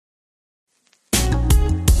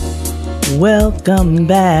Welcome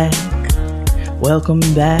back. Welcome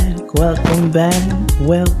back. Welcome back.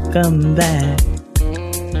 Welcome back.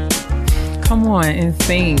 Come on and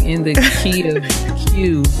sing in the key of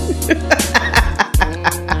Q.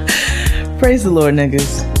 Praise the Lord,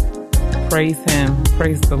 niggas. Praise him.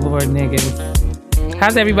 Praise the Lord, niggas.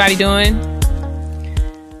 How's everybody doing?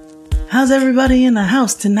 How's everybody in the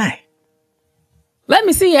house tonight? Let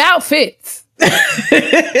me see your outfits.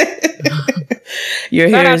 Your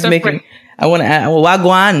hair is making... I want to add...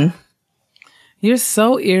 Wagwan. You're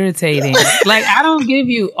so irritating. Like, I don't give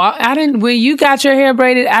you... When you got your hair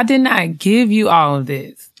braided, I did not give you all of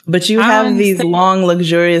this. But you have these long,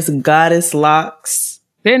 luxurious goddess locks.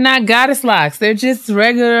 They're not goddess locks. They're just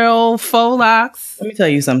regular old faux locks. Let me tell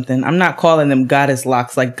you something. I'm not calling them goddess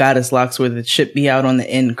locks like goddess locks where the chip be out on the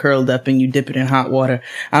end curled up and you dip it in hot water.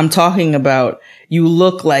 I'm talking about you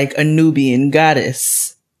look like a Nubian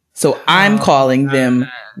goddess. So I'm calling them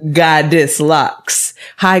goddess locks.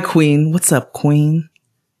 Hi, Queen. What's up, Queen?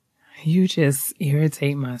 You just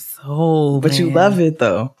irritate my soul, But man. you love it,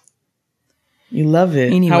 though. You love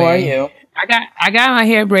it. Anyway, how are you? I got my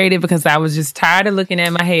hair braided because I was just tired of looking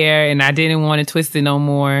at my hair and I didn't want to twist it no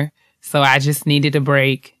more. So I just needed a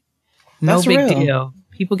break. No That's big real. deal.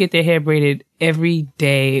 People get their hair braided every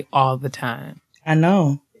day, all the time. I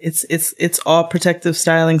know. It's all protective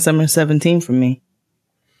styling summer 17 for me.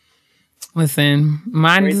 Listen,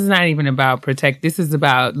 mine is not even about protect. This is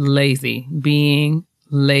about being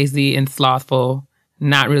lazy and slothful,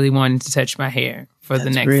 not really wanting to touch my hair for the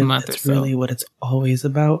next month or so. That's really what it's always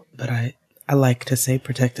about. But I like to say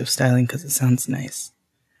protective styling because it sounds nice.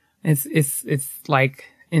 It's like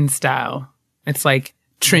in style. It's like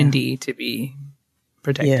trendy to be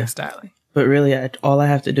protective styling. But really, all I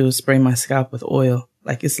have to do is spray my scalp with oil.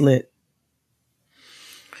 Like, it's lit.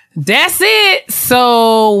 That's it.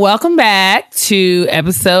 So welcome back to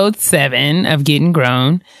episode 7 of Getting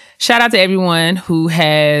Grown. Shout out to everyone who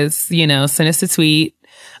has, sent us a tweet,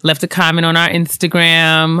 left a comment on our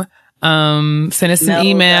Instagram, sent us an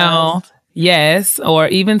email. Yes. Or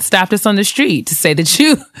even stopped us on the street to say that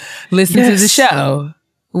you listen to the show.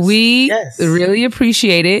 We really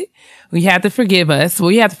appreciate it. You have to forgive us.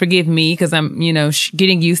 Well, you have to forgive me because I'm,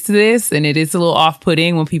 getting used to this. And it is a little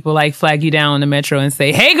off-putting when people like flag you down on the metro and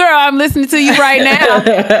say, hey, girl, I'm listening to you right now.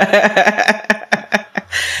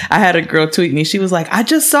 I had a girl tweet me. She was like, I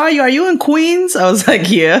just saw you. Are you in Queens? I was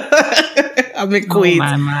like, yeah, I'm in Queens.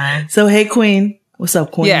 Oh, my. So, hey, Queen. What's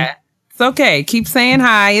up, Queen? Yeah, it's okay. Keep saying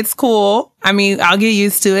hi. It's cool. I mean, I'll get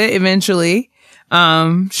used to it eventually.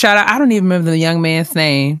 Shout out. I don't even remember the young man's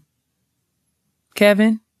name.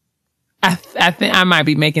 Kevin? I think I might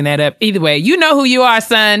be making that up. Either way, you know who you are,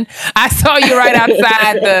 son. I saw you right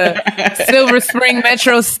outside the Silver Spring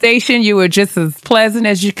Metro station. You were just as pleasant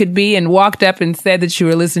as you could be and walked up and said that you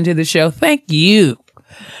were listening to the show. Thank you.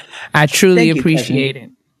 I truly appreciate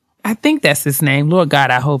it. I think that's his name. Lord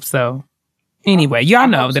God, I hope so. Anyway, y'all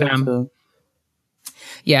know that I'm... Too.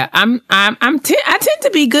 Yeah, I tend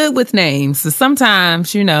to be good with names. So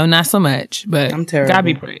sometimes, not so much, but I'm terrible. God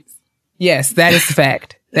be praised. Yes, that is a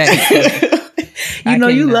fact.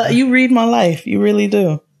 You read my life. You really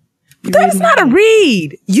do. That's not a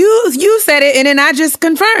read. You said it and then I just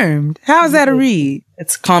confirmed. How is that a read?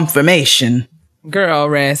 It's confirmation. Girl,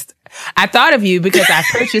 rest. I thought of you because I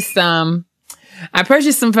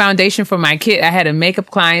purchased some foundation for my kid. I had a makeup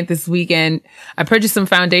client this weekend. I purchased some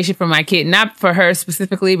foundation for my kid, not for her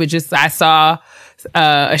specifically, but just I saw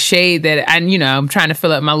a shade that I'm trying to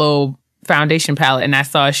fill up my little foundation palette and I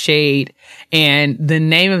saw a shade and the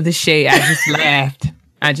name of the shade, I just laughed.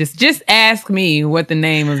 I just ask me what the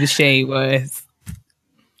name of the shade was.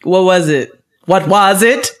 What was it? What was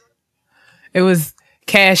it? It was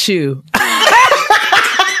cashew.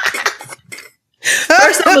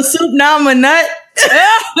 First I'm a soup, now I'm a nut.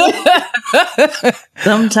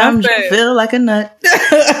 Sometimes you feel like a nut.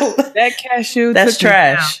 That cashew. That's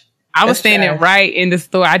trash. I was standing right in the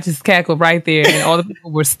store. I just cackled right there and all the people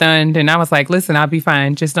were stunned. And I was like, listen, I'll be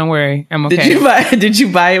fine. Just don't worry. I'm okay. Did you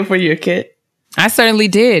buy it for your kid? I certainly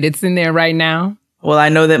did. It's in there right now. Well, I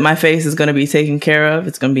know that my face is going to be taken care of.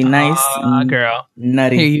 It's going to be nice. Oh, girl.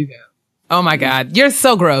 Nutty. Here you go. Oh my God. You're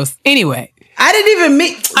so gross. Anyway. I didn't even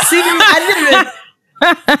meet. See, I didn't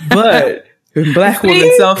even. But Black women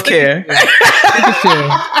self-care.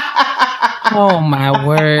 Oh my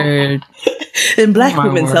word. In Black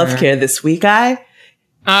women self-care this week, we had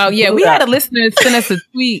a listener send us a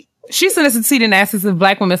tweet. She sent us a tweet and asked us if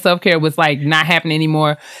Black women self-care was like not happening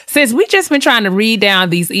anymore. Since we just been trying to read down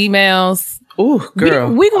these emails. Ooh,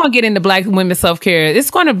 girl. We're going to get into Black women self-care. It's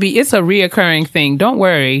a reoccurring thing. Don't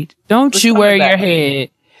worry. Don't you worry your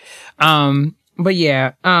head. But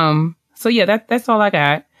yeah. So yeah, that's all I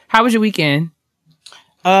got. How was your weekend?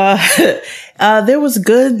 There was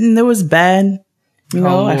good and there was bad. You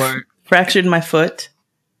know, I fractured my foot.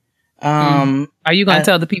 Are you gonna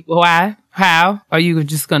tell the people why? How? Are you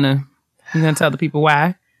just gonna tell the people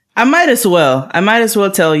why? I might as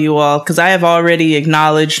well tell you all, because I have already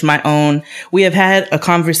acknowledged my own. We have had a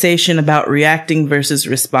conversation about reacting versus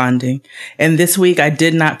responding. And this week I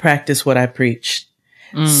did not practice what I preached.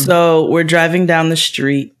 So we're driving down the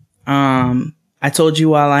street. I told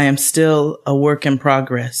you all I am still a work in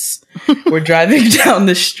progress. We're driving down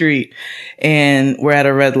the street and we're at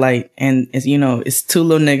a red light, and it's two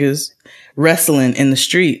little niggas wrestling in the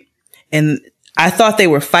street. And I thought they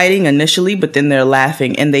were fighting initially, but then they're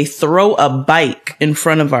laughing and they throw a bike in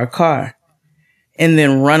front of our car and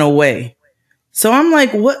then run away. So I'm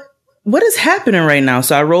like, what is happening right now?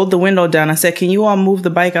 So I rolled the window down. I said, can you all move the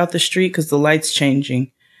bike out the street? Because the light's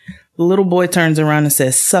changing. The little boy turns around and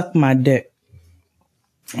says, suck my dick.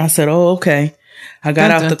 I said, oh, okay. I got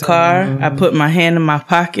out the car. I put my hand in my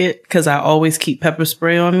pocket because I always keep pepper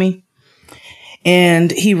spray on me. And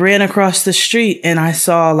he ran across the street and I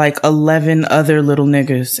saw like 11 other little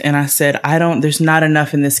niggas. And I said, there's not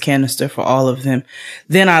enough in this canister for all of them.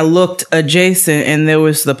 Then I looked adjacent and there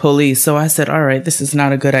was the police. So I said, all right, this is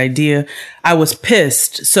not a good idea. I was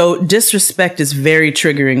pissed. So disrespect is very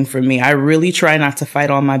triggering for me. I really try not to fight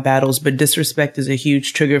all my battles, but disrespect is a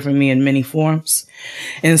huge trigger for me in many forms.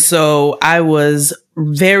 And so I was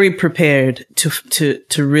very prepared to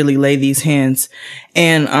really lay these hands.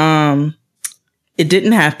 And, it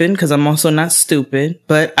didn't happen because I'm also not stupid,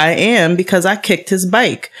 but I am because I kicked his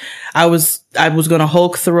bike. I was going to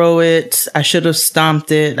Hulk throw it. I should have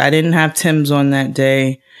stomped it. I didn't have Tim's on that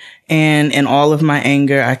day. And in all of my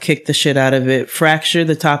anger, I kicked the shit out of it, fractured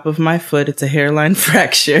the top of my foot. It's a hairline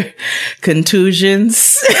fracture,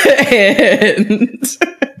 contusions.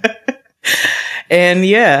 And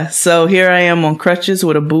yeah, so here I am on crutches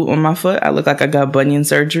with a boot on my foot. I look like I got bunion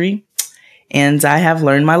surgery and I have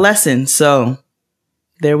learned my lesson. So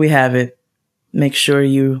there we have it. Make sure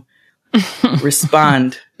you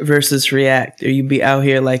respond versus react, or you be out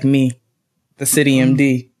here like me, the city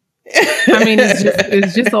MD. I mean,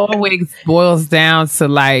 it's just always boils down to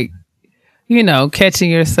like,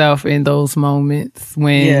 catching yourself in those moments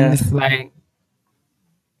when it's like,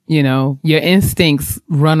 your instincts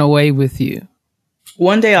run away with you.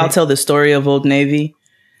 One day I'll tell the story of Old Navy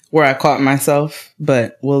where I caught myself,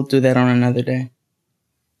 but we'll do that on another day.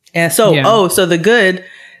 And so, so the good.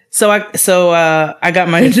 So I got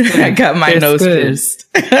my nose pierced.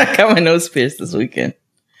 I got my nose pierced this weekend.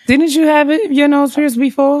 Didn't you have your nose pierced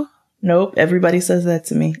before? Nope. Everybody says that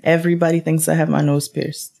to me. Everybody thinks I have my nose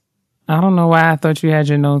pierced. I don't know why I thought you had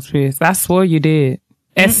your nose pierced. I swore you did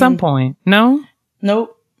at some point. No?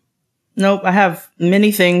 Nope. I have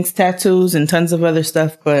many things, tattoos and tons of other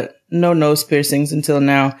stuff, but no nose piercings until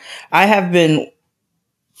now. I have been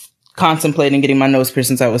contemplating getting my nose pierced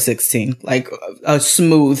since I was 16, like a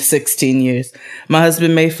smooth 16 years. My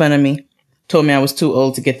husband made fun of me, told me I was too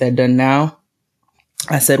old to get that done now.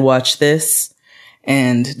 I said, watch this,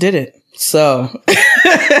 and did it. So,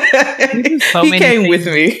 he came with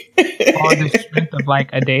me. On the strength of like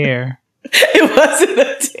a dare. It wasn't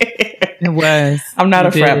a dare. It was. I'm not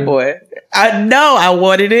a frat boy. I know I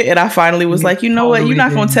wanted it, and I finally was like, you know what? You're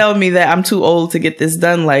not going to tell me that I'm too old to get this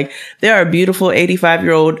done. Like, there are beautiful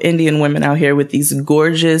 85-year-old Indian women out here with these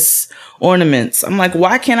gorgeous ornaments. I'm like,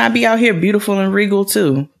 why can't I be out here beautiful and regal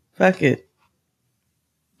too? Fuck it.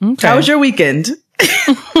 Okay. How was your weekend?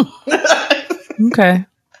 Okay.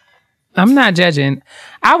 I'm not judging.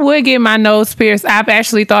 I would get my nose pierced. I've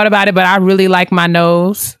actually thought about it, but I really like my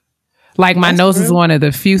nose. Like, my nose is one of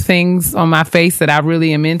the few things on my face that I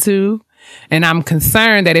really am into. And I'm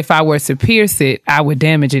concerned that if I were to pierce it, I would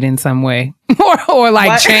damage it in some way or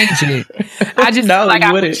like change it. I just no, like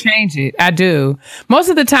I would change it. I do. Most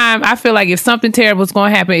of the time, I feel like if something terrible is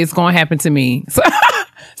going to happen, it's going to happen to me.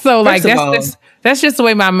 So like that's just the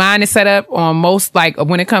way my mind is set up on most, like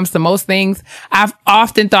when it comes to most things. I've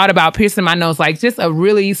often thought about piercing my nose, like just a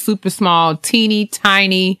really super small, teeny,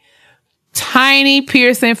 tiny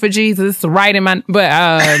piercing for Jesus right in my,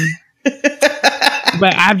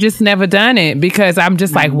 but I've just never done it because I'm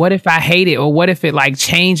just like, what if I hate it? Or what if it like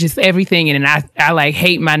changes everything and I like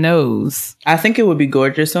hate my nose? I think it would be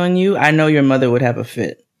gorgeous on you. I know your mother would have a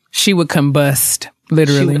fit. She would combust,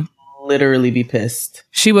 literally. She would literally be pissed.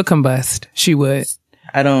 She would combust. She would.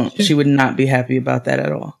 She would not be happy about that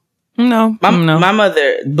at all. No. My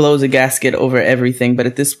mother blows a gasket over everything, but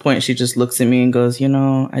at this point she just looks at me and goes,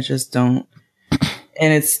 I just don't.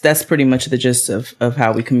 And that's pretty much the gist of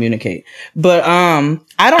how we communicate. But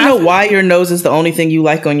I don't know why your nose is the only thing you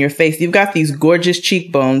like on your face. You've got these gorgeous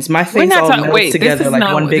cheekbones. My face all melts together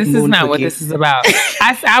like one big moon cookie. This is not what this is about.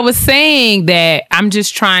 I was saying that I'm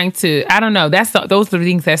just trying to, I don't know. Those are the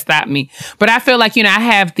things that stop me. But I feel like, I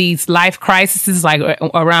have these life crises like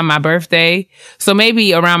around my birthday. So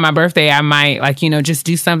maybe around my birthday, I might just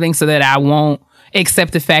do something so that I won't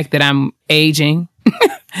accept the fact that I'm aging.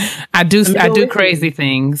 I do crazy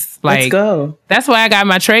things. Like, let's go. That's why I got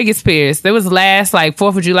my tragus pierced. There was last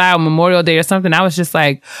 4th of July or Memorial Day or something. I was just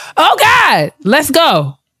like, oh God, let's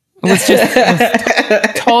go. It was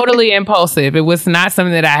totally impulsive. It was not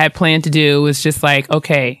something that I had planned to do. It was just like,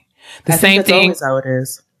 okay. The same thing. That's always how it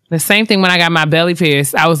is. The same thing when I got my belly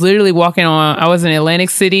pierced. I was literally I was in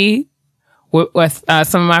Atlantic City with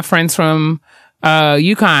some of my friends from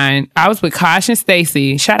UConn. I was with Kosh and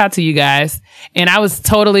Stacy. Shout out to you guys. And I was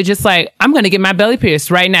totally just like, I'm going to get my belly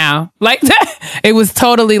pierced right now. Like that. It was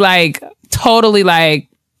totally like,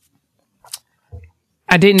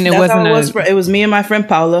 I didn't, it wasn't. It was me and my friend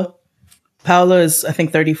Paula. Paula is, I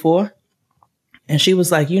think, 34. And she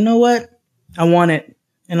was like, you know what? I want it.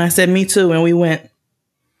 And I said, me too. And we went.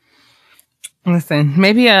 Listen,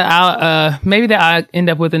 maybe I'll end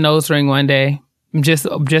up with a nose ring one day. Just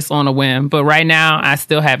on a whim. But right now, I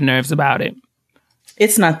still have nerves about it.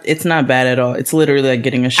 It's not bad at all. It's literally like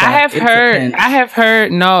getting a shot. I have heard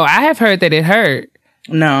that it hurt.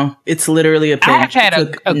 No, it's literally a pinch. I have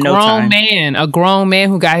had a grown man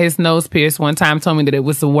who got his nose pierced one time told me that it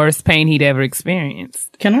was the worst pain he'd ever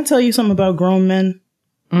experienced. Can I tell you something about grown men?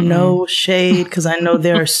 Mm-mm. No shade, because I know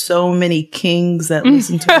there are so many kings that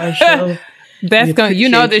listen to our show. That's going.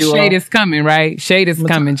 The shade is coming, right? Shade is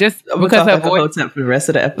coming. Just because her voice for the rest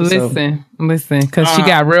of the episode. Listen, because she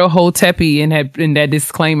got real Hotepi in that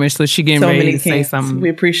disclaimer, so she getting ready to say something. We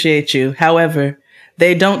appreciate you. However,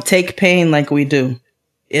 they don't take pain like we do.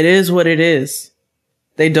 It is what it is.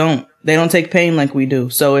 They don't take pain like we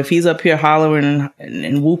do. So if he's up here hollering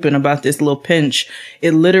and whooping about this little pinch,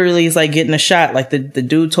 it literally is like getting a shot. Like the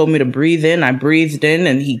dude told me to breathe in. I breathed in,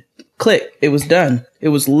 and he clicked. It was done. It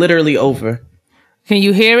was literally over. Can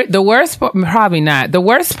you hear it? The worst part, probably not. The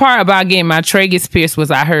worst part about getting my tragus pierced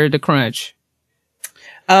was I heard the crunch.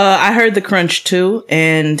 I heard the crunch too.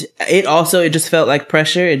 And it just felt like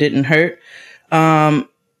pressure. It didn't hurt. But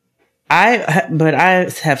I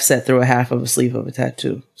have sat through a half of a sleeve of a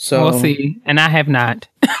tattoo. So we'll see. And I have not.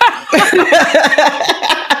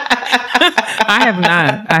 I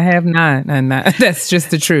have not. And that's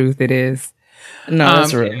just the truth. It is. No,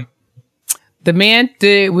 that's real. The man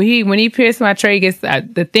when he pierced my tragus,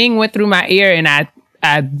 the thing went through my ear, and I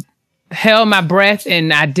held my breath,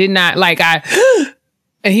 and I did not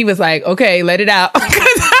and he was like, "Okay, let it out."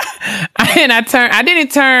 And I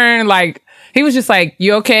didn't turn like, he was just like,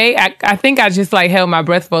 "You okay?" I think I just held my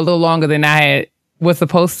breath for a little longer than I was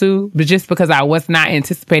supposed to, but just because I was not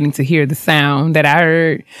anticipating to hear the sound that I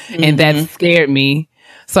heard, and that scared me.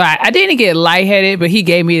 So I didn't get lightheaded, but he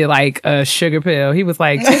gave me a sugar pill. He was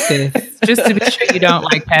like, take this, just to be sure you don't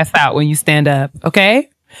pass out when you stand up. Okay.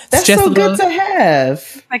 That's just so good to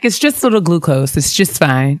have. It's just a little glucose. It's just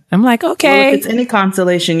fine. I'm like, okay. Well, if it's any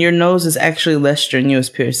consolation, your nose is actually less strenuous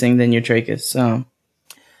piercing than your tragus. So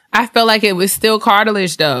I felt like it was still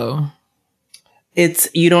cartilage though.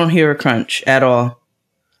 You don't hear a crunch at all.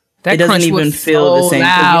 That it doesn't even feel the same.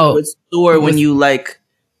 It's sore when you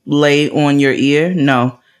lay on your ear.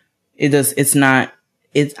 No. It does. It's not.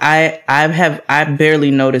 I barely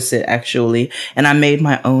notice it actually, and I made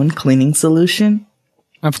my own cleaning solution.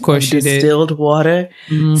 Of course, you did. Distilled water,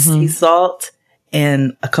 sea salt,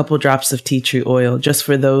 and a couple drops of tea tree oil, just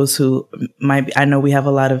for those who might be. I know we have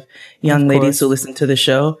a lot of young ladies who listen to the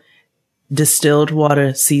show. Distilled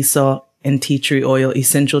water, sea salt, and tea tree oil,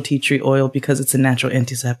 essential tea tree oil, because it's a natural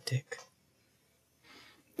antiseptic.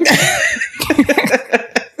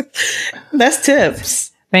 That's tips.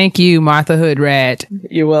 Thank you, Martha Hood-Rat.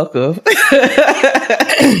 You're welcome.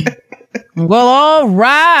 Well, all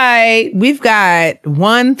right. We've got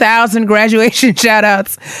 1,000 graduation shout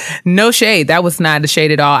outs. No shade. That was not a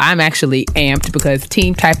shade at all. I'm actually amped because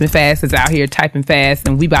Team Typing Fast is out here typing fast,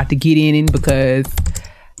 and we about to get in because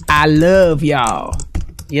I love y'all.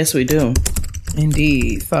 Yes, we do.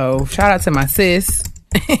 Indeed. So shout out to my sis.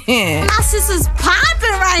 My sis is popping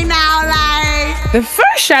right now. The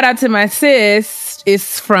first shout out to my sis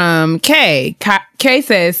is from Kay. Kay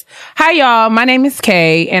says, "Hi y'all, my name is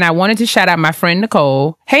Kay, and I wanted to shout out my friend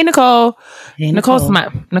Nicole." Hey Nicole. Hey, Nicole's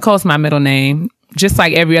my middle name, just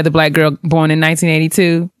like every other black girl born in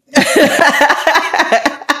 1982.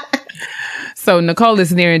 So Nicole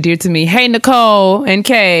is near and dear to me. Hey Nicole and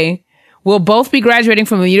Kay, We'll both be graduating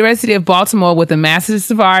from the University of Baltimore with a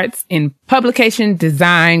Master's of Arts in Publication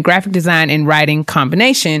Design, Graphic Design, and Writing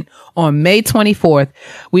combination on May 24th.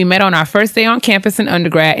 We met on our first day on campus in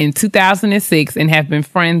undergrad in 2006 and have been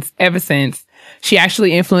friends ever since. She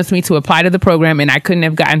actually influenced me to apply to the program, and I couldn't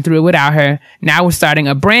have gotten through without her. Now we're starting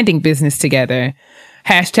a branding business together.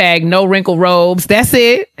 Hashtag no wrinkle robes. That's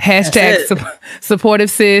it. Hashtag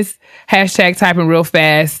supportive sis. Hashtag typing real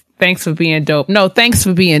fast. Thanks for being dope. No, thanks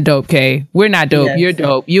for being dope, Kay. We're not dope. Yes. You're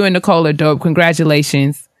dope. You and Nicole are dope.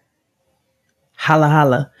 Congratulations. Holla,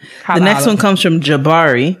 holla. The next one comes from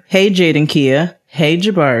Jabari. Hey, Jade and Kia. Hey,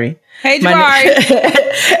 Jabari. Hey, Jabari.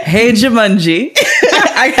 Hey, Jumanji.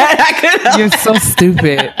 You're so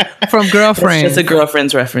stupid. From Girlfriends. It's just a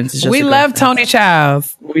Girlfriends reference. We love Tony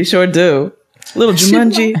Childs. We sure do. Little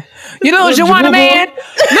Jumanji. You little Joanna man.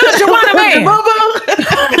 Little Joanna man.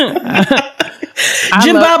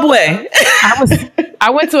 Zimbabwe. I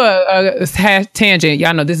went to a tangent.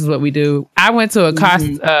 Y'all know this is what we do. I went to a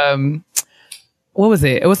what was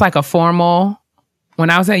it? It was like a formal. When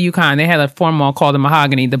I was at UConn, they had a formal called the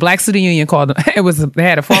Mahogany. The Black Student Union called them. They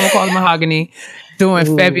had a formal called the Mahogany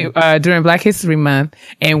during during Black History Month.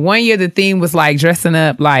 And one year the theme was like dressing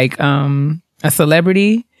up like a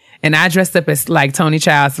celebrity. And I dressed up as like Tony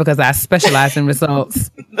Childs because I specialized in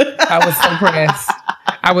results. I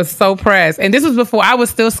was so pressed. And this was before I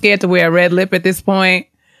was still scared to wear a red lip at this point.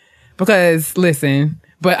 Because listen,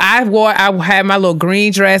 but I had my little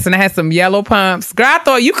green dress and I had some yellow pumps. Girl, I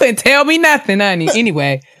thought you couldn't tell me nothing, honey.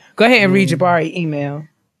 Anyway, go ahead and read Jabari email.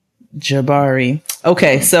 Jabari.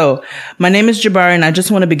 Okay, so my name is Jabari, and I just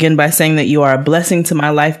want to begin by saying that you are a blessing to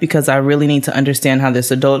my life because I really need to understand how this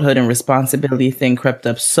adulthood and responsibility thing crept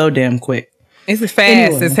up so damn quick. It's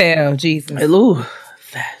fast as hell, Jesus. Ooh,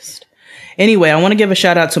 fast. Anyway, I want to give a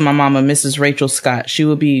shout out to my mama, Mrs. Rachel Scott. She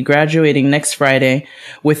will be graduating next Friday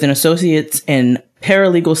with an associate's in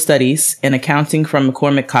paralegal studies and accounting from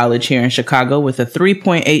McCormick College here in Chicago with a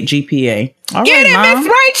 3.8 GPA. All Get it, Miss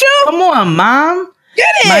Rachel! Come on, Mom. Get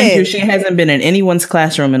it! Mind you, she hasn't been in anyone's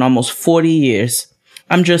classroom in almost 40 years.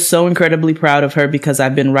 I'm just so incredibly proud of her because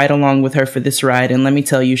I've been right along with her for this ride, and let me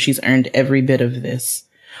tell you, she's earned every bit of this.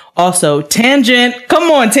 Also, Tangent.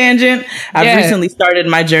 Come on, Tangent. I've recently started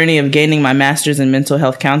my journey of gaining my master's in mental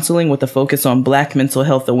health counseling with a focus on Black mental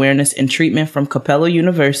health awareness and treatment from Capella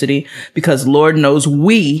University because Lord knows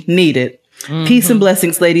we need it. Mm-hmm. Peace and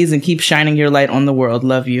blessings, ladies, and keep shining your light on the world.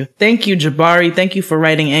 Love you. Thank you, Jabari. Thank you for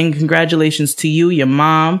writing, and congratulations to you, your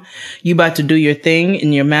mom. You about to do your thing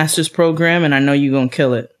in your master's program, and I know you're going to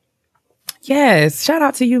kill it. Yes. Shout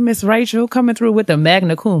out to you, Miss Rachel, coming through with the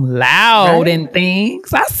magna cum laude and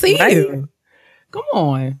things. I see you. Come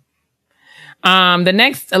on. The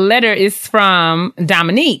next letter is from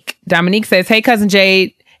Dominique. Dominique says, hey, Cousin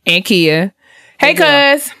Jade and Kia. Hey,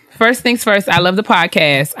 cuz. First things first, I love the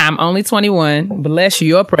podcast. I'm only 21. Bless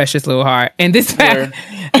your precious little heart. And this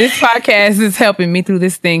podcast is helping me through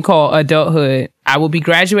this thing called adulthood. I will be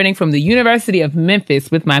graduating from the University of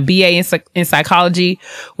Memphis with my BA in psychology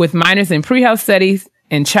with minors in pre-health studies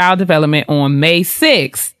and child development on May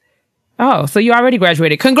 6th. Oh, so you already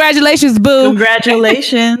graduated. Congratulations, boo.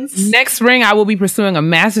 Congratulations. Next spring, I will be pursuing a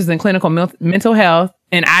master's in clinical mental health.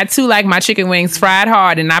 And I, too, like my chicken wings fried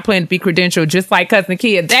hard, and I plan to be credentialed just like Cousin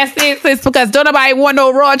Kia. That's it, sis, because don't nobody want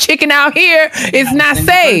no raw chicken out here. It's not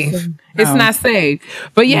safe. No. It's not safe.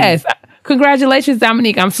 But yes, congratulations,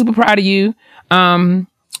 Dominique. I'm super proud of you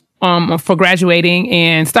for graduating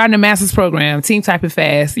and starting a master's program. Team Typing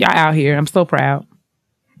Fast. Y'all out here. I'm so proud.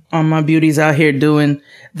 All my beauties out here doing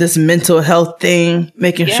this mental health thing,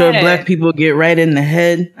 making sure Black people get right in the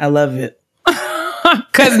head. I love it.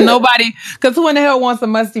 Because who in the hell wants a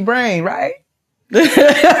musty brain, right? Right.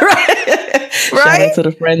 Shout out to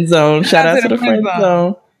the friend zone. Shout out to the friend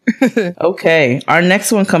zone. Okay. Our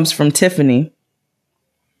next one comes from Tiffany.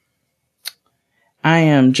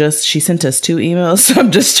 She sent us 2 emails, so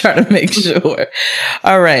I'm just trying to make sure.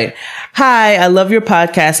 All right. Hi, I love your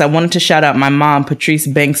podcast. I wanted to shout out my mom, Patrice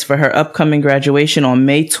Banks, for her upcoming graduation on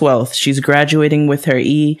May 12th. She's graduating with her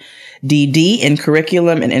EDD in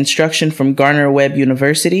curriculum and instruction from Gardner-Webb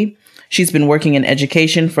University. She's been working in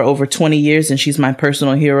education for over 20 years, and she's my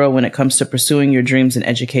personal hero when it comes to pursuing your dreams in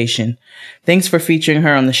education. Thanks for featuring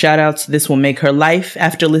her on the shoutouts. This will make her life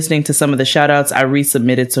after listening to some of the shoutouts I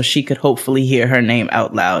resubmitted so she could hopefully hear her name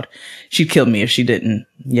out loud. She'd kill me if she didn't.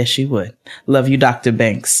 Yes, she would. Love you, Dr.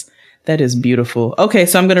 Banks. That is beautiful. Okay,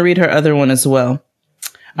 so I'm going to read her other one as well.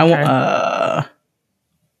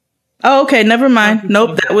 Oh, okay. Never mind.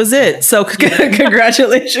 Nope. That was it. So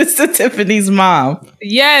congratulations to Tiffany's mom.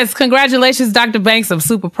 Yes. Congratulations, Dr. Banks. I'm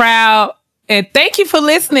super proud. And thank you for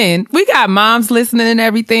listening. We got moms listening and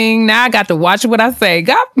everything. Now I got to watch what I say.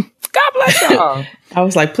 God bless y'all. I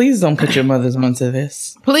was like, please don't put your mothers onto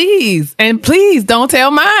this. Please. And please don't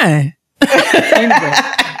tell mine. Anyway,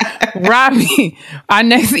 Robbie, our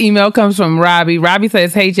next email comes from Robbie. Robbie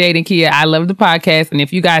says, hey, Jade and Kia, I love the podcast. And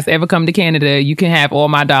if you guys ever come to Canada, you can have all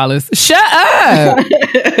my dollars. Shut up.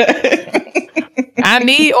 I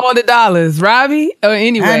need all the dollars, Robbie.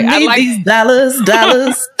 Anyway, I need these dollars.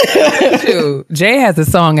 Jay has a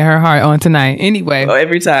song in her heart on tonight. Anyway. Oh,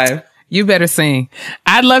 every time. You better sing.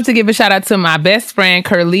 I'd love to give a shout out to my best friend,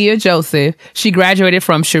 Curlia Joseph. She graduated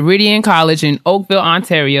from Sheridan College in Oakville,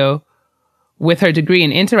 Ontario, with her degree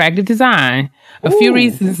in interactive design. A few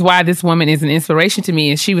reasons why this woman is an inspiration to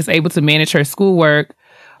me is she was able to manage her schoolwork,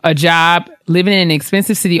 a job, living in an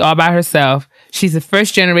expensive city all by herself. She's a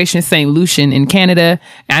first generation St. Lucian in Canada.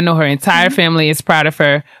 I know her entire family is proud of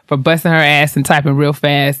her for busting her ass and typing real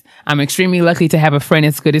fast. I'm extremely lucky to have a friend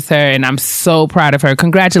as good as her, and I'm so proud of her.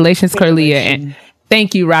 Congratulations, Curlia. And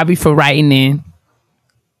thank you, Robbie, for writing in.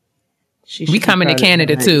 We coming to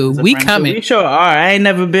Canada too. We coming. We sure are. I ain't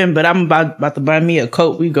never been, but I'm about to buy me a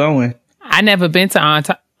coat. We going. I never been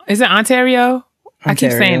to Is it Ontario? I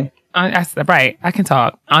keep saying right. I can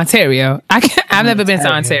talk. Ontario. I've never been to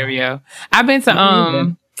Ontario. I've been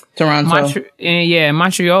to Toronto.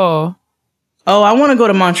 Montreal. Oh, I want to go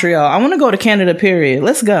to Montreal. I want to go to Canada, period.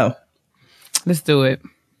 Let's go. Let's do it.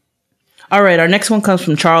 All right. Our next one comes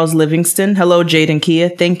from Charles Livingston. Hello, Jade and Kia.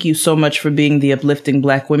 Thank you so much for being the uplifting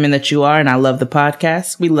Black women that you are. And I love the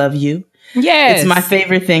podcast. We love you. Yes. It's my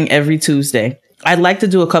favorite thing every Tuesday. I'd like to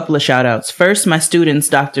do a couple of shout outs. First, my students,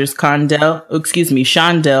 Drs. Shondell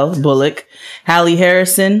Bullock, Hallie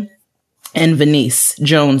Harrison, and Venice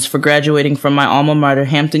Jones for graduating from my alma mater,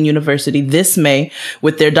 Hampton University, this May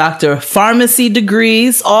with their Doctor of Pharmacy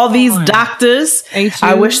degrees. All these doctors,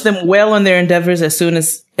 I wish them well on their endeavors as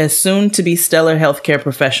soon to be stellar healthcare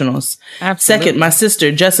professionals. Absolutely. Second, my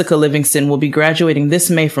sister, Jessica Livingston, will be graduating this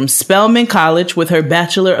May from Spelman College with her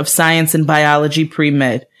Bachelor of Science in Biology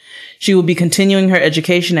pre-med. She will be continuing her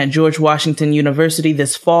education at George Washington University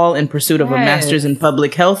this fall in pursuit of a master's in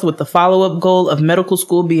public health with the follow-up goal of medical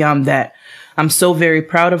school beyond that. I'm so very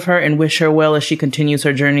proud of her and wish her well as she continues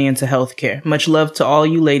her journey into healthcare. Much love to all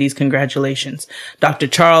you ladies. Congratulations. Dr.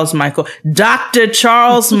 Charles Michael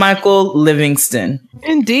Livingston.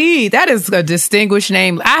 Indeed. That is a distinguished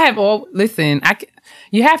name.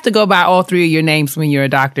 You have to go by all three of your names when you're a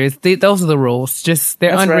doctor. Those are the rules.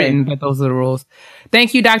 They're unwritten, but those are the rules.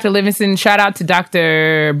 Thank you, Dr. Livingston. Shout out to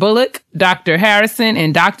Dr. Bullock, Dr. Harrison,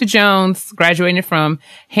 and Dr. Jones, graduating from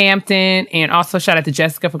Hampton. And also shout out to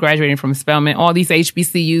Jessica for graduating from Spelman. All these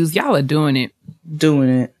HBCUs, y'all are doing it.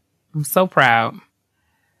 I'm so proud.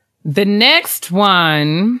 The next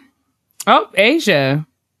one. Oh, Asia.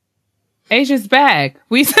 Asia's back.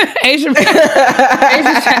 Asia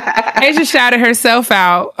shouted herself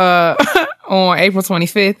out on April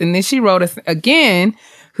 25th, and then she wrote us again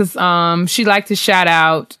because she'd like to shout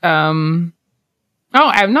out. No.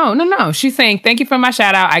 She's saying, thank you for my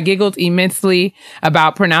shout out. I giggled immensely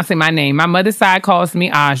about pronouncing my name. My mother's side calls me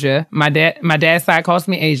Aja. My dad's side calls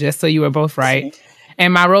me Asia. So you were both right.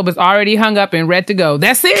 And my robe is already hung up and ready to go.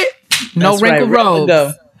 That's it. No wrinkled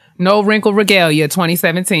robes. No wrinkled regalia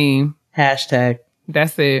 2017. Hashtag.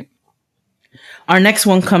 That's it. Our next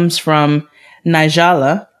one comes from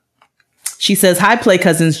Nijala. She says, hi, Play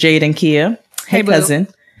Cousins, Jade and Kia. Hey, cousin.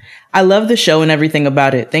 I love the show and everything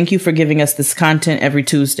about it. Thank you for giving us this content every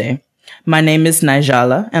Tuesday. My name is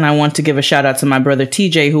Nijala, and I want to give a shout out to my brother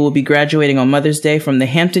TJ, who will be graduating on Mother's Day from the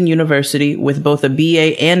Hampton University with both a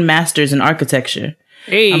BA and Master's in Architecture.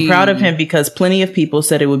 Hey. I'm proud of him because plenty of people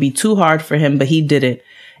said it would be too hard for him, but he did it.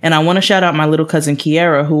 And I want to shout out my little cousin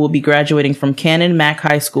Kiara, who will be graduating from Cannon Mac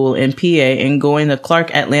High School in PA and going to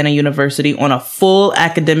Clark Atlanta University on a full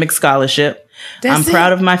academic scholarship. I'm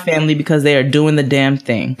proud of my family because they are doing the damn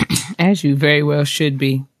thing. As you very well should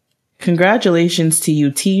be. Congratulations to you,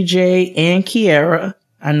 TJ and Kiara.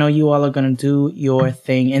 I know you all are going to do your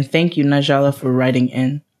thing. And thank you, Najala, for writing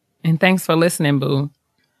in. And thanks for listening, boo.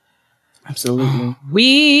 Absolutely.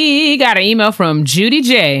 We got an email from Judy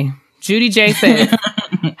J. Judy J says,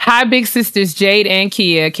 hi, big sisters Jade and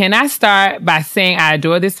Kia. Can I start by saying I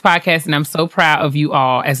adore this podcast and I'm so proud of you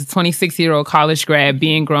all. As a 26-year-old college grad,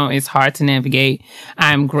 being grown is hard to navigate.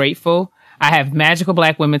 I'm grateful. I have magical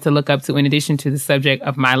Black women to look up to in addition to the subject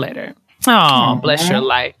of my letter. Oh, bless your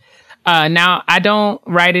life. Now I don't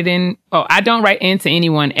write into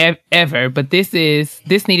anyone ever, but this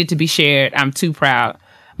needed to be shared. I'm too proud.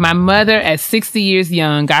 My mother, at 60 years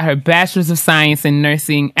young, got her bachelor's of science in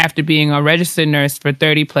nursing after being a registered nurse for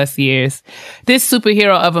 30 plus years. This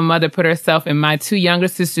superhero of a mother put herself and my 2 younger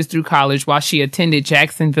sisters through college while she attended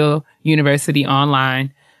Jacksonville University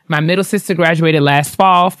online. My middle sister graduated last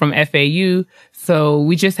fall from FAU, so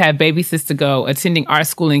we just had baby sister go, attending art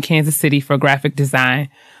school in Kansas City for graphic design.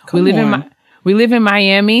 We live in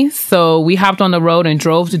Miami, so we hopped on the road and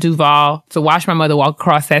drove to Duval to watch my mother walk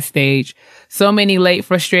across that stage. So many late,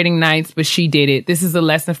 frustrating nights, but she did it. This is a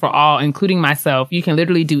lesson for all, including myself. You can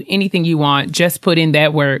literally do anything you want. Just put in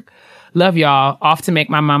that work. Love y'all. Off to make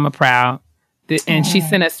my mama proud. And she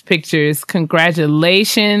sent us pictures.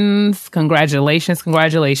 Congratulations. Congratulations.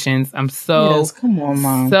 Congratulations. I'm come on,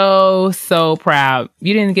 Mom. So proud.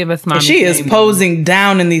 You didn't give us mommy. She is posing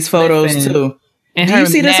down in these photos too. And do you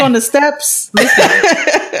see this on the steps?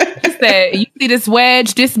 You see this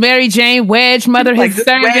wedge, this Mary Jane wedge mother like is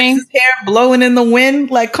serving. His hair blowing in the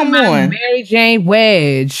wind. Like, come on. Mary Jane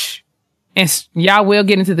wedge. And y'all will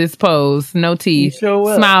get into this pose. No teeth. Sure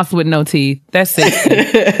will. Smiles with no teeth. That's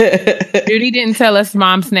it. Judy didn't tell us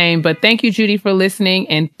Mom's name, but thank you, Judy, for listening.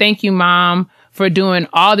 And thank you, Mom, for doing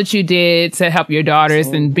all that you did to help your daughters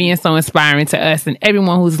and being so inspiring to us and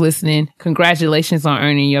everyone who's listening. Congratulations on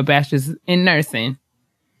earning your bachelor's in nursing.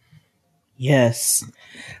 Yes.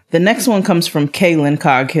 The next one comes from Kaylin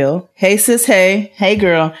Coghill. Hey, sis. Hey. Hey,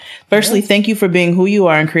 girl. Firstly, thank you for being who you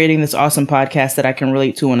are and creating this awesome podcast that I can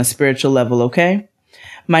relate to on a spiritual level, okay?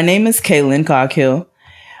 My name is Kaylin Coghill.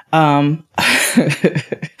 And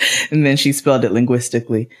then she spelled it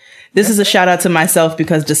linguistically. This is a shout out to myself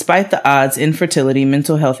because despite the odds, infertility,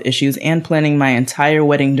 mental health issues, and planning my entire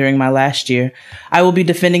wedding during my last year, I will be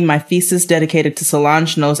defending my thesis dedicated to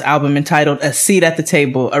Solange Knowles' album entitled A Seat at the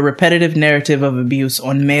Table, a repetitive narrative of abuse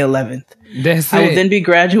on May 11th. I will then be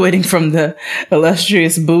graduating from the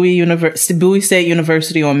illustrious Bowie State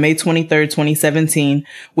University on May 23rd, 2017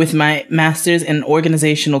 with my master's in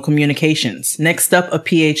organizational communications. Next up, a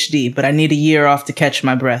PhD, but I need a year off to catch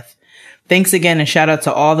my breath. Thanks again and shout out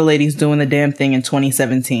to all the ladies doing the damn thing in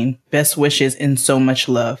 2017. Best wishes and so much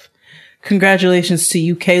love. Congratulations to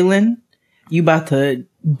you, Kaylin. You about to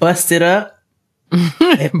bust it up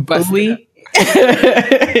at Bowie.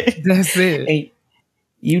 That's it. Hey,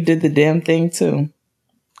 you did the damn thing too.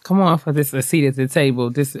 Come on for this, a seat at the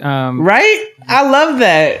table. This right? I love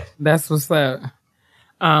that. That's what's up.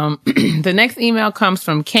 The next email comes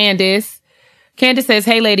from Candace. Candace says,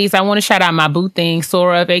 hey, ladies, I want to shout out my boo thing,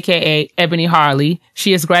 Sora, a.k.a. Ebony Harley.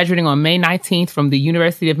 She is graduating on May 19th from the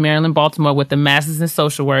University of Maryland, Baltimore with a master's in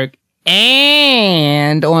social work.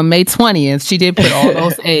 And on May 20th, she did put all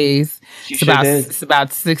those A's. It's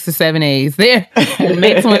about 6 or 7 A's there. On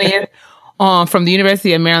May 20th from the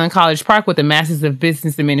University of Maryland College Park with a master's of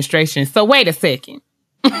business administration. So wait a second.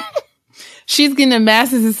 She's getting a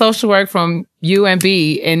master's in social work from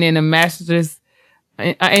UMB and then a master's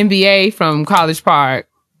MBA from College Park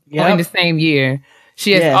in the same year.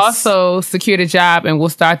 She has also secured a job and will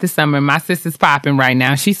start this summer. My sister's popping right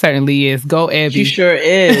now. She certainly is. Go, Abby. She sure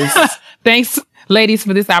is. Thanks, ladies,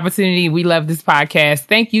 for this opportunity. We love this podcast.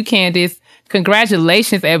 Thank you, Candace.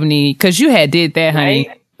 Congratulations, Ebony, because you had did that, honey.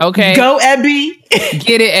 Right? Okay. Go, Abby.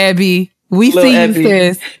 Get it, Abby. We see Abby. You,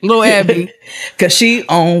 sis. Little Abby. Because she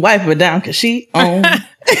on. Wipe her down because she on.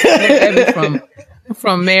 Abby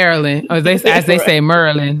from Maryland, or as they say,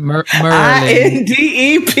 Merlin. INDEPENDT.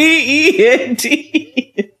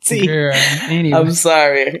 Girl, anyway. I'm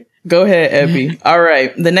sorry. Go ahead, Abby. All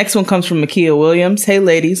right. The next one comes from Makia Williams. Hey,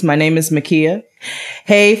 ladies. My name is Makia.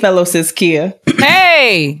 Hey, fellow sis Kia.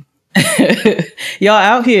 Hey. Y'all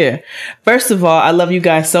out here. First of all, I love you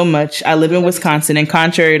guys so much. I live in Wisconsin, and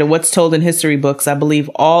contrary to what's told in history books, I believe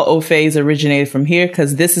all au faits originated from here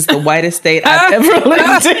because this is the whitest state I've ever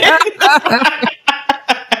lived in.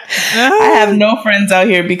 I have no friends out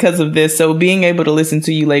here because of this, so being able to listen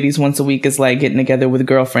to you ladies once a week is like getting together with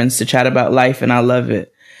girlfriends to chat about life, and I love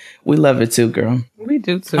it. We love it too, girl. We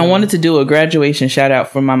do too. I wanted to do a graduation shout out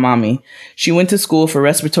for my mommy. She went to school for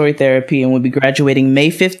respiratory therapy and will be graduating May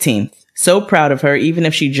 15th. So proud of her, even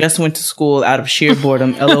if she just went to school out of sheer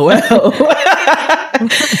boredom, LOL.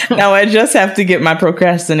 Now I just have to get my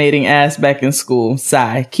procrastinating ass back in school.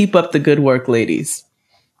 Sigh. Keep up the good work, ladies.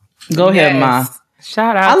 Go ahead, Ma.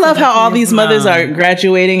 Shout out. I love how all these mothers are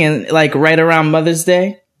graduating and like right around Mother's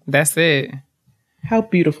Day. That's it. How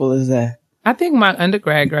beautiful is that? I think my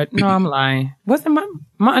undergrad no, I'm lying. Wasn't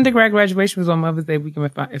my undergrad graduation was on Mother's Day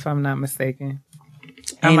weekend if I'm not mistaken.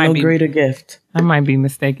 Ain't no greater gift. I might be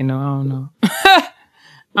mistaken though. I don't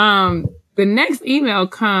know. The next email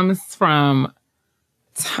comes from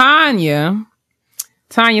Tanya.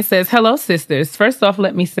 Tanya says, hello, sisters. First off,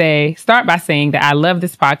 let me start by saying that I love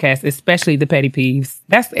this podcast, especially the petty peeves.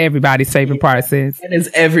 That's everybody's favorite part, sis. That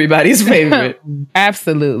is everybody's favorite.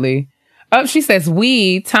 Absolutely. She says,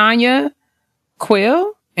 Tanya,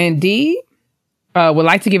 Quill, and Dee, would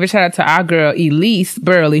like to give a shout out to our girl, Elise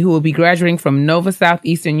Burley, who will be graduating from Nova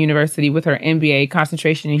Southeastern University with her MBA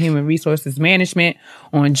concentration in Human Resources Management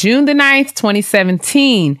on June the 9th,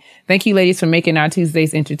 2017. Thank you, ladies, for making our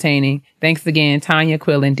Tuesdays entertaining. Thanks again, Tanya,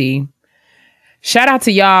 Quill, and Dee. Shout out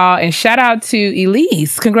to y'all and shout out to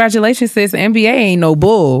Elise. Congratulations, sis. MBA ain't no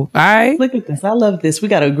bull. All right. Look at this. I love this. We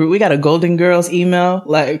got a group. We got a Golden Girls email,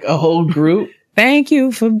 like a whole group. Thank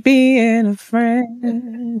you for being a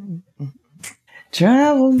friend.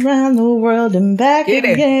 Travel around the world and back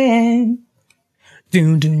again.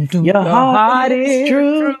 Doom, doom, doom. Your heart is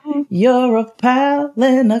true. You're a pal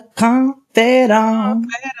and a confidant.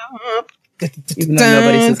 Even though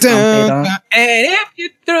nobody says confidant. And if you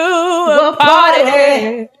threw a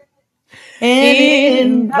party and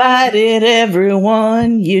invited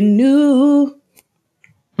everyone you knew,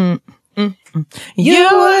 you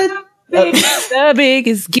would. The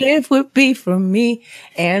biggest gift would be from me,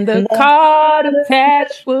 and the card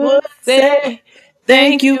attached would say,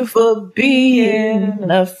 thank you for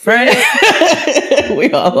being a friend.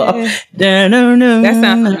 We all are. That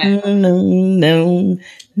sounds no.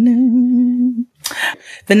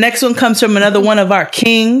 The next one comes from another one of our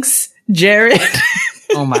kings, Jared.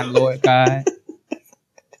 Oh my Lord God.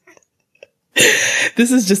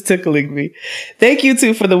 This is just tickling me. Thank you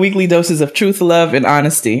two for the weekly doses of truth, love, and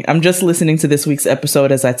honesty. I'm just listening to this week's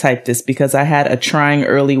episode as I type this because I had a trying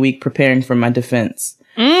early week preparing for my defense.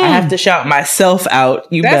 I have to shout myself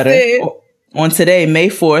out. You That's better. it. On today, May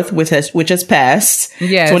 4th, which has passed,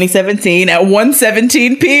 Yes. 2017 at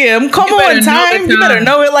 1:17 p.m. Come You better on, know time. the You better time.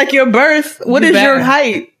 know it like your birth. What is your better.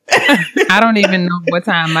 height? I don't even know what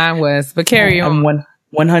time mine was, but carry on. I'm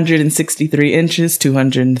 163 inches,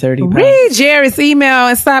 230 pounds. Read Jared's email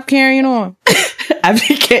and stop carrying on. I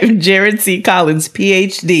became Jared C. Collins,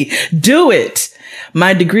 PhD. Do it.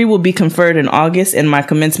 My degree will be conferred in August and my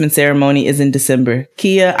commencement ceremony is in December.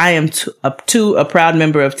 Kia, I am a proud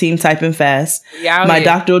member of Team Type and Fast. My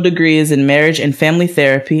doctoral degree is in marriage and family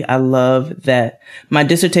therapy. I love that. My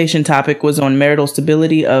dissertation topic was on marital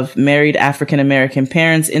stability of married African-American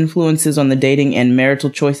parents, influences on the dating and marital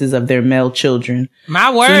choices of their male children. My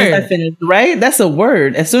As soon as I word. finished, right? That's a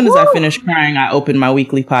word. As soon as I finished crying, I opened my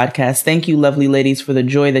weekly podcast. Thank you, lovely ladies, for the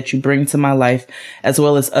joy that you bring to my life, as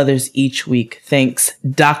well as others each week. Thanks,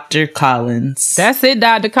 Dr. Collins. That's it,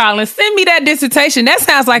 Dr. Collins. Send me that dissertation. That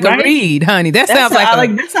sounds like Right? a read, honey. That sounds That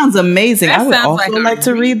like that sounds amazing. that I would sounds also like a like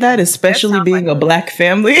to read that, especially sounds being like a black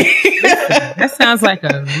family. that sounds like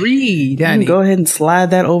a read, honey. Go ahead and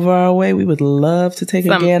slide that over our way. We would love to take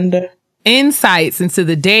a gander. Insights into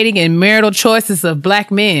the dating and marital choices of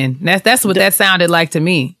black men. That's what that sounded like to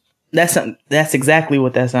me. That's exactly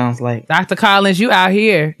what that sounds like. Dr. Collins, you out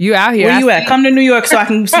here. You out here. Where you at? Come to New York so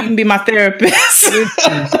you can be my therapist.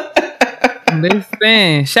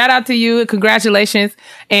 Listen, shout out to you. Congratulations.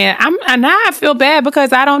 And now I feel bad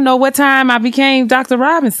because I don't know what time I became Dr.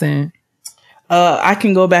 Robinson. I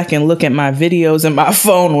can go back and look at my videos in my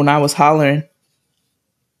phone when I was hollering.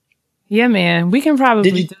 Yeah, man. We can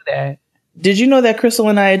probably do that. Did you know that Crystal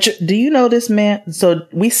and I, do you know this man? So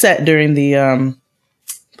we sat during the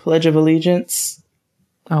Pledge of Allegiance.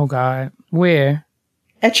 Oh God. Where?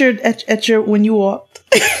 At your, when you walked.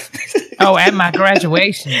 Oh, at my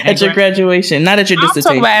graduation. At your graduation, not at your I'm dissertation.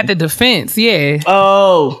 talking about at the defense. Yeah.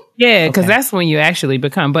 Oh. Yeah, because that's when you actually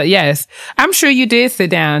become. But yes, I'm sure you did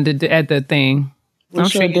sit down at the thing. I'm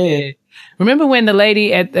sure you did. Remember when the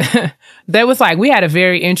lady at the, there was like, we had a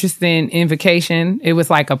very interesting invocation. It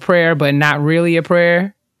was like a prayer, but not really a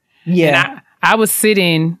prayer. Yeah. And I was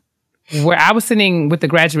sitting with the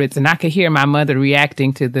graduates and I could hear my mother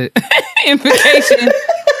reacting to the invocation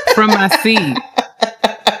from my seat.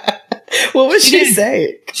 What was she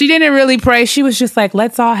saying? She didn't really pray. She was just like,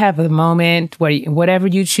 let's all have a moment. Whatever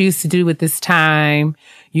you choose to do with this time,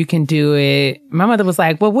 you can do it. My mother was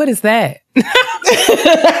like, well, what is that?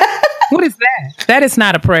 What is that? That is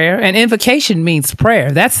not a prayer. An invocation means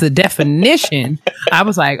prayer. That's the definition. I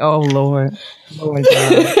was like, oh, Lord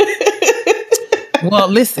God. Well,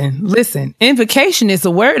 listen. Invocation is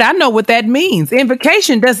a word. I know what that means.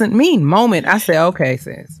 Invocation doesn't mean moment. I said, okay,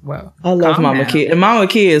 sis. Well, I love Mama down. Kia. And Mama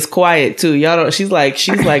Kia is quiet too. Y'all don't, she's like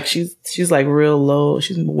real low.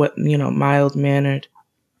 She's mild mannered.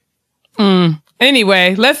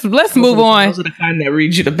 Anyway, let's move on. Those are the kind that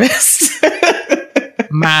read you the best.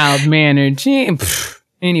 Mild mannered.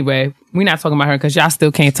 Anyway, we're not talking about her because y'all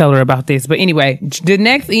still can't tell her about this. But anyway, the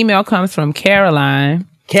next email comes from Caroline.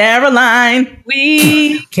 Caroline.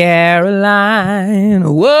 Caroline.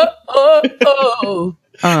 Whoa.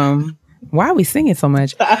 Why are we singing so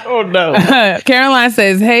much? I don't know. Caroline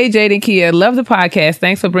says, hey, Jade and Kia, love the podcast.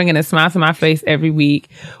 Thanks for bringing a smile to my face every week.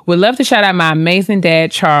 Would love to shout out my amazing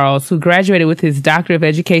dad, Charles, who graduated with his Doctor of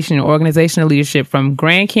Education in Organizational Leadership from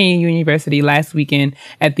Grand Canyon University last weekend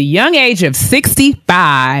at the young age of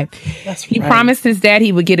 65. He promised his dad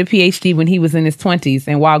he would get a PhD when he was in his 20s.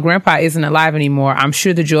 And while Grandpa isn't alive anymore, I'm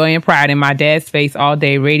sure the joy and pride in my dad's face all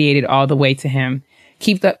day radiated all the way to him.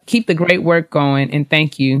 Keep the great work going, and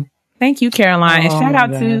thank you. Thank you, Caroline. And shout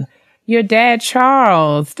out to your dad,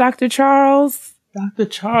 Charles. Dr. Charles. Dr.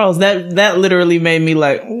 Charles. That literally made me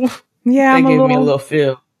like, oof. Yeah, that gave me a little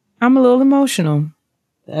feel. I'm a little emotional.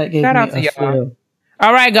 That gave shout me out to y'all. feel.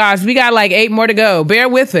 All right, guys. We got like 8 more to go. Bear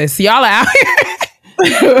with us. Y'all are out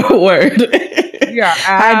here. Word.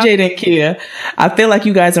 Hi, Jade and Kia. I feel like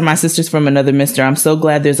you guys are my sisters from another mister. I'm so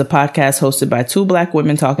glad there's a podcast hosted by 2 Black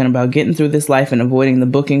women talking about getting through this life and avoiding the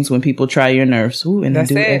bookings when people try your nerves. Ooh, and they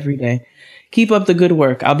do it every day. Keep up the good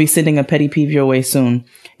work. I'll be sending a petty peeve your way soon.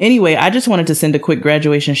 Anyway, I just wanted to send a quick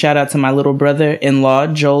graduation shout out to my little brother-in-law,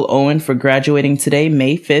 Joel Owen, for graduating today,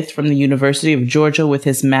 May 5th, from the University of Georgia with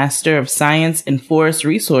his Master of Science in Forest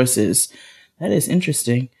Resources. That is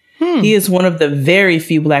interesting. He is one of the very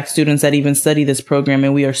few Black students that even study this program,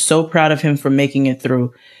 and we are so proud of him for making it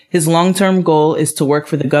through. His long-term goal is to work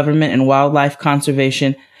for the government and wildlife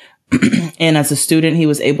conservation. And as a student, he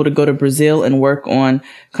was able to go to Brazil and work on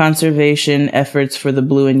conservation efforts for the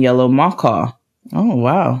blue and yellow macaw. Oh,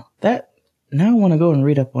 wow. Now I want to go and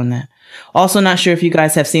read up on that. Also, not sure if you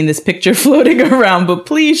guys have seen this picture floating around, but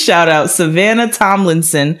please shout out Savannah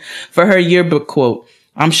Tomlinson for her yearbook quote.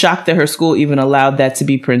 I'm shocked that her school even allowed that to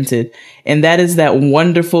be printed. And that is that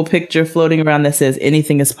wonderful picture floating around that says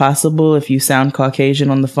anything is possible if you sound Caucasian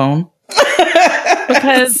on the phone.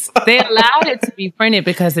 Because they allowed it to be printed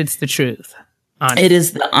because it's the truth. Honestly. It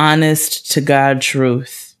is the honest to God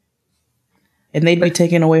truth. And they'd be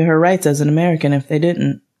taking away her rights as an American if they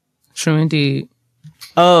didn't. True indeed.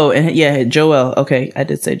 Oh, and yeah, Joelle. Okay, I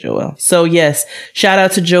did say Joelle. So yes, shout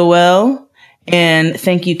out to Joelle. And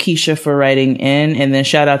thank you, Keisha, for writing in. And then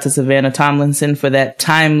shout out to Savannah Tomlinson for that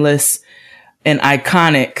timeless and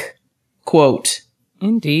iconic quote.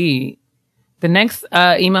 Indeed. The next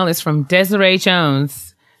email is from Desiree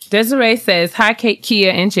Jones. Desiree says, hi, Kate,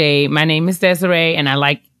 Kia, and Jade. My name is Desiree, and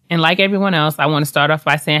like everyone else, I want to start off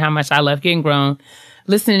by saying how much I love getting grown.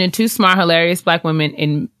 Listening to 2 smart, hilarious Black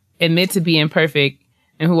women admit to being imperfect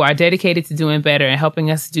and who are dedicated to doing better and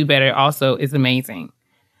helping us do better also is amazing.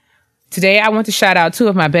 Today, I want to shout out 2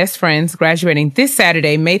 of my best friends graduating this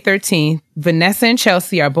Saturday, May 13th. Vanessa and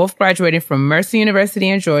Chelsea are both graduating from Mercer University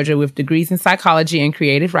in Georgia with degrees in psychology and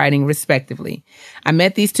creative writing, respectively. I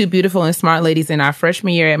met these 2 beautiful and smart ladies in our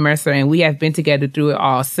freshman year at Mercer, and we have been together through it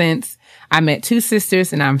all since. I met 2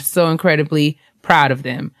 sisters, and I'm so incredibly proud of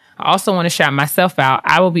them. I also want to shout myself out.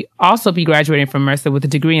 I will also be graduating from Mercer with a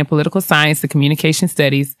degree in political science and communication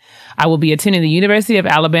studies. I will be attending the University of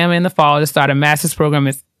Alabama in the fall to start a master's program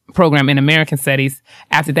in American Studies.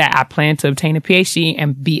 After that, I plan to obtain a PhD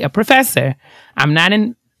and be a professor. I'm not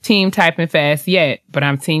in team typing fast yet, but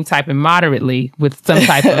I'm team typing moderately with some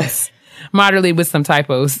typos.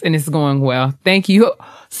 And it's going well. Thank you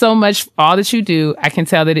so much for all that you do. I can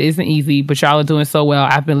tell that it isn't easy, but y'all are doing so well.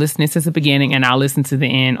 I've been listening since the beginning, and I'll listen to the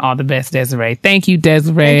end. All the best, Desiree. Thank you,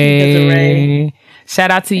 Desiree. Thank you, Desiree.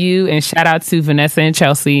 Shout out to you, and shout out to Vanessa and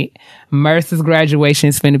Chelsea. Mercer's graduation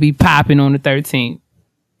is going to be popping on the 13th.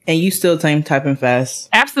 And you still typing fast.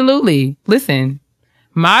 Absolutely. Listen,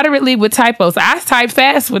 moderately with typos. I type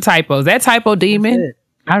fast with typos. That typo demon,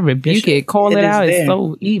 I rebuke it. Call it out. It's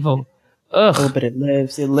so evil. Ugh. Oh, but it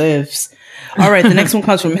lives. It lives. All right. The next one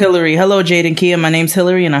comes from Hillary. Hello, Jade and Kia. My name's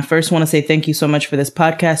Hillary, and I first want to say thank you so much for this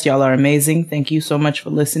podcast. Y'all are amazing. Thank you so much for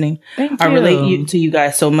listening. Thank I you. relate to you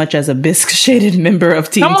guys so much as a bisque-shaded member of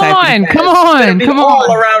Team Typing. Come on.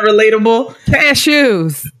 All around relatable.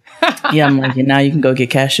 Cashews. Yeah, I'm like, now you can go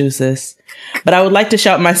get cashews, sis. But I would like to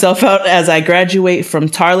shout myself out as I graduate from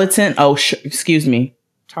Tarleton. Excuse me.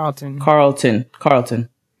 Tarleton. Okay.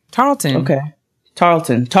 Tarleton.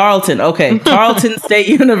 Okay. Tarleton State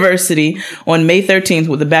University on May 13th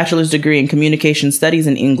with a bachelor's degree in communication studies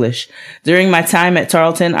and English. During my time at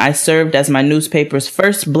Tarleton, I served as my newspaper's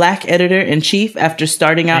first Black editor-in-chief after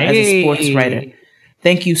starting out as a sports writer.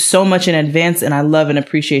 Thank you so much in advance, and I love and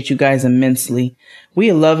appreciate you guys immensely.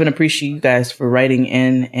 We love and appreciate you guys for writing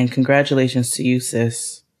in, and congratulations to you,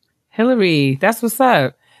 sis. Hillary, that's what's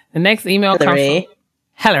up. The next email comes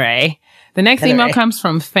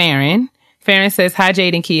from Farron. Farron says, hi,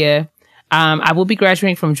 Jade and Kia. I will be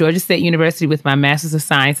graduating from Georgia State University with my Master's of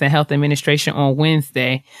Science in Health Administration on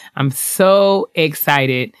Wednesday. I'm so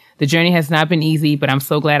excited. The journey has not been easy, but I'm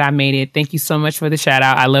so glad I made it. Thank you so much for the shout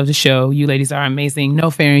out. I love the show. You ladies are amazing.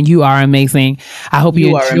 No, Farron, you are amazing. I hope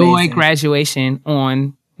you enjoy graduation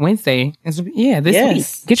on Wednesday. This week.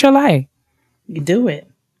 Get your life. You do it.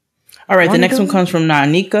 All right. The next one comes from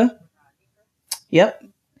Nanika. Yep.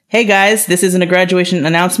 Hey guys, this isn't a graduation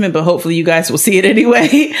announcement, but hopefully you guys will see it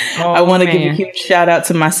anyway. I want to give a huge shout out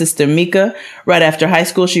to my sister Mika. Right after high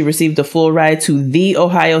school, she received a full ride to The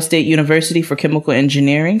Ohio State University for chemical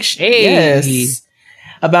engineering. Hey. Yes.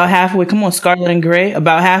 About halfway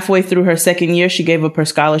through her second year, she gave up her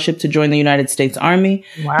scholarship to join the United States Army.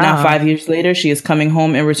 Wow. Now, 5 years later, she is coming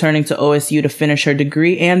home and returning to OSU to finish her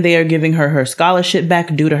degree, and they are giving her scholarship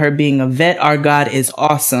back due to her being a vet. Our God is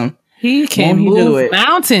awesome. He can move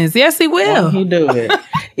mountains. Yes, he will. Won't he do it?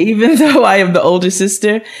 Even though I am the older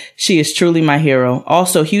sister, she is truly my hero.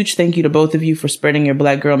 Also, huge thank you to both of you for spreading your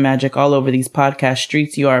Black girl magic all over these podcast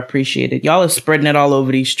streets. You are appreciated. Y'all are spreading it all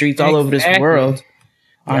over these streets, all over this world.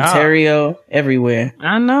 Ontario, everywhere.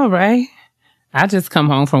 I know, right? I just come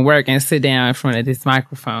home from work and sit down in front of this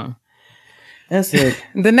microphone. That's it.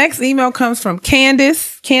 The next email comes from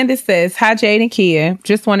Candace. Candace says, hi, Jade and Kia.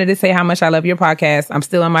 Just wanted to say how much I love your podcast. I'm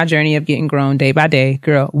still on my journey of getting grown day by day.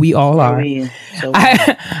 Girl, we all are.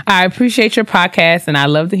 I appreciate your podcast and I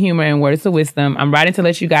love the humor and words of wisdom. I'm writing to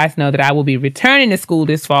let you guys know that I will be returning to school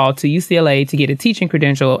this fall to UCLA to get a teaching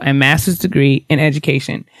credential and master's degree in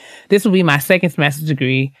education. This will be my second master's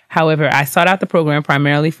degree. However, I sought out the program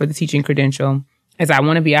primarily for the teaching credential as I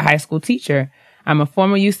want to be a high school teacher. I'm a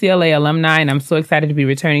former UCLA alumni, and I'm so excited to be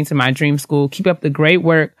returning to my dream school. Keep up the great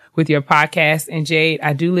work with your podcast. And Jade,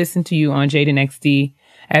 I do listen to you on Jade and XD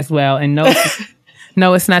as well. And no,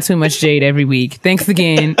 it's not too much Jade every week. Thanks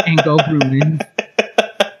again, and go Bruins.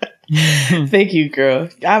 Thank you, girl.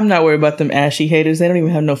 I'm not worried about them ashy haters. They don't even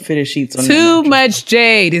have no fitted sheets on. Too much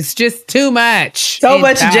Jade. It's just too much. So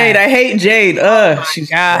much Jade. I hate Jade. She's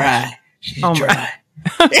dry. She's dry.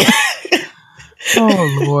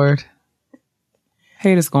 Oh, Lord.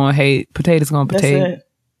 Haters gonna hate. Potatoes gonna potato.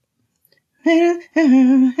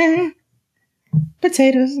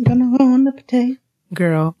 Potatoes gonna own the potato.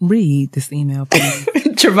 Girl, read this email, please.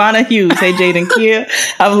 Travana Hughes. Hey, Jade and Kia.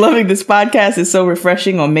 I'm loving this podcast. It's so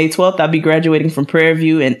refreshing. On May 12th, I'll be graduating from Prairie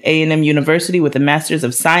View and A&M University with a Master's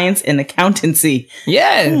of Science in Accountancy.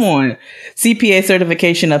 Yes. Come on. CPA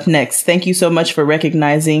certification up next. Thank you so much for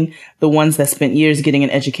recognizing the ones that spent years getting an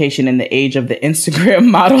education in the age of the Instagram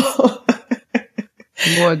model.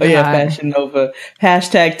 Lord yeah, Fashion Nova.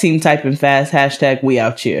 Hashtag Team Typing Fast. Hashtag We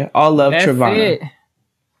Out Here. All love, Travana.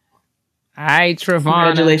 All right, Travana.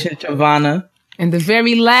 Congratulations, Travana. And the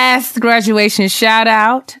very last graduation shout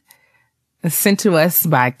out is sent to us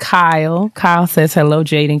by Kyle. Kyle says, hello,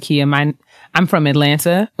 Jade and Kia. I'm from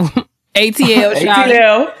Atlanta. ATL shout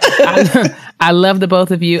out. I love the both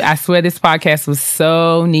of you. I swear this podcast was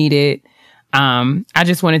so needed. I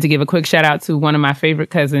just wanted to give a quick shout out to one of my favorite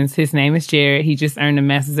cousins. His name is Jared. He just earned a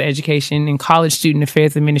Master's of Education in College Student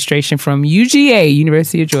Affairs Administration from UGA,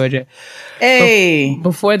 University of Georgia. Hey!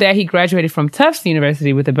 Before that, he graduated from Tufts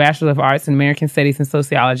University with a Bachelor of Arts in American Studies and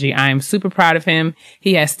Sociology. I am super proud of him.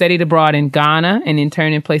 He has studied abroad in Ghana and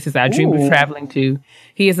interned in places I dreamed of traveling to.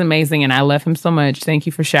 He is amazing and I love him so much. Thank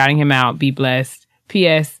you for shouting him out. Be blessed.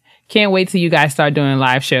 P.S. Can't wait till you guys start doing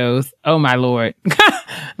live shows. Oh, my Lord.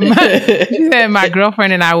 She said, my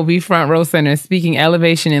girlfriend and I will be front row center speaking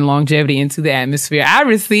elevation and longevity into the atmosphere. I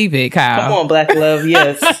receive it, Kyle. Come on, Black Love.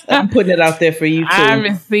 Yes. I'm putting it out there for you, too. I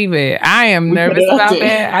receive it. I am nervous about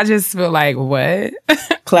that. I just feel like, what?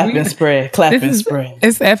 Clap and spread. Clap and spread.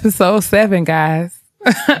 It's episode 7, guys.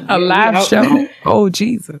 A live show. Oh,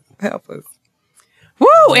 Jesus. Help us.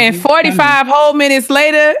 Woo! And 45 whole minutes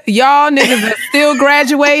later, y'all niggas are still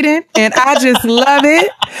graduating. And I just love it.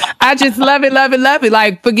 I just love it, love it, love it.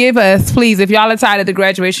 Like, forgive us, please. If y'all are tired of the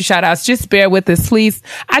graduation shout outs, just bear with us, please.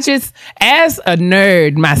 As a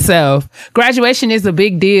nerd myself, graduation is a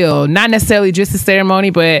big deal. Not necessarily just a ceremony,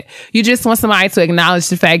 but you just want somebody to acknowledge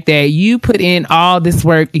the fact that you put in all this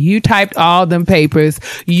work. You typed all them papers.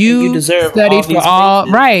 You deserve studied for all,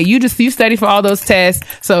 right. You studied for all those tests.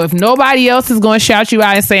 So if nobody else is going to shout you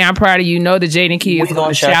out and say, I'm proud of you, know that Jade and Kia is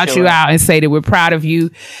going to shout you out and say that we're proud of you.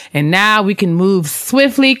 And now we can move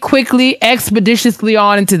swiftly, quickly, expeditiously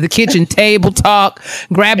on into the kitchen table talk.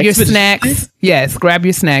 Grab your snacks. Yes, grab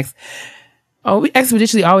your snacks. Oh,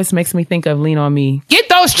 expeditiously always makes me think of Lean On Me. Get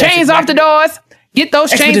those chains off the doors. Get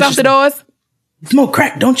those chains off the doors. Smoke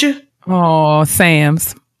crack, don't you? Oh,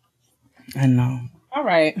 Sam's. I know. All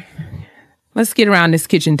right. Let's get around this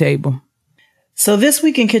kitchen table. So this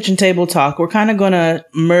week in Kitchen Table Talk, we're kind of going to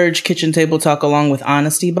merge Kitchen Table Talk along with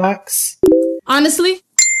Honesty Box. Honestly?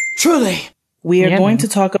 Truly. We are going to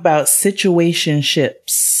talk about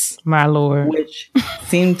situationships. My Lord. Which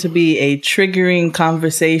seem to be a triggering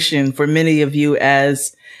conversation for many of you,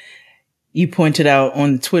 as you pointed out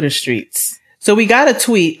on the Twitter streets. So we got a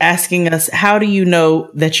tweet asking us, how do you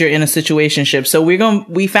know that you're in a situationship? So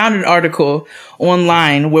we found an article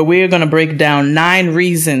online where we're going to break down 9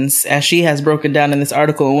 reasons, as she has broken down in this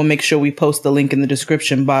article. And we'll make sure we post the link in the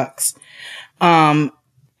description box,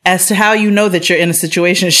 as to how you know that you're in a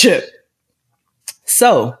situationship.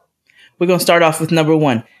 So we're going to start off with number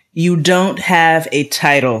 1. You don't have a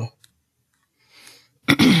title.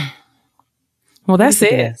 Well, that's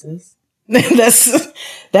it.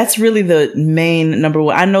 That's really the main number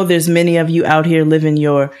 1. I know there's many of you out here living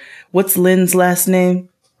your, what's Lynn's last name?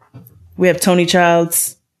 We have Tony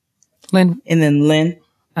Childs. Lynn. And then Lynn.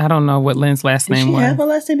 I don't know what Lynn's last name was. Did she have a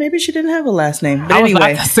last name? Maybe she didn't have a last name. But I was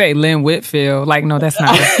anyway. about to say Lynn Whitfield. Like, no, that's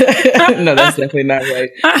not right. No, that's definitely not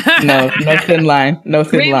right. No thin line. No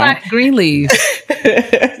thin line. Greenleaf.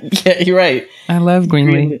 Yeah, you're right. I love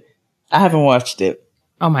Greenleaf. I haven't watched it.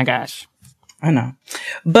 Oh my gosh. I know.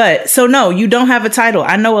 But so no, you don't have a title.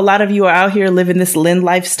 I know a lot of you are out here living this Lynn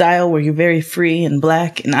lifestyle where you're very free and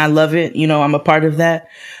black, and I love it. You know, I'm a part of that.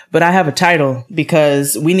 But I have a title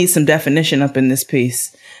because we need some definition up in this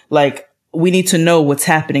piece. Like, we need to know what's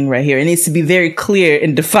happening right here. It needs to be very clear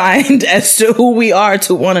and defined as to who we are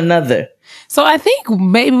to one another. So I think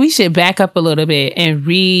maybe we should back up a little bit and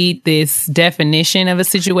read this definition of a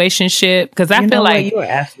situationship, because I feel like you are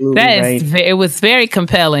absolutely right. It was very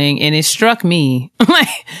compelling, and it struck me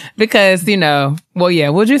because,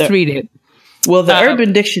 we'll just read it. Well, the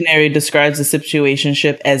Urban Dictionary describes a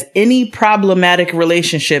situationship as any problematic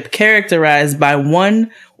relationship characterized by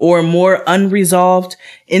one or more unresolved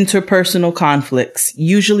interpersonal conflicts,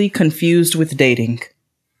 usually confused with dating.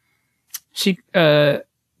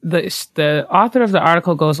 The author of the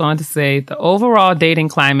article goes on to say the overall dating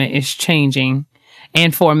climate is changing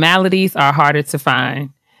and formalities are harder to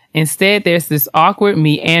find. Instead, there's this awkward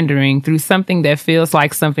meandering through something that feels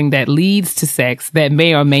like something that leads to sex that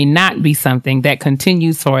may or may not be something that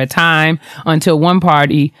continues for a time until one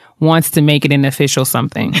party wants to make it an official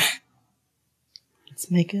something.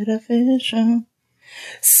 Let's make it official.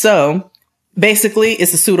 So basically,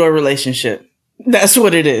 it's a pseudo relationship. That's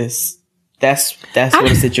what it is. That's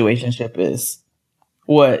what a situationship is.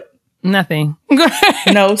 What? Nothing.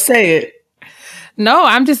 No, say it. No,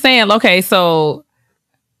 I'm just saying. Okay, so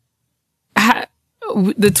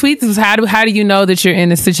the tweet was how do you know that you're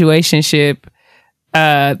in a situationship?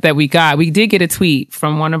 That we got. We did get a tweet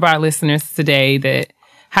from one of our listeners today that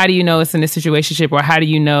how do you know it's in a situationship, or how do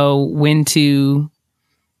you know when to,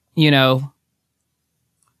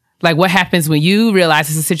 like what happens when you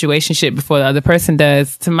realize it's a situationship before the other person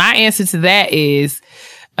does? To my answer to that is,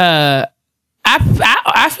 I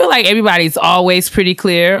feel like everybody's always pretty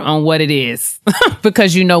clear on what it is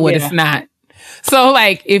because you know what it's not. So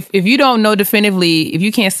like if you don't know definitively, if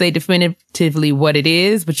you can't say definitively what it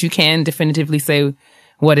is, but you can definitively say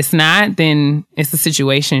what it's not, then it's a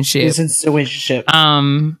situationship. It's a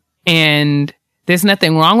situationship. And there's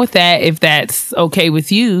nothing wrong with that if that's okay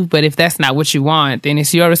with you, but if that's not what you want, then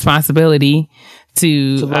it's your responsibility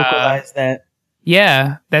to localize that.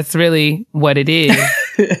 Yeah, that's really what it is.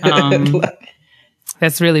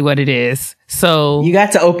 That's really what it is. So you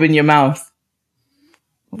got to open your mouth.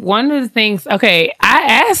 One of the things, okay,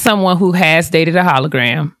 I asked someone who has dated a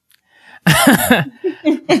hologram.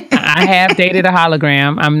 I have dated a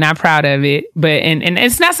hologram. I'm not proud of it, but and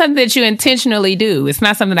it's not something that you intentionally do. It's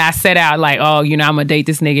not something that I set out like, oh, I'm gonna date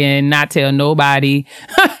this nigga and not tell nobody,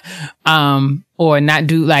 or not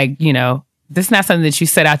do like, this is not something that you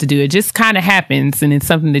set out to do. It just kind of happens, and it's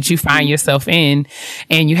something that you find yourself in,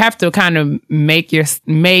 and you have to kind of make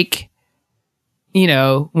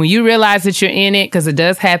when you realize that you're in it, because it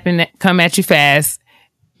does come at you fast.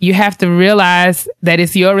 You have to realize that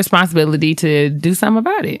it's your responsibility to do something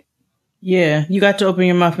about it. Yeah, you got to open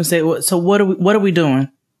your mouth and say, so what are we doing?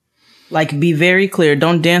 Like, be very clear.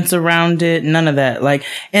 Don't dance around it. None of that. Like,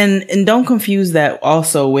 and don't confuse that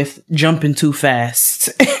also with jumping too fast.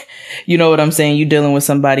 You know what I'm saying? You dealing with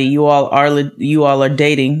somebody. You all are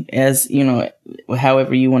dating, as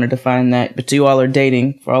however you want to define that. But you all are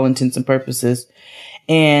dating for all intents and purposes,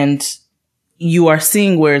 and you are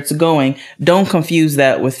seeing where it's going. Don't confuse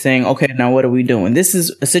that with saying, okay, now what are we doing? This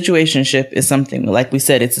is a situationship is something, like we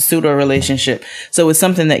said, it's a pseudo relationship. So it's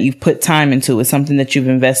something that you've put time into. It's something that you've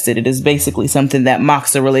invested. It is basically something that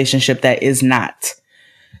mocks a relationship that is not.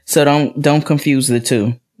 So don't confuse the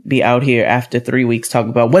two. Be out here after 3 weeks talking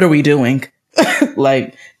about what are we doing?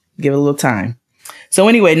 Like, give it a little time. So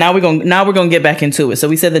anyway, now we're going to get back into it. So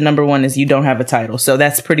we said the number one is you don't have a title. So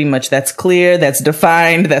that's pretty much, that's clear. That's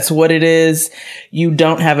defined. That's what it is. You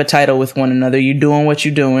don't have a title with one another. You're doing what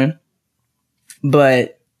you're doing,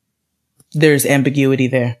 but there's ambiguity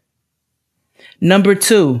there. Number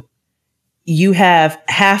two, you have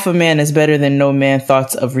half a man is better than no man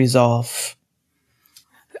thoughts of resolve.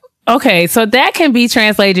 Okay. So that can be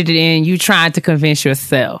translated in you trying to convince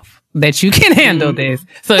yourself that you can handle this.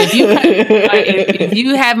 So if you if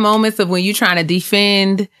you have moments of when you're trying to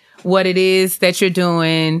defend what it is that you're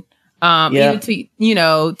doing, even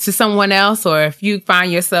to, to someone else, or if you find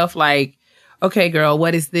yourself like, okay, girl,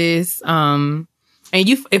 what is this? And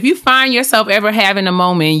if you find yourself ever having a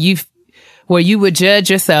moment where you would judge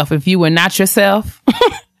yourself if you were not yourself,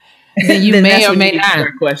 then you may or may not.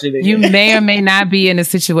 You may or may not be in a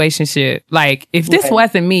situationship. Like, if this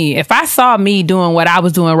wasn't me, if I saw me doing what I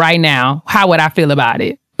was doing right now, how would I feel about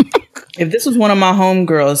it? If this was one of my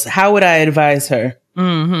homegirls, how would I advise her?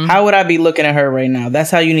 Mm-hmm. How would I be looking at her right now? That's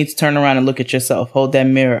how you need to turn around and look at yourself. Hold that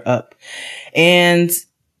mirror up. And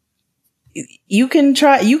you can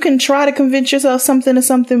try to convince yourself something is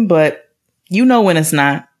something, but you know when it's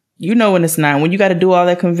not. You know when it's not. When you got to do all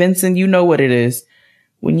that convincing, you know what it is.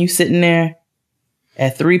 When you sitting there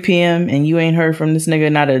at 3 p.m. and you ain't heard from this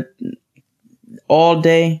nigga all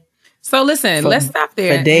day. So listen, let's stop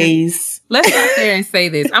there. For days. Let's stop there and say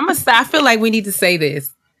this. I feel like we need to say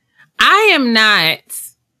this. I am not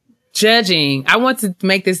judging. I want to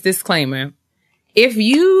make this disclaimer. If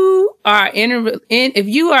you are if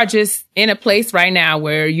you are just in a place right now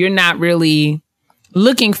where you're not really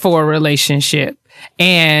looking for a relationship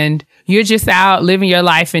and you're just out living your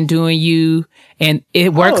life and doing you, and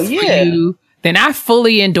it works for you, then I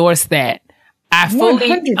fully endorse that. I fully,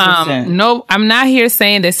 100%. No, I'm not here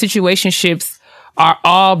saying that situationships are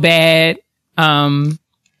all bad,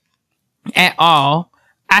 at all.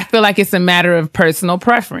 I feel like it's a matter of personal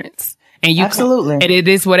preference. And you absolutely, and it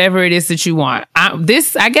is whatever it is that you want.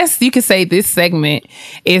 I guess you could say this segment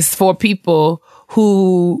is for people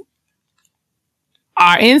who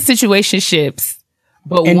are in situationships,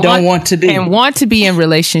 but don't want to be in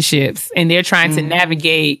relationships, and they're trying to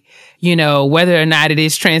navigate, whether or not it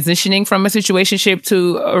is transitioning from a situationship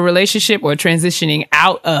to a relationship or transitioning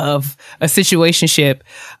out of a situationship,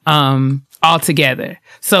 altogether.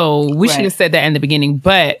 So we should have said that in the beginning,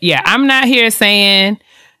 but yeah, I'm not here saying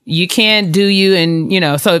you can't do you. And,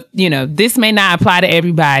 this may not apply to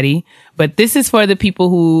everybody, but this is for the people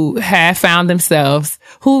who have found themselves,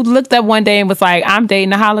 who looked up one day and was like, I'm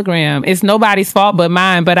dating a hologram. It's nobody's fault but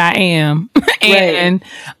mine, but I am. And,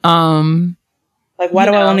 like, why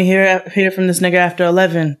do I only hear from this nigga after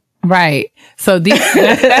 11? Right. So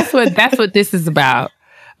that's what this is about.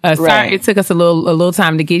 Sorry, it took us a little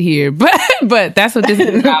time to get here, but that's what this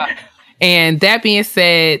is about. And that being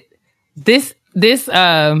said, this we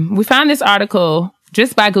found this article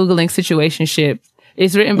just by Googling situationship.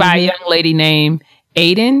 It's written by a young lady named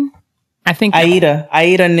Aiden. I think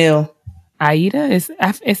Aida Neal. Aida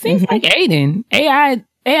it seems like Aiden. Aidan.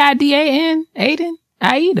 Aiden.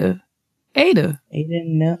 Aida.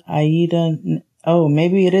 Aiden. Aida. Oh,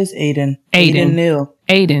 maybe it is Aiden. Aiden Neal.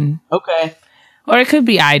 Aiden. Okay. Or it could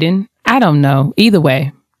be Aiden. I don't know. Either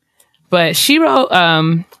way. But she wrote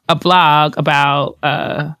a blog about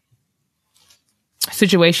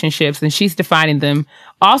situationships, and she's defining them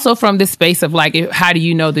also from the space of like, how do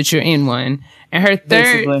you know that you're in one? And her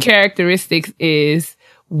third characteristic is,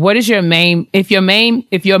 what is your main, if your main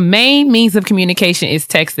means of communication is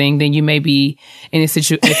texting, then you may be in a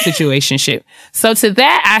situationship. So to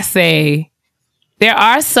that, I say,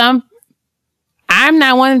 I'm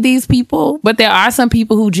not one of these people, but there are some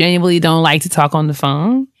people who genuinely don't like to talk on the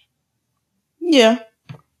phone. Yeah.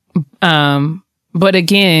 But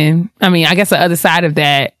again, I mean, I guess the other side of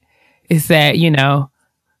that is that, you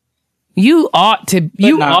ought to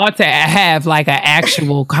have like an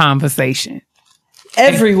actual conversation.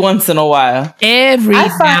 Every once in a while. I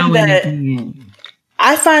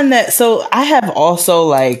find that, so I have also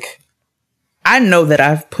like, I know that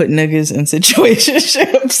I've put niggas in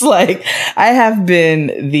situationships. Like, I have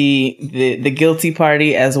been the guilty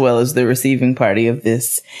party as well as the receiving party of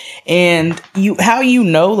this. And how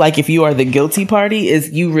like, if you are the guilty party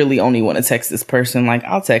is you really only want to text this person. Like,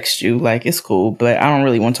 I'll text you, like, it's cool, but I don't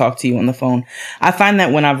really want to talk to you on the phone. I find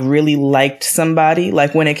that when I've really liked somebody,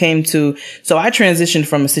 like when it came to, so I transitioned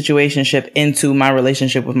from a situationship into my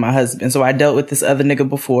relationship with my husband. So I dealt with this other nigga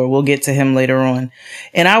before. We'll get to him later on.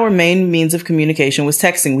 And our main means of communication was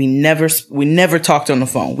texting. We never talked on the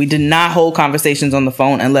phone. We did not hold conversations on the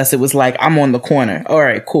phone unless it was like, I'm on the corner. All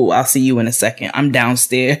right, cool. I'll see you in a second. I'm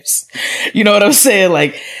downstairs. You know what I'm saying?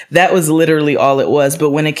 Like, that was literally all it was.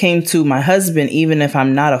 But when it came to my husband, even if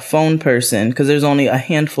I'm not a phone person, because there's only a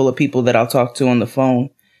handful of people that I'll talk to on the phone,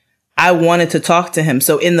 I wanted to talk to him.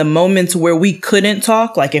 So in the moments where we couldn't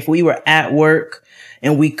talk, like if we were at work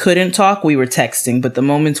and we couldn't talk, we were texting. But the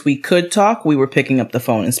moments we could talk, we were picking up the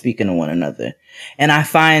phone and speaking to one another. And I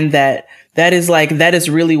find that that is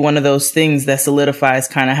really one of those things that solidifies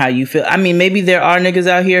kind of how you feel. I mean, maybe there are niggas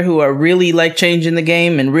out here who are really like changing the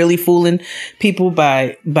game and really fooling people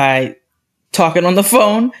by talking on the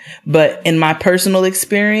phone. But in my personal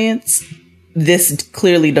experience, this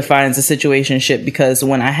clearly defines a situationship, because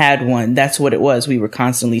when I had one, that's what it was. We were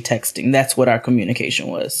constantly texting. That's what our communication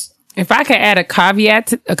was. If I could add a caveat.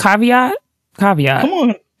 Come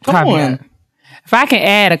on. If I can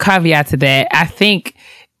add a caveat to that, I think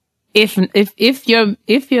if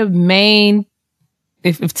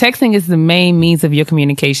texting is the main means of your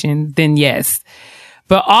communication, then yes.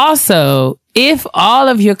 But also, if all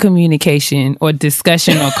of your communication or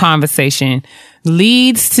discussion or conversation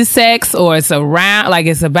leads to sex, or it's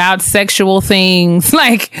about sexual things,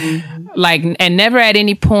 and never at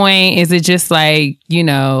any point is it just like, you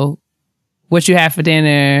know, what you have for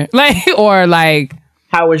dinner, or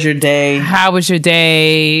how was your day? How was your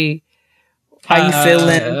day? How you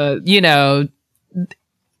feeling? You know,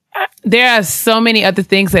 there are so many other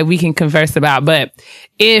things that we can converse about, but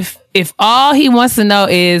if all he wants to know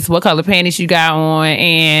is what color panties you got on,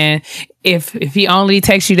 and if he only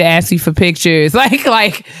texts you to ask you for pictures,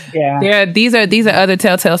 these are other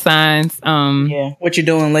telltale signs. What you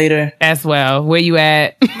doing later as well? Where you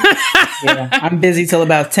at? Yeah, I'm busy till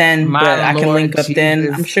about 10, but I can link up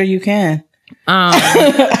then. I'm sure you can.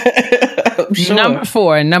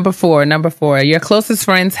 Sure. Number four. Your closest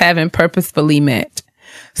friends haven't purposefully met.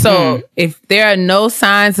 So if there are no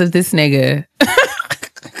signs of this nigga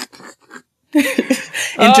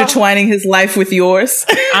intertwining his life with yours,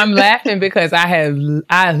 I'm laughing because I have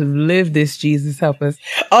lived this. Jesus help us.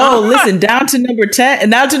 Listen, down to number 10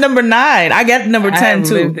 and down to number 9. I got number 10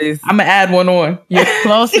 too. I'm gonna add one on. Your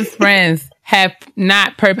closest friends have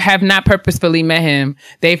not purposefully met him.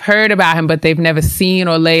 They've heard about him, but they've never seen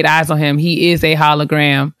or laid eyes on him. He is a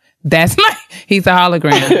hologram. He's a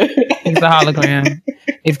hologram. He's a hologram.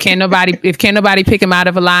 If can't nobody pick him out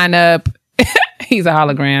of a lineup, he's a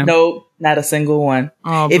hologram. Nope, not a single one.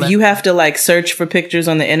 If you have to search for pictures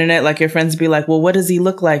on the internet, your friends be like, well, what does he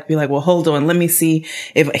look like? Be like, well, hold on, let me see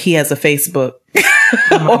if he has a Facebook.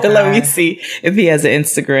 Or let me see if he has an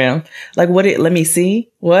Instagram. Let me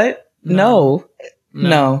see. What? No.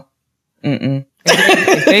 Mm-mm.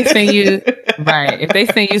 If they send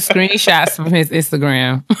you screenshots from his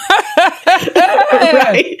Instagram.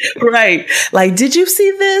 Right. Like, did you see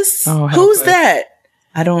this? Who's that?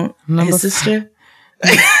 I don't. His sister.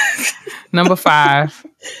 Number 5.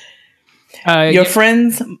 Your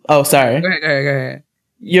friends. Oh, sorry. Go ahead.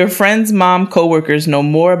 Your friends' mom coworkers know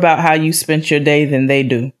more about how you spent your day than they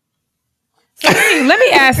do. Let me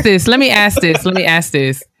ask this.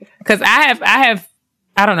 Because I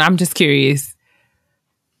don't know. I'm just curious.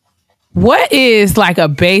 What is a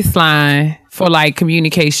baseline for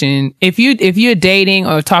communication? If you're dating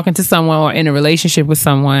or talking to someone or in a relationship with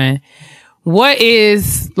someone, what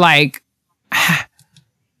is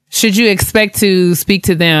should you expect to speak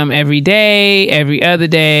to them every day, every other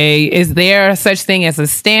day? Is there such thing as a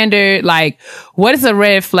standard? What is a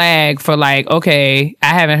red flag for okay, I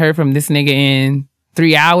haven't heard from this nigga in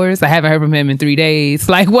 3 hours. I haven't heard from him in 3 days.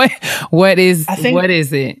 What is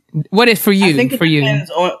it? What is for you? I think it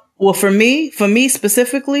depends on, well, for me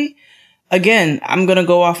specifically, again, I'm going to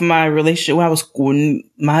go off my relationship when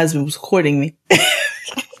my husband was courting me.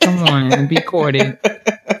 Come on, be courted.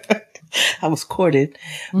 I was courted.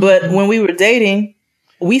 But when we were dating,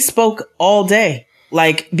 we spoke all day,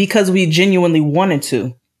 because we genuinely wanted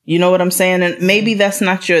to. You know what I'm saying? And maybe that's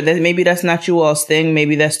not you all's thing.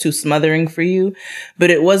 Maybe that's too smothering for you. But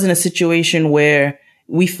it wasn't a situation where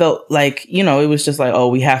we felt it was just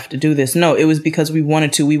we have to do this. No, it was because we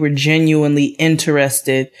wanted to. We were genuinely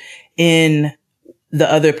interested in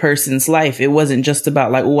the other person's life. It wasn't just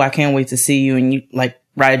about I can't wait to see you and you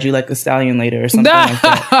ride you like a stallion later or something like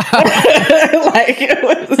that. Like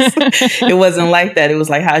it wasn't like that. It was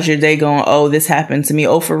like, how's your day going? Oh, this happened to me.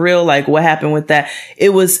 Oh, for real? Like, what happened with that? It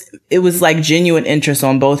was like genuine interest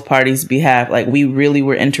on both parties' behalf. Like, we really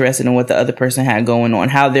were interested in what the other person had going on,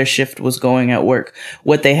 how their shift was going at work,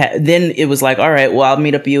 what they had. Then it was like, all right, well, I'll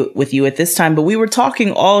meet up with you at this time. But we were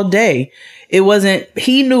talking all day. It wasn't,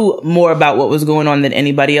 he knew more about what was going on than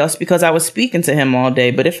anybody else because I was speaking to him all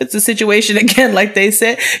day. But if it's a situation, again, like they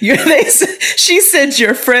said, she said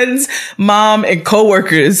your friends, mom, and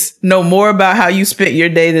coworkers know more about how you spent your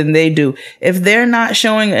day than they do. If they're not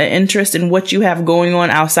showing an interest in what you have going on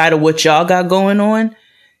outside of what y'all got going on,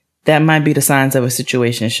 that might be the signs of a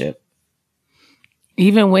situationship.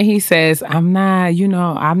 Even when he says, I'm not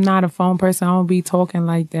a phone person, I don't be talking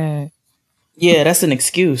like that. Yeah, that's an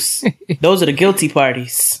excuse. Those are the guilty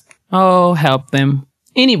parties. Oh, help them.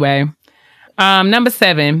 Anyway, number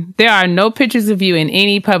 7, there are no pictures of you in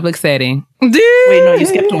any public setting. Wait, no, you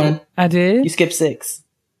skipped one. I did? You skipped 6.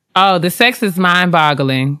 Oh, the sex is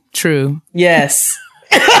mind-boggling. True. Yes.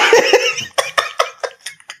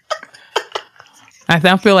 I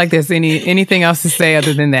don't feel like there's anything else to say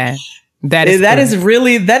other than that. That is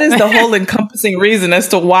the whole encompassing reason as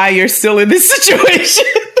to why you're still in this situation.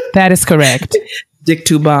 That is correct. Dick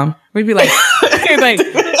to bomb. We'd be like,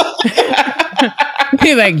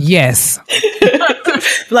 yes.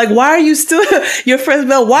 Like, why are you still, your friends,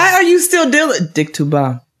 Mel, why are you still dealing? Dick to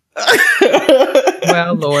bomb.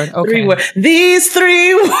 Well, Lord. Okay. These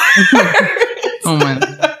 3 words. Oh my.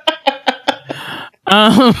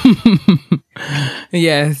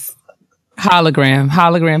 Yes.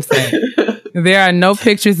 Hologram sex. There are no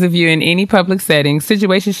pictures of you in any public setting.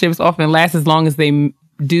 Situationships often last as long as they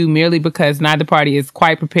do merely because neither party is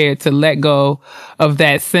quite prepared to let go of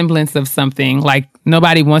that semblance of something. Like,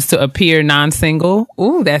 nobody wants to appear non-single.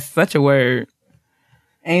 Ooh, that's such a word.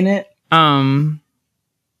 Ain't it?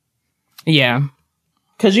 Yeah.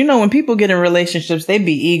 Because, when people get in relationships, they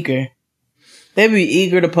be eager. They be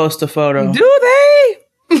eager to post a photo. Do they?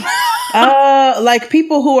 Like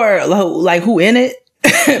people who are like who in it.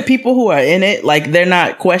 People who are in it, like they're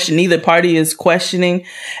not questioning. Neither party is questioning.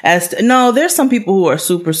 No, there's some people who are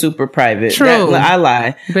super, super private. True. I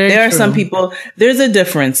lie. There are true. some people. There's a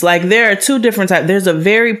difference. Like there are 2 different types. There's a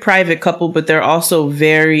very private couple, but they're also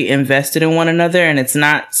very invested in one another. And it's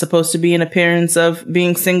not supposed to be an appearance of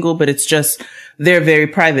being single, but it's just they're very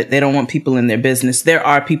private. They don't want people in their business. There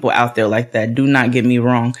are people out there like that. Do not get me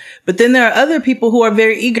wrong. But then there are other people who are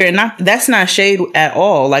very eager, and that's not shade at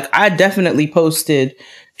all. Like I definitely posted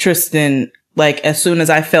Tristan, like as soon as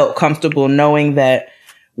I felt comfortable knowing that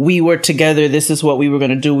we were together, this is what we were going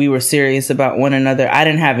to do. We were serious about one another. I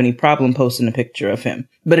didn't have any problem posting a picture of him.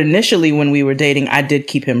 But initially when we were dating, I did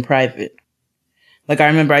keep him private. Like I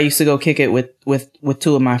remember I used to go kick it with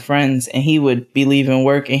 2 of my friends, and he would be leaving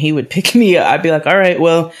work and he would pick me up. I'd be like, all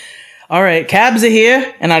right, cabs are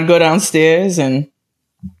here. And I'd go downstairs and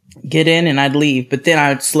get in and I'd leave. But then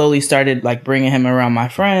I slowly started like bringing him around my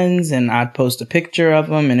friends, and I'd post a picture of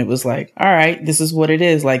him, and it was like, all right, this is what it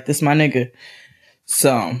is. Like, this my nigga.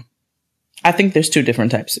 So I think there's 2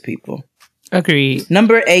 different types of people. Agreed.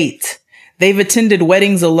 Number 8, they've attended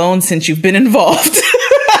weddings alone since you've been involved.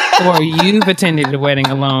 Or you've attended the wedding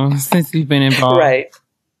alone since you've been involved. Right.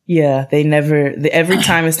 Yeah, every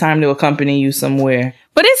time it's time to accompany you somewhere.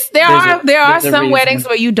 But there are some weddings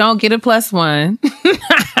where you don't get a +1.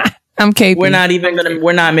 I'm caping.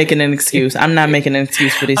 We're not making an excuse. I'm not making an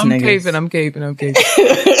excuse for these niggas. I'm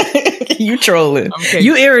caping. You trolling.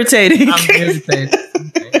 You irritating. I'm irritated.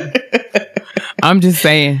 I'm just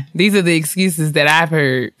saying. These are the excuses that I've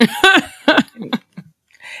heard.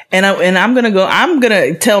 And I'm going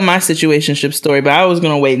to tell my situationship story, but I was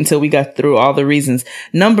going to wait until we got through all the reasons.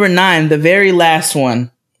 Number 9, the very last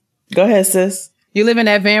one. Go ahead, sis. You live in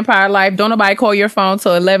that vampire life. Don't nobody call your phone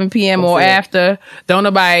till 11 p.m. or after. Don't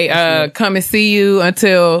nobody come and see you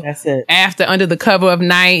until after, under the cover of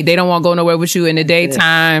night. They don't want to go nowhere with you in the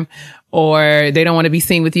daytime, or they don't want to be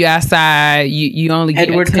seen with you outside. You only get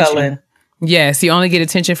Edward attention. Cullen. Yes, you only get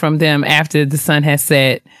attention from them after the sun has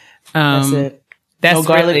set. That's it. No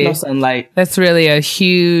garlic, no sunlight. That's really a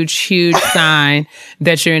huge, huge sign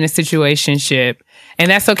that you're in a situationship.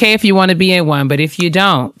 And that's okay if you want to be in one, but if you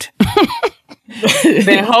don't,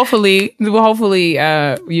 then hopefully,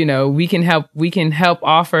 we can help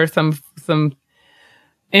offer some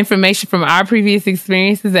information from our previous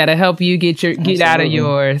experiences that'll help you get out of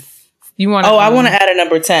yours. I want to add a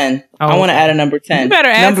number 10. I want to add a number 10. You better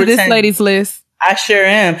add to this lady's list. I sure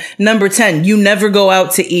am. Number 10, you never go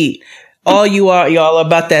out to eat. All y'all are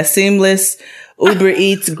about that seamless Uber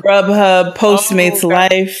Eats, Grubhub, Postmates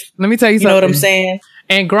life. Let me tell you something. You know what I'm saying?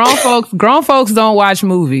 And grown folks don't watch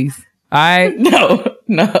movies. All right?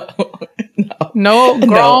 No,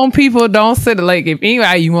 grown people don't sit like if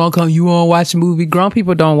anybody you want to watch a movie. Grown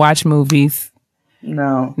people don't watch movies.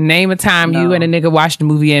 No. Name a time you and a nigga watched the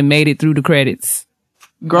movie and made it through the credits.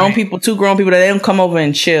 Two grown people that they don't come over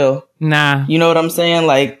and chill. Nah. You know what I'm saying?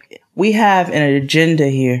 Like, we have an agenda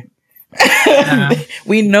here. Nah.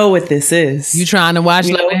 We know what this is. You trying to watch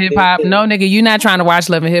Love and Hip Hop? No, nigga, you not trying to watch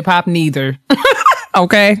Love and Hip Hop neither.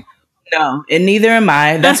 Okay? No, and neither am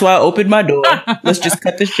I. That's why I opened my door. Let's just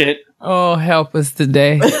cut the shit. Oh, help us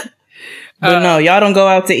today. But no, y'all don't go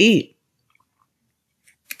out to eat.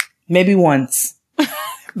 Maybe once.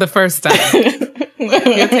 The first time.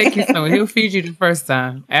 He'll take you somewhere. He'll feed you the first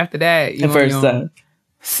time. After that, the first time.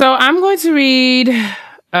 So I'm going to read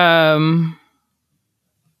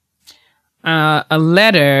a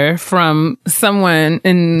letter from someone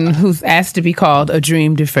who's asked to be called a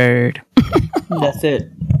dream deferred. That's it.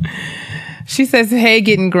 She says, "Hey,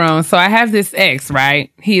 getting grown. So I have this ex, right?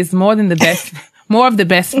 He is more of the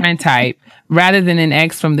best friend type, rather than an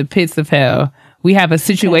ex from the pits of hell. We have a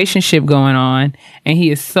situationship going on, and he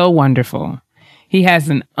is so wonderful. He has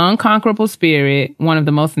an unconquerable spirit, one of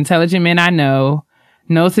the most intelligent men I know,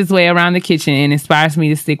 knows his way around the kitchen, and inspires me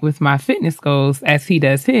to stick with my fitness goals as he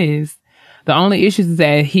does his. The only issue is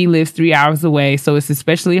that he lives 3 hours away, so it's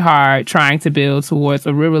especially hard trying to build towards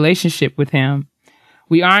a real relationship with him.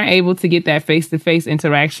 We aren't able to get that face-to-face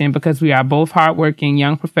interaction because we are both hardworking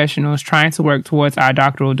young professionals trying to work towards our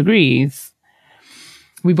doctoral degrees.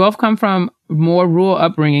 We both come from more rural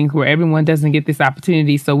upbringings where everyone doesn't get this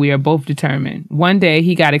opportunity, so we are both determined. One day,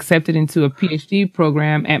 he got accepted into a PhD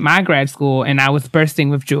program at my grad school, and I was bursting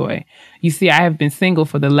with joy. You see, I have been single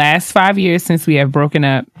for the last 5 years since we have broken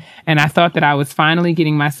up, and I thought that I was finally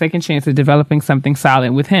getting my second chance at developing something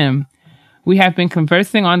solid with him. We have been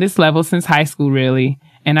conversing on this level since high school, really,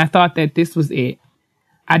 and I thought that this was it.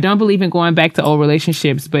 I don't believe in going back to old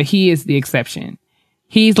relationships, but he is the exception.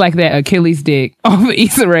 He's like that Achilles dick over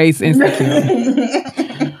Issa Rae's Insecure.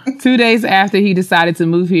 2 days after he decided to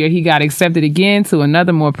move here, he got accepted again to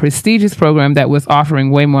another more prestigious program that was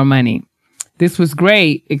offering way more money. This was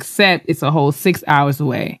great, except it's a whole 6 hours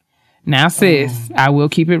away. Now, sis, I will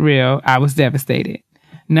keep it real. I was devastated.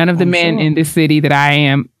 None of the men in the city that I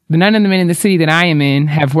am in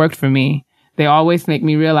have worked for me. They always make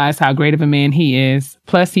me realize how great of a man he is.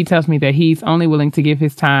 Plus, he tells me that he's only willing to give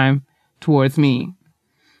his time towards me.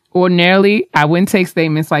 Ordinarily, I wouldn't take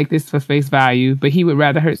statements like this for face value, but he would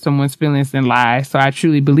rather hurt someone's feelings than lie, so I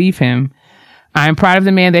truly believe him. I am proud of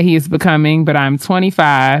the man that he is becoming, but I'm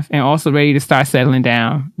 25 and also ready to start settling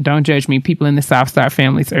down. Don't judge me. People in the South start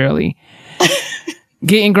families early.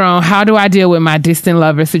 Getting grown. How do I deal with my distant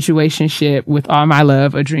lover situationship with all my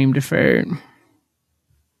love, a dream deferred?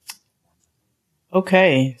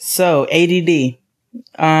 Okay, so ADD.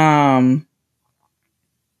 ADD?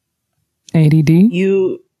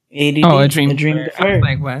 ADD. Oh, a dream deferred. I was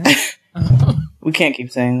like, what? We can't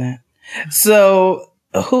keep saying that. So,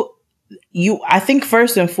 I think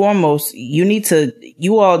first and foremost,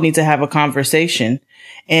 you all need to have a conversation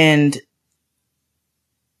and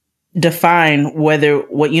define what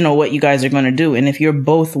you guys are going to do. And if you're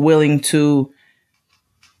both willing to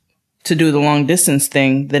do the long distance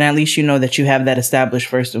thing, then at least you know that you have that established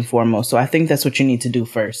first and foremost. So I think that's what you need to do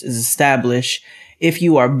first, is establish if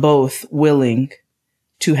you are both willing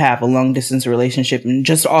to have a long distance relationship. And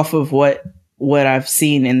just off of what I've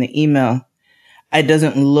seen in the email, it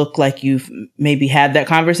doesn't look like you've maybe had that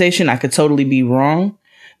conversation. I could totally be wrong.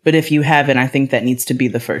 But if you haven't, I think that needs to be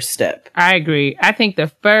the first step. I agree. I think the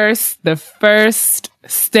first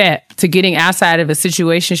step to getting outside of a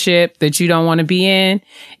situationship that you don't want to be in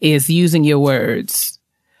is using your words.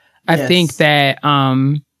 I think that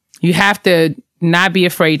you have to not be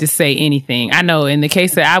afraid to say anything. I know in the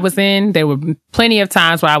case that I was in, there were plenty of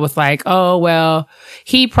times where I was like, oh, well,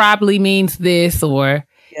 he probably means this, or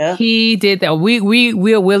he did that.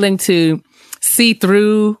 We're willing to see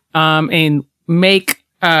through and make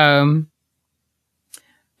I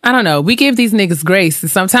don't know. We give these niggas grace,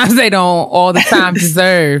 and sometimes they don't all the time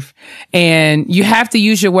deserve. And you have to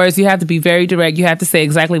use your words. You have to be very direct. You have to say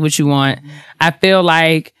exactly what you want. I feel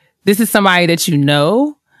like this is somebody that you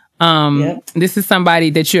know. This is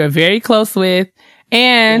somebody that you're very close with.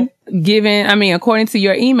 And according to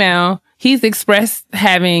your email, he's expressed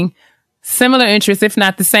having similar interests, if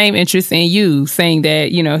not the same interests in you, saying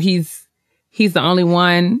that, he's the only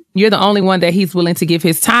one, you're the only one that he's willing to give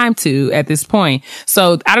his time to at this point.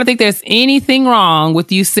 So I don't think there's anything wrong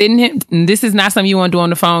with you sitting here. This is not something you want to do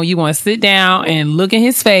on the phone. You want to sit down and look in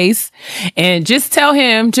his face and just tell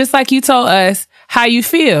him, just like you told us, how you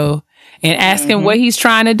feel. and ask him what he's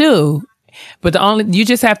trying to do. But you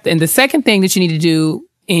just have to, and the second thing that you need to do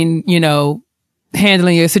in,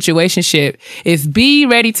 handling your situationship is be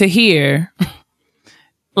ready to hear,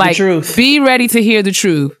 the truth. Be ready to hear the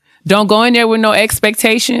truth. Don't go in there with no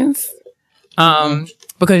expectations.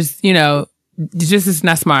 Because, just is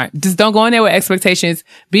not smart. Just don't go in there with expectations.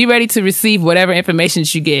 Be ready to receive whatever information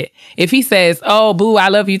that you get. If he says, "Oh, boo, I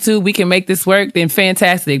love you too. We can make this work," then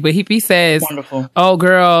fantastic. But if he says, "Wonderful. Oh,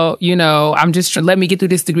 girl, I'm just let me get through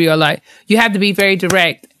this degree," or you have to be very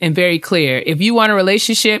direct and very clear. If you want a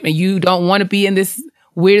relationship and you don't want to be in this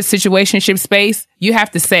weird situationship space, you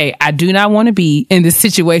have to say, "I do not want to be in this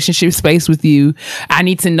situationship space with you. I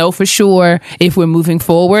need to know for sure if we're moving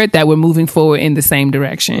forward, that we're moving forward in the same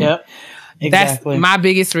direction." Yep. Exactly. That's my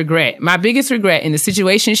biggest regret. My biggest regret in the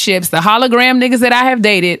situationships, the hologram niggas that I have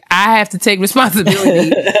dated, I have to take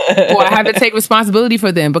responsibility or I have to take responsibility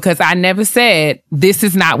for them because I never said, this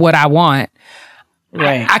is not what I want.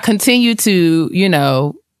 Right. I continue to,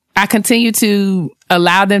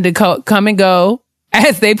 allow them to come and go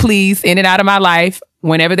as they please in and out of my life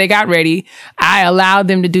whenever they got ready. I allowed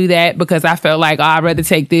them to do that because I felt like, I'd rather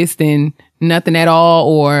take this than nothing at all,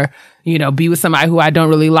 or, be with somebody who I don't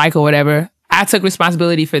really like or whatever. I took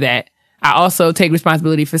responsibility for that. I also take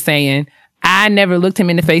responsibility for saying, I never looked him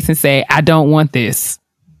in the face and say, I don't want this.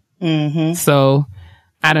 Mm-hmm. So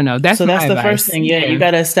I don't know. That's the advice. First thing. Yeah.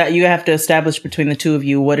 You have to establish between the two of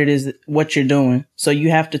you what it is, what you're doing. So you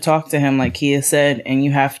have to talk to him, like Kia said, and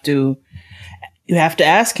you have to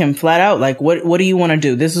ask him flat out, what do you want to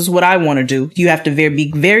do? This is what I want to do. You have to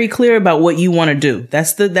be very clear about what you want to do.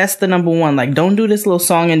 That's the number one. Don't do this little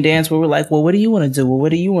song and dance where we're like, well, what do you want to do? Well, what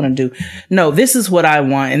do you want to do? No, this is what I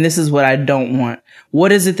want. And this is what I don't want.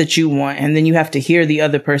 What is it that you want? And then you have to hear the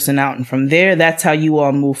other person out. And from there, that's how you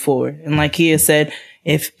all move forward. And like Kia said,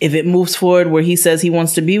 if it moves forward where he says he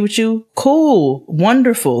wants to be with you, cool,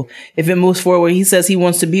 wonderful. If it moves forward where he says he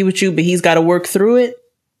wants to be with you, but he's got to work through it,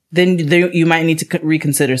 then you might need to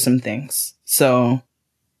reconsider some things. So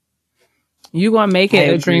you gonna make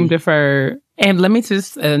it a dream deferred. And let me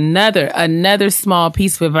just another small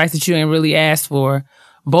piece of advice that you ain't really asked for.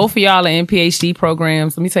 Both of y'all are in PhD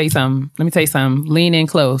programs. Let me tell you something. Lean in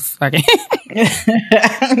close. Okay.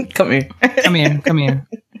 Come here. Come here.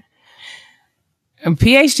 And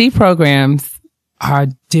PhD programs are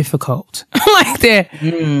difficult. They're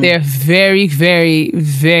very, very,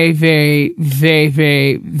 very, very, very,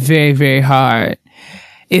 very, very, very hard.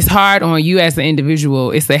 It's hard on you as an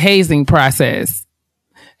individual. It's a hazing process.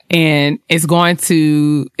 And it's going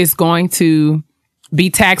to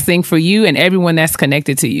be taxing for you and everyone that's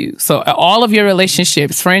connected to you. So all of your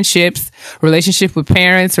relationships, friendships, relationship with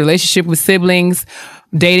parents, relationship with siblings,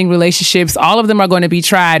 dating relationships, all of them are going to be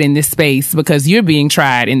tried in this space because you're being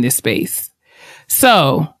tried in this space.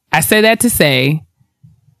 So I say that to say,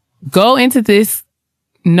 go into this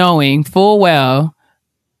knowing full well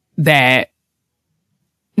what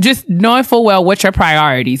your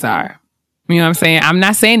priorities are. You know what I'm saying? I'm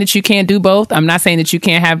not saying that you can't do both. I'm not saying that you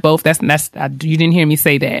can't have both. You didn't hear me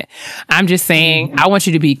say that. I'm just saying I want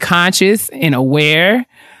you to be conscious and aware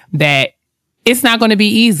that it's not going to be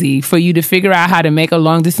easy for you to figure out how to make a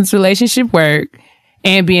long distance relationship work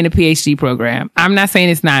and be in a PhD program. I'm not saying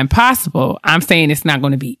it's not impossible. I'm saying it's not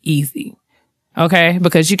going to be easy. Okay?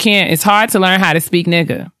 Because it's hard to learn how to speak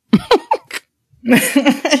nigga.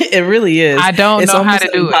 It really is. I don't know how to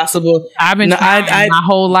do impossible. it. I've been trying my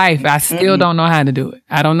whole life. I still don't know how to do it.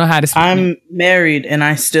 I don't know how to speak. I'm married and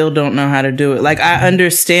I still don't know how to do it. I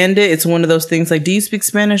understand it. It's one of those things do you speak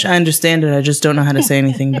Spanish? I understand it. I just don't know how to say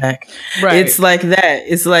anything back. Right. It's like that.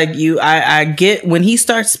 It's like I get when he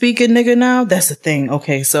starts speaking nigga now, that's the thing.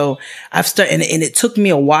 Okay. So I've started, and it took me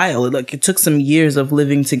a while. It took some years of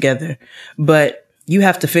living together, but you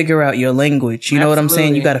have to figure out your language. You know what I'm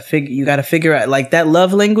saying? You got to figure out that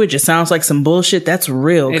love language. It sounds like some bullshit. That's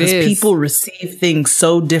real because people receive things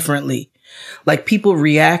so differently. People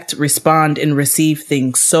react, respond, and receive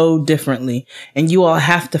things so differently. And you all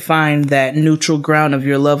have to find that neutral ground of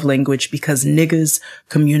your love language because niggas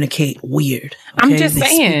communicate weird. Okay? I'm just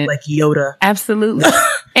saying. Like Yoda. Absolutely.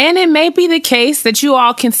 And it may be the case that you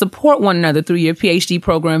all can support one another through your PhD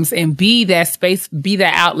programs and be that space, be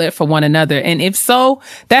that outlet for one another. And if so,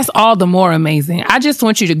 that's all the more amazing. I just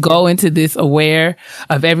want you to go into this aware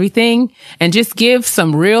of everything and just give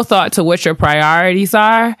some real thought to what your priorities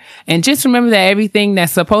are. And just remember that everything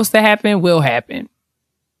that's supposed to happen will happen.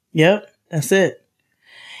 Yep, that's it.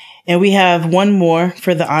 And we have one more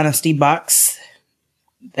for the honesty box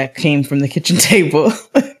that came from the kitchen table.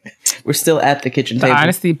 We're still at the kitchen table. The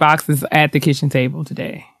honesty box is at the kitchen table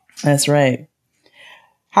today. That's right.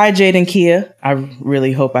 Hi, Jaden Kia. I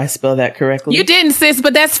really hope I spell that correctly. You didn't, sis,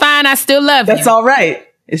 but that's fine. I still love you. That's all right.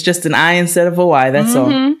 It's just an I instead of a Y. That's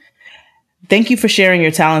all. Thank you for sharing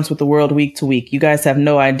your talents with the world week to week. You guys have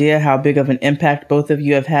no idea how big of an impact both of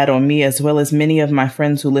you have had on me, as well as many of my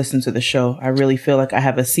friends who listen to the show. I really feel like I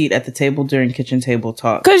have a seat at the table during kitchen table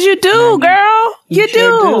talk. 'Cause you do, girl. You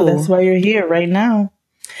sure do. That's why you're here right now.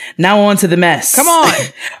 Now on to the mess. Come on.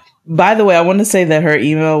 By the way, I want to say that her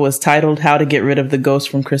email was titled "How to Get Rid of the Ghost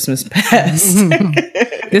from Christmas Past."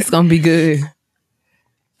 This gonna be good.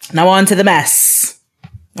 Now on to the mess.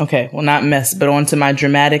 Okay, well, not mess, but on to my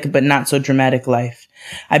dramatic but not so dramatic life.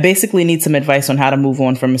 I basically need some advice on how to move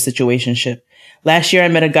on from a situationship. Last year, I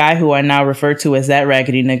met a guy who I now refer to as that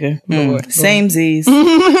raggedy nigga. Samesies.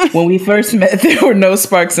 When we first met, there were no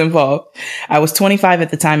sparks involved. I was 25 at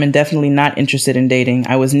the time and definitely not interested in dating.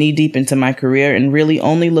 I was knee deep into my career and really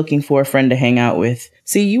only looking for a friend to hang out with.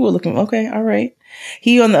 See, you were looking, okay, all right.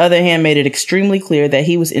 He, on the other hand, made it extremely clear that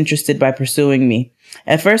he was interested by pursuing me.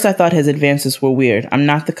 At first, I thought his advances were weird. I'm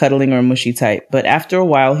not the cuddling or mushy type, but after a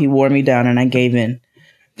while, he wore me down and I gave in.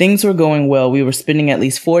 Things were going well. We were spending at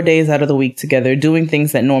least 4 days out of the week together, doing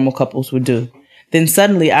things that normal couples would do. Then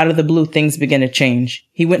suddenly, out of the blue, things began to change.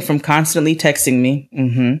 He went from constantly texting me,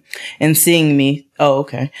 and seeing me,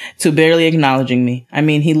 to barely acknowledging me. I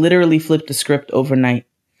mean, he literally flipped the script overnight.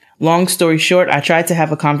 Long story short, I tried to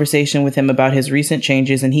have a conversation with him about his recent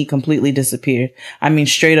changes and he completely disappeared. I mean,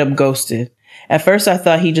 straight up ghosted. At first, I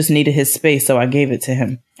thought he just needed his space, so I gave it to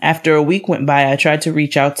him. After a week went by, I tried to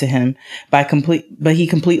reach out to him, but he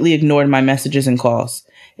completely ignored my messages and calls.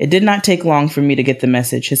 It did not take long for me to get the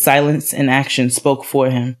message. His silence and action spoke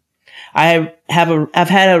for him. I've had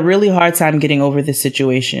a really hard time getting over this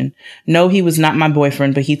situation. No, he was not my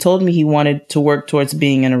boyfriend, but he told me he wanted to work towards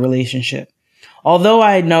being in a relationship. Although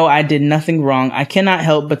I know I did nothing wrong, I cannot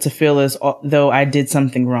help but to feel as though I did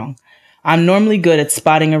something wrong. I'm normally good at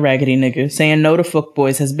spotting a raggedy nigga. Saying no to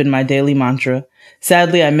fuckboys has been my daily mantra.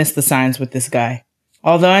 Sadly, I missed the signs with this guy.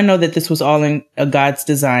 Although I know that this was all in a God's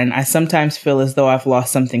design, I sometimes feel as though I've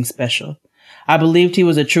lost something special. I believed he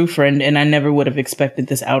was a true friend and I never would have expected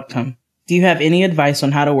this outcome. Do you have any advice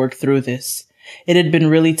on how to work through this? It had been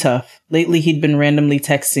really tough. Lately, he'd been randomly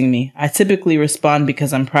texting me. I typically respond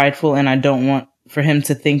because I'm prideful and I don't want for him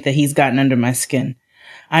to think that he's gotten under my skin.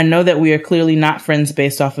 I know that we are clearly not friends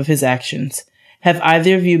based off of his actions. Have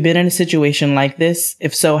either of you been in a situation like this?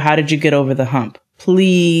 If so, how did you get over the hump?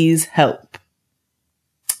 Please help.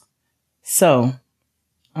 So,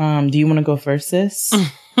 do you want to go first, sis?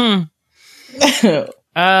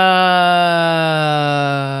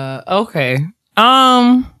 Okay.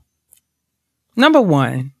 Number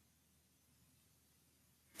one.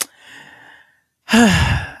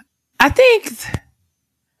 I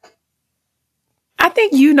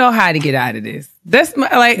think you know how to get out of this. That's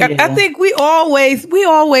I think we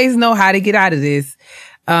always know how to get out of this.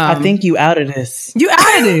 I think you out of this. You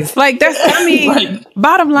out of this. Like that's I mean,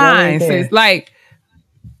 bottom line, sis. Like,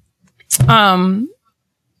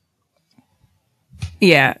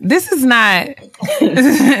 yeah, this is not.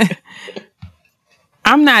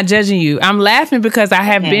 I'm not judging you. I'm laughing because I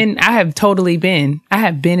have been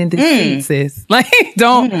in this seat, sis. Like,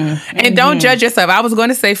 don't judge yourself. I was going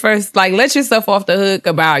to say first, like, let yourself off the hook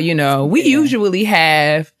about, we usually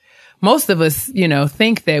have, most of us,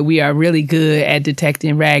 think that we are really good at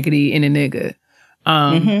detecting raggedy in a nigga.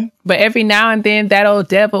 But every now and then that old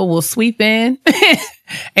devil will sweep in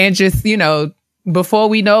and just, before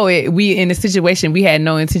we know it, we in a situation we had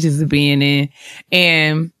no intentions of being in.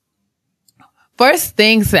 And first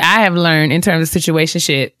things that I have learned in terms of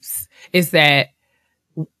situationships is that,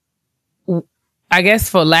 I guess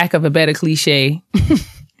for lack of a better cliche,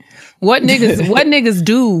 what niggas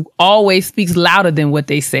do always speaks louder than what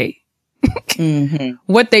they say.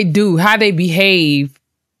 What they do, how they behave,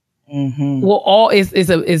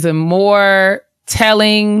 is a more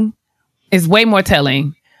telling, is way more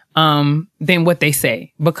telling than what they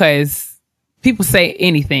say, because people say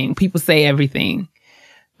anything, people say everything.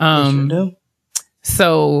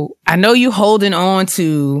 So I know you holding on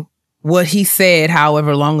to what he said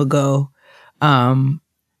however long ago.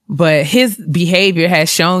 But his behavior has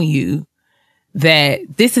shown you that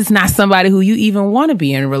this is not somebody who you even want to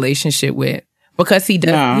be in a relationship with, because he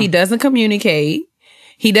doesn't communicate.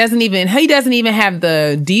 He doesn't even have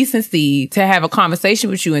the decency to have a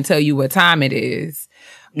conversation with you and tell you what time it is.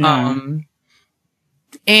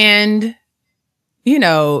 And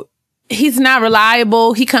he's not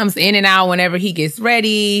reliable. He comes in and out whenever he gets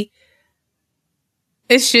ready.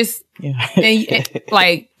 It's just,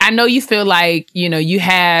 like, I know you feel like, you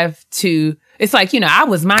have to, It's like, I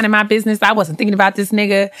was minding my business. I wasn't thinking about this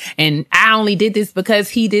nigga. And I only did this because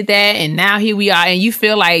he did that. And now here we are. And you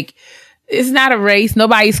feel like it's not a race.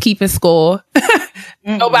 Nobody's keeping score.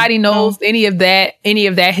 Nobody knows any of that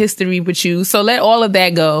history but you. So let all of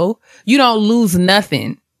that go. You don't lose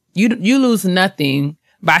nothing. You lose nothing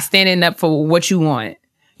by standing up for what you want.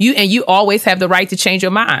 You always have the right to change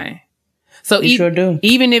your mind. So sure do.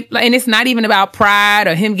 Even if, and it's not even about pride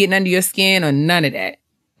or him getting under your skin or none of that.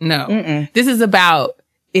 No. This is about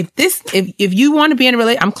if you want to be in a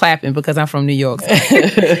relationship, I'm clapping because I'm from New York. So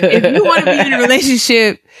if you want to be in a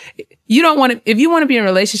relationship, if you want to be in a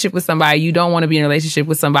relationship with somebody, you don't want to be in a relationship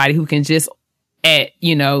with somebody who can just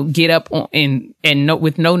get up on, and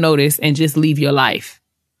with no notice and just leave your life.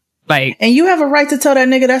 Like, and you have a right to tell that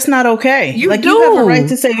nigga that's not okay. You have a right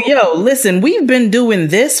to say, yo, listen, we've been doing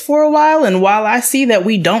this for a while. And while I see that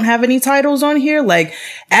we don't have any titles on here, like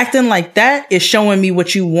acting like that is showing me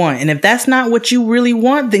what you want. And if that's not what you really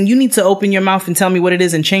want, then you need to open your mouth and tell me what it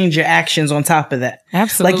is and change your actions on top of that.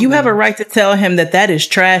 Absolutely. Like you have a right to tell him that is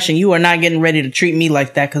trash and you are not getting ready to treat me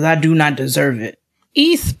like that because I do not deserve it.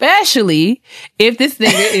 Especially if this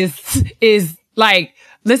nigga is like,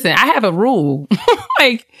 listen, I have a rule.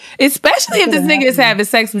 Like, especially if this nigga is having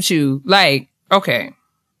sex with you. Like, okay.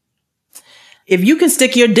 If you can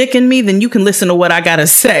stick your dick in me, then you can listen to what I gotta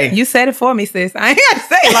say. You said it for me, sis. I ain't gotta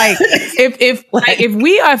say, like,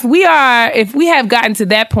 if we have gotten to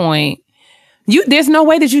that point, there's no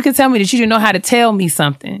way that you can tell me that you didn't know how to tell me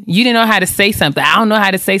something. You didn't know how to say something. I don't know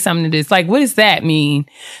how to say something to this. Like, what does that mean?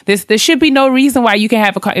 There should be no reason why you can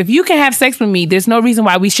have if you can have sex with me, there's no reason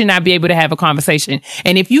why we should not be able to have a conversation.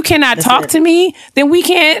 And if you cannot talk to me, then we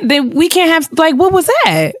can't have, like, what was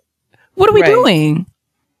that? What are we doing?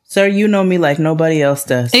 Sir, you know me like nobody else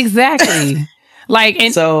does. Exactly. Like,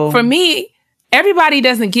 and so, for me, everybody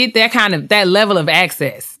doesn't get that level of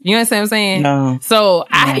access. You understand what I'm saying? No. So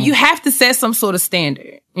you have to set some sort of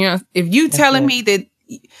standard. If you telling me that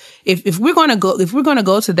if we're gonna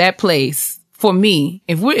go to that place, for me,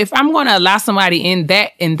 if I'm gonna allow somebody in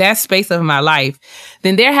that space of my life,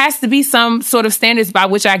 then there has to be some sort of standards by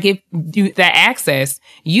which I give you that access.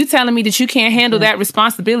 You telling me that you can't handle that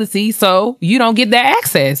responsibility, so you don't get that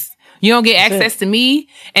access. You don't get access to me,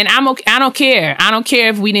 and I'm okay. I don't care. I don't care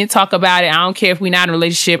if we didn't talk about it. I don't care if we're not in a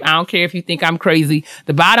relationship. I don't care if you think I'm crazy.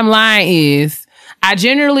 The bottom line is, I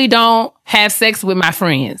generally don't have sex with my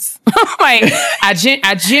friends. Like, I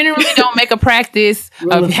generally don't make a practice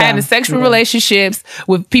of having sexual relationships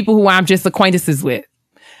with people who I'm just acquaintances with.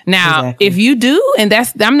 Now, if you do, and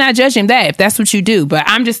I'm not judging that, if that's what you do, but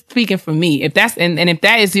I'm just speaking for me. If that's, and if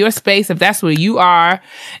that is your space, if that's where you are,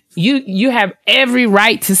 you have every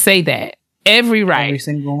right to say that. Every right. Every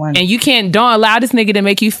single one. And don't allow this nigga to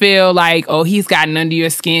make you feel like, oh, he's gotten under your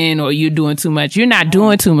skin or you're doing too much. You're not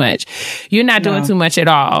doing too much. You're not doing too much at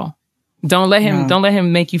all. Don't let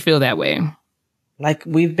him make you feel that way. Like,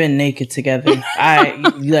 we've been naked together.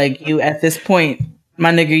 Like, you at this point,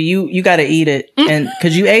 my nigga, you gotta eat it, and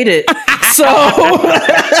cause you ate it. So, oh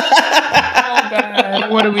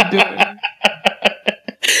God, what are we doing?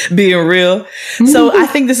 Being real. So I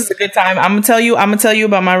think this is a good time. I'm gonna tell you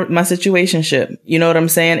about my situationship. You know what I'm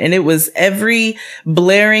saying? And it was every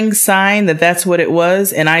blaring sign that that's what it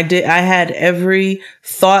was. And I had every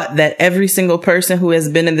thought that every single person who has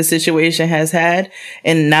been in the situation has had.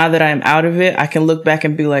 And now that I'm out of it, I can look back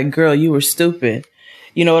and be like, girl, you were stupid.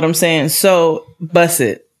 You know what I'm saying? So bust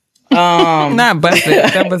it. Not bust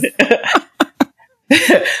it. That was.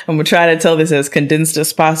 I'm gonna try to tell this as condensed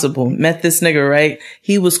as possible. Met this nigga, right?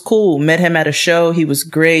 He was cool. Met him at a show. He was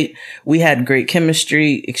great. We had great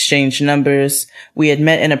chemistry, exchanged numbers. We had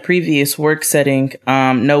met in a previous work setting.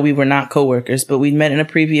 No, we were not coworkers, but we met in a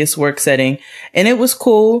previous work setting and it was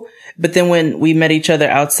cool. But then when we met each other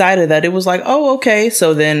outside of that, it was like, oh, okay.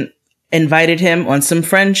 So then invited him on some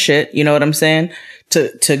friend shit. You know what I'm saying?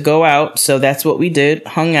 To go out. So that's what we did.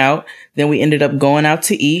 Hung out. Then we ended up going out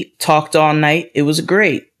to eat, talked all night. It was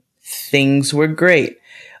great. Things were great.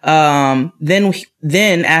 Then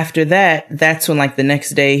after that, that's when like the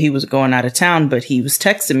next day he was going out of town, but he was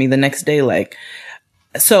texting me the next day. Like,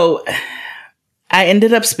 so I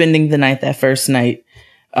ended up spending the night that first night,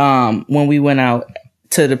 when we went out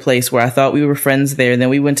to the place where I thought we were friends there. Then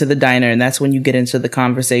we went to the diner, and that's when you get into the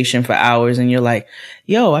conversation for hours and you're like,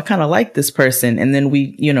 yo, I kind of like this person. And then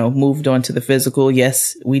we, moved on to the physical.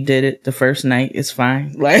 Yes, we did it the first night. It's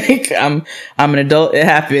fine. Like, I'm an adult. It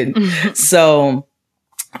happened. So,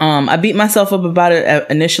 I beat myself up about it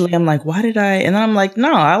initially. I'm like, why did I? And then I'm like,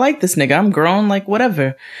 no, I like this nigga. I'm grown, like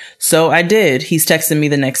whatever. So I did. He's texting me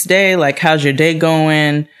the next day, like, how's your day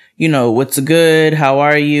going? what's good? How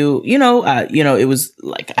are you? It was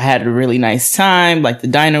like, I had a really nice time. Like the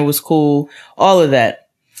diner was cool, all of that.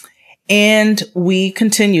 And we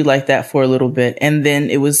continued like that for a little bit. And then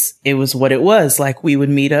it was what it was. Like we would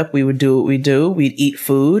meet up, we would do what we do, we'd eat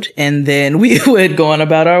food, and then we would go on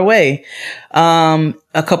about our way. A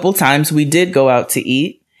couple times we did go out to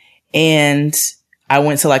eat, and I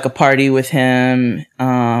went to like a party with him.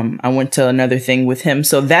 I went to another thing with him.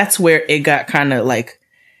 So that's where it got kind of like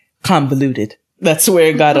convoluted. That's where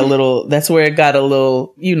it got a little,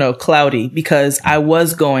 cloudy, because I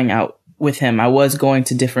was going out with him. I was going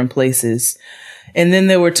to different places. And then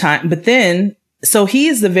there were so he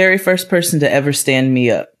is the very first person to ever stand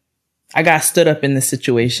me up. I got stood up in this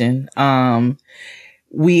situation. I'm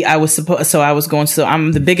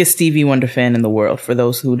the biggest Stevie Wonder fan in the world. For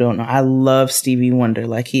those who don't know, I love Stevie Wonder.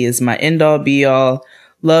 Like he is my end all be all.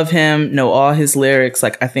 Love him. Know all his lyrics.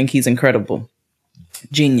 Like I think he's incredible.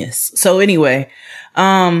 Genius. So anyway,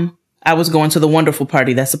 I was going to the Wonderful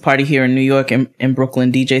Party. That's a party here in New York and in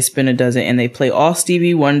Brooklyn. DJ Spinner does it, and they play all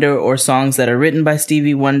Stevie Wonder or songs that are written by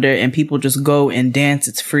Stevie Wonder, and people just go and dance.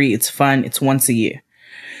 It's free. It's fun. It's once a year.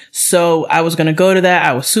 So I was going to go to that.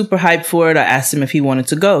 I was super hyped for it. I asked him if he wanted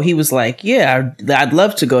to go. He was like, yeah, I'd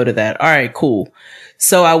love to go to that. All right, cool.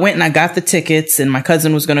 So I went and I got the tickets, and my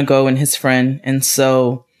cousin was going to go and his friend. And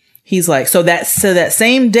so he's like, so that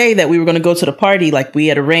same day that we were going to go to the party, like we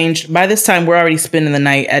had arranged, by this time we're already spending the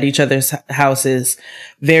night at each other's houses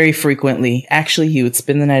very frequently. Actually, he would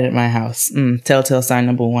spend the night at my house. Telltale sign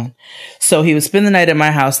number 1. So he would spend the night at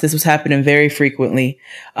my house. This was happening very frequently.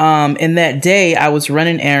 And that day I was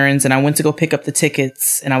running errands, and I went to go pick up the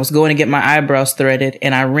tickets, and I was going to get my eyebrows threaded,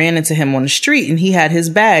 and I ran into him on the street, and he had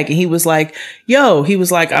his bag, and he was like,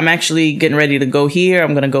 I'm actually getting ready to go here.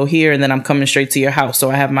 I'm going to go here, and then I'm coming straight to your house.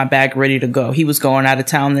 So I have my bag ready to go. He was going out of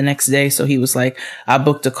town the next day. So he was like, I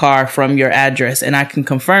booked a car from your address. And I can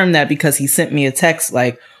confirm that because he sent me a text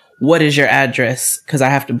like, what is your address? Because I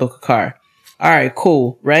have to book a car. All right,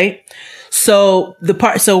 cool. Right. So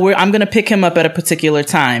I'm going to pick him up at a particular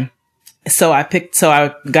time. So I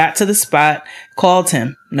got to the spot, called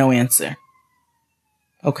him, no answer.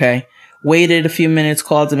 Okay. Waited a few minutes,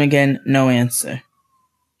 called him again, no answer.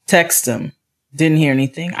 Text him. Didn't hear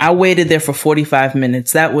anything. I waited there for 45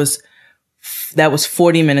 minutes. That was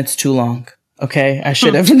 40 minutes too long. Okay. I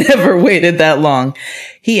should have never waited that long.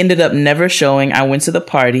 He ended up never showing. I went to the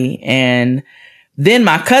party, and then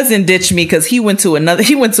my cousin ditched me because he went to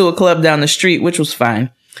a club down the street, which was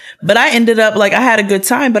fine. But I ended up I had a good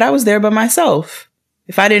time, but I was there by myself.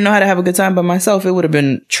 If I didn't know how to have a good time by myself, it would have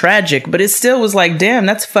been tragic, but it still was like, damn,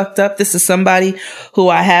 that's fucked up. This is somebody who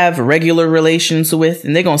I have regular relations with,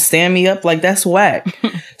 and they're going to stand me up. Like, that's whack.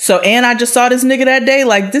 And I just saw this nigga that day.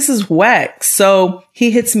 Like, this is whack. So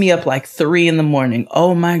he hits me up like 3 a.m.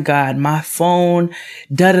 Oh my God, my phone,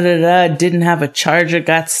 didn't have a charger,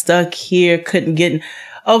 got stuck here, couldn't get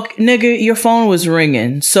Oh, nigga, your phone was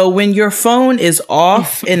ringing. So when your phone is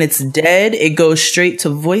off and it's dead, it goes straight to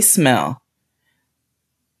voicemail.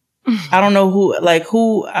 I don't know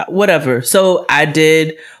whatever. So I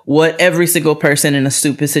did what every single person in a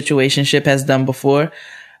stupid situationship has done before.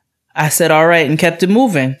 I said, all right, and kept it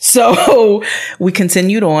moving. So we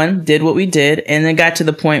continued on, did what we did, and then got to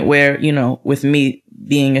the point where, with me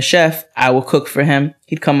being a chef, I would cook for him.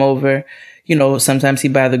 He'd come over, sometimes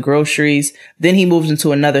he'd buy the groceries. Then he moved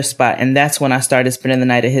into another spot, and that's when I started spending the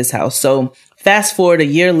night at his house. So fast forward a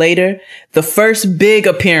year later, the first big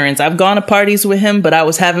appearance. I've gone to parties with him, but I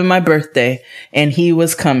was having my birthday and he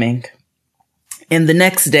was coming. And the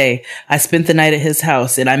next day I spent the night at his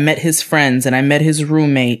house, and I met his friends, and I met his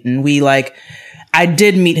roommate, and I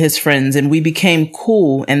did meet his friends, and we became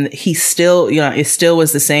cool. And he still, it still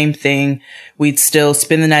was the same thing. We'd still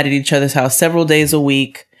spend the night at each other's house several days a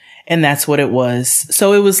week. And that's what it was.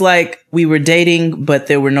 So it was like we were dating, but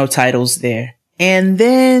there were no titles there. And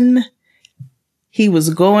then he was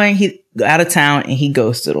out of town, and he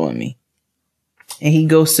ghosted on me. And he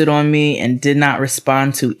ghosted on me and did not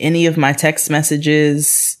respond to any of my text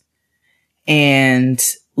messages, and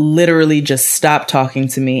literally just stopped talking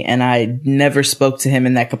to me. And I never spoke to him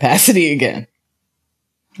in that capacity again,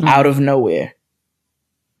 out of nowhere.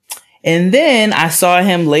 And then I saw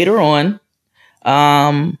him later on.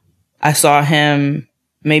 I saw him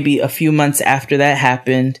maybe a few months after that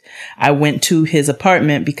happened. I went to his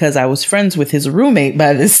apartment because I was friends with his roommate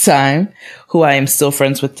by this time, who I am still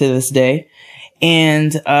friends with to this day.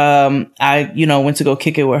 And, I, went to go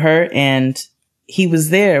kick it with her, and he was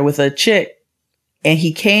there with a chick, and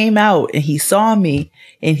he came out and he saw me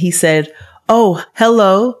and he said, "Oh,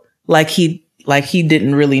 hello." Like he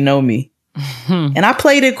didn't really know me. And I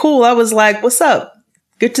played it cool. I was like, "What's up?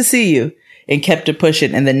 good to see you. And kept it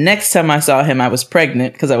pushing. And the next time I saw him, I was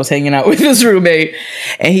pregnant because I was hanging out with his roommate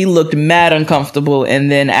and he looked mad uncomfortable.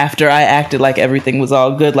 And then after I acted like everything was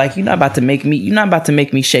all good, like, you're not about to make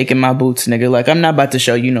me shake in my boots, nigga. Like, I'm not about to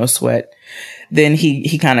show you no sweat. Then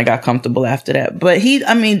he kind of got comfortable after that. But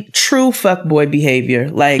true fuckboy behavior.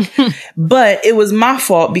 Like, but it was my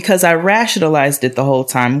fault because I rationalized it the whole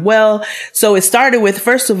time. Well, so it started with,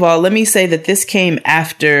 first of all, let me say that this came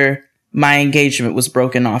after my engagement was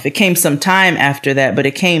broken off. It came some time after that, but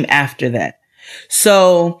it came after that.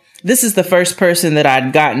 So this is the first person that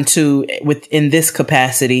I'd gotten to in this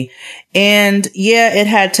capacity. And yeah, it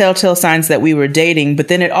had telltale signs that we were dating, but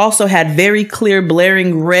then it also had very clear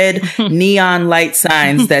blaring red neon light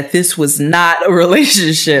signs that this was not a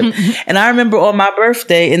relationship. And I remember on my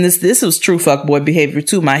birthday, and this was true fuckboy behavior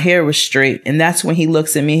too. My hair was straight. And that's when he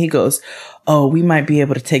looks at me, he goes, oh, we might be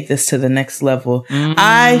able to take this to the next level.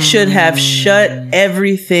 I should have shut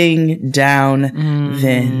everything down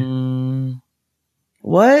then.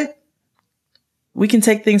 What? We can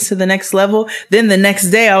take things to the next level? Then the next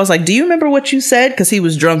day I was like, do you remember what you said? Because he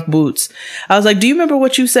was drunk boots. I was like, do you remember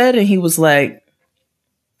what you said? And he was like,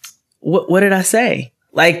 what did I say?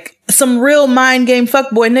 Like some real mind game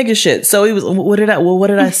fuckboy nigga shit. So he was, what did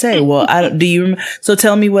I say? Well, so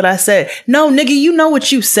tell me what I said. No, nigga, you know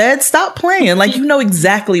what you said. Stop playing. Like, you know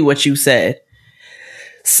exactly what you said.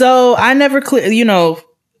 So I never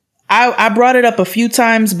I brought it up a few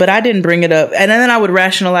times, but I didn't bring it up. And then I would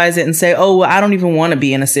rationalize it and say, oh, well, I don't even want to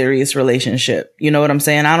be in a serious relationship. You know what I'm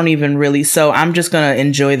saying? I don't even really. So I'm just going to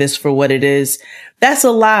enjoy this for what it is. That's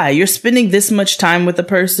a lie. You're spending this much time with a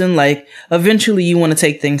person. Like, eventually you want to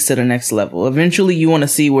take things to the next level. Eventually you want to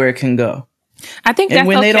see where it can go. I think that's and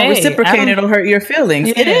when okay. They don't reciprocate, it'll hurt your feelings.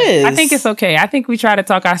 Yeah, it is. I think it's okay. I think we try to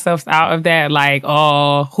talk ourselves out of that. Like,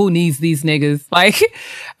 oh, who needs these niggas? Like,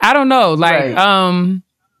 I don't know. Like, right.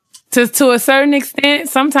 To a certain extent,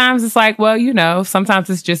 sometimes it's like, well, sometimes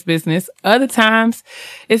it's just business. Other times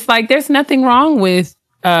it's like, there's nothing wrong with,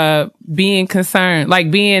 being concerned,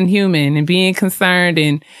 like being human and being concerned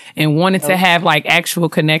and wanting to have like actual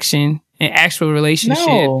connection and actual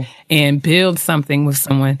relationship and build something with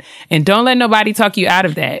someone. And don't let nobody talk you out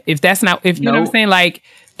of that. If you know what I'm saying? Like,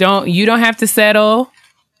 you don't have to settle,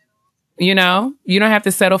 you don't have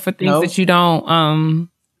to settle for things that you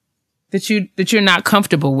don't, that you're not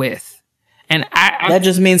comfortable with. And that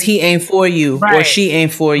just means he ain't for you or she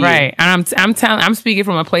ain't for you. Right. And I'm speaking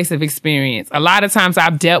from a place of experience. A lot of times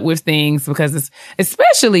I've dealt with things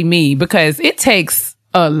especially me, because it takes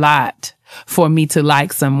a lot for me to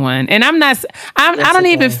like someone. And I don't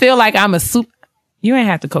even feel like I'm a super, you ain't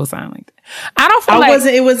have to co-sign like that. I don't feel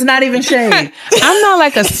it was not even shade. I'm not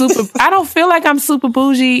like I don't feel like I'm super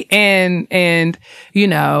bougie and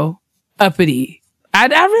uppity. I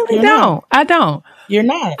really don't. I don't. You're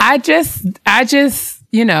not. I just, I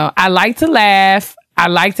like to laugh. I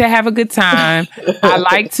like to have a good time. I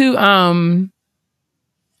like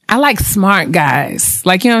smart guys.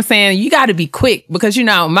 Like, you know what I'm saying? You got to be quick because,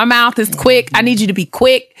 my mouth is quick. I need you to be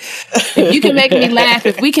quick. If you can make me laugh,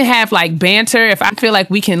 if we can have like banter, if I feel like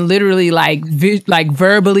we can literally like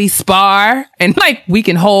verbally spar and like we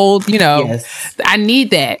can hold, yes. I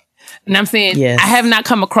need that. And I'm saying, yes. I have not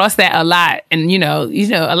come across that a lot. And,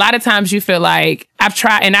 a lot of times you feel like I've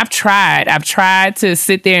tried to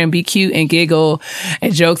sit there and be cute and giggle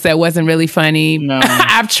at jokes that wasn't really funny. No.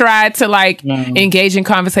 I've tried to engage in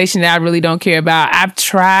conversation that I really don't care about. I've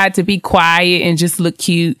tried to be quiet and just look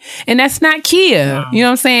cute. And that's not Kia. No. You know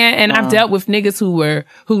what I'm saying? And I've dealt with niggas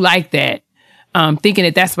who like that, thinking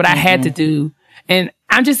that that's what I had to do. And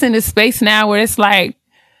I'm just in this space now where it's like,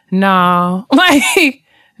 no,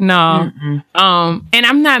 no. And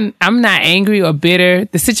I'm not angry or bitter.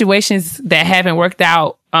 The situations that haven't worked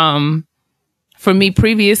out, for me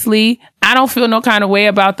previously, I don't feel no kind of way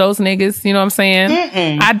about those niggas. You know what I'm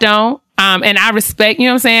saying? I don't. And I respect, you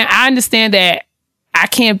know what I'm saying? I understand that I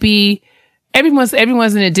can't be, everyone's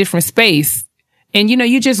in a different space. And,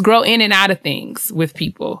 you just grow in and out of things with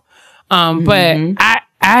people. But I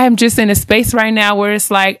am just in a space right now where it's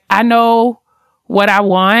like, I know what I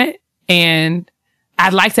want and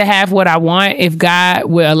I'd like to have what I want if God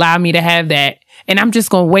will allow me to have that. And I'm just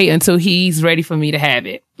going to wait until he's ready for me to have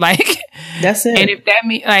it. Like, that's it. And if that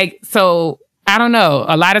means so I don't know.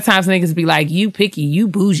 A lot of times niggas be like, you picky, you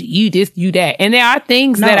bougie, you this, you that. And there are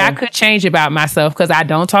things that I could change about myself because I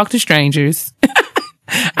don't talk to strangers.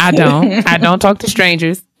 I don't talk to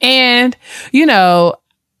strangers. And, I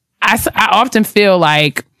often feel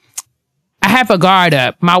like I have a guard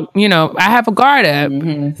up. I have a guard up.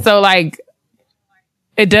 Mm-hmm. So like,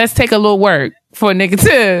 it does take a little work for a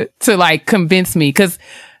nigga to like convince me. Cause,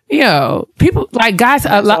 Yo, people like guys,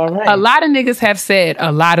 a lot of niggas have said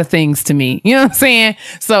a lot of things to me. You know what I'm saying?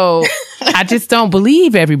 So I just don't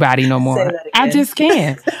believe everybody no more. I just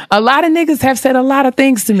can't. A lot of niggas have said a lot of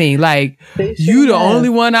things to me. Like, you the only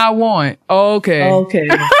one I want. Okay. Okay.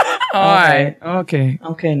 All right. Okay.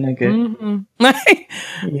 Okay, nigga. Mm-hmm.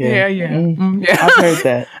 yeah. Mm-hmm. Yeah. I've heard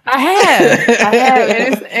that. I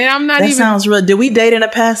have. And I'm not that sounds real. Did we date in a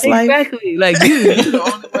past life? Exactly. Like, you the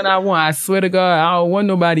only one I want. I swear to God, I don't want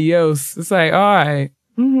nobody else. It's like, all right.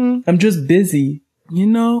 Mm-hmm. I'm just busy. You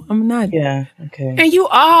know, I'm not. Yeah. Okay. And you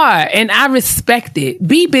are. And I respect it.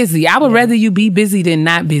 Be busy. I would rather you be busy than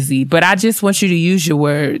not busy. But I just want you to use your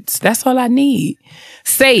words. That's all I need.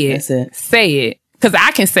 Say it. That's it. Say it. Because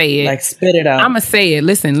I can say it. Like, spit it out. I'm going to say it.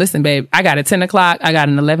 Listen, babe. I got a 10 o'clock. I got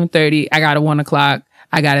an 11:30. I got a 1 o'clock.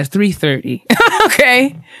 I got a 3:30.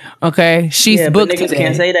 Okay. She's booked but niggas today.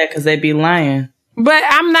 Can't say that because they be lying. But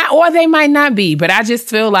I'm not, or they might not be. But I just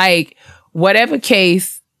feel like whatever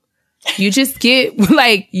case, you just get,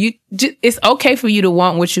 like, it's okay for you to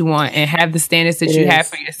want what you want and have the standards that you have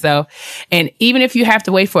for yourself. And even if you have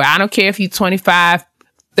to wait for it, I don't care if you're 25,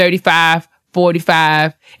 35,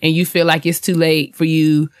 45, and you feel like it's too late for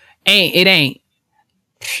you. It ain't.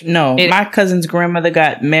 No, my cousin's grandmother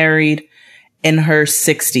got married in her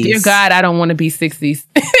 60s. Dear God, I don't want to be 60s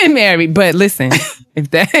married. But listen, for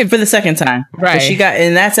the second time. Right. But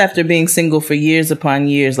and that's after being single for years upon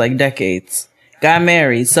years, like decades. Got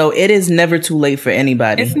married. So it is never too late for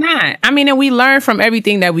anybody. It's not. I mean, and we learn from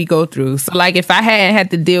everything that we go through. So like if I hadn't had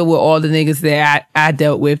to deal with all the niggas that I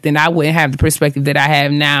dealt with, then I wouldn't have the perspective that I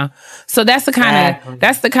have now. So that's the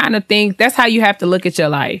kind of thing. That's how you have to look at your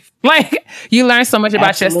life. Like you learn so much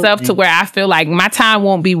about yourself to where I feel like my time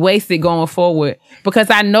won't be wasted going forward because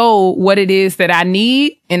I know what it is that I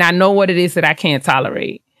need and I know what it is that I can't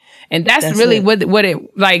tolerate. And that's really what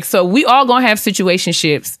it like. So we all gonna have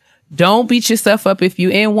situationships. Don't beat yourself up if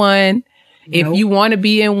you're in one. If you want to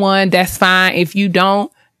be in one, that's fine. If you don't,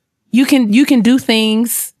 you can do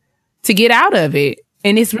things to get out of it.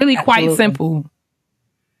 And it's really quite simple.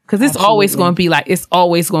 Cause it's always going to be like, it's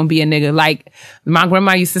always going to be a nigga. Like my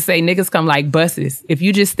grandma used to say, niggas come like buses. If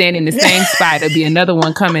you just stand in the same spot, there'll be another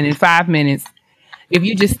one coming in 5 minutes. If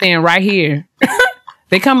you just stand right here,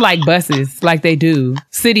 they come like buses, like they do.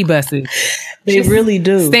 City buses. They just really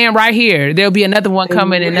do. Stand right here. There'll be another one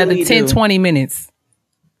coming in another 10, 20 minutes.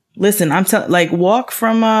 Listen, I'm like walk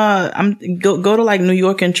from go to like New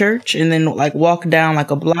York and church and then like walk down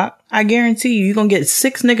like a block. I guarantee you're going to get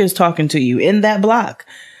 6 niggas talking to you in that block.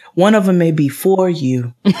 One of them may be for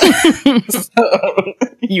you. So,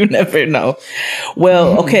 you never know.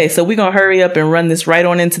 Well, okay, so we're going to hurry up and run this right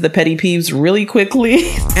on into the petty peeves really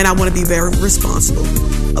quickly. And I want to be very responsible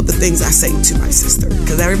of the things I say to my sister.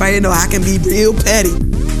 Because everybody know I can be real petty.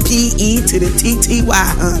 P-E to the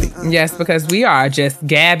T-T-Y, honey. Yes, because we are just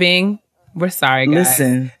gabbing. We're sorry, guys.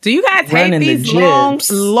 Listen. Do you guys hate these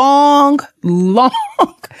long...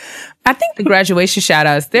 I think the graduation shout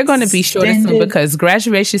outs, they're going to be shorter soon because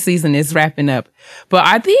graduation season is wrapping up. But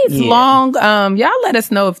are these long, y'all let us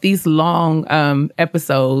know if these long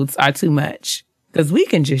episodes are too much. Because we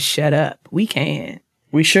can just shut up. We can.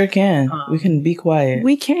 We sure can. We can be quiet.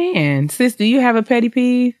 We can. Sis, do you have a petty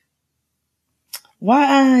peeve?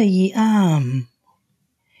 Why?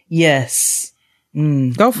 Yes.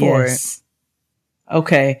 Go for it.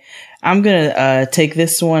 Okay. I'm going to take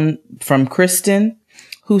this one from Kristen,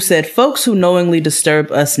 who said, folks who knowingly disturb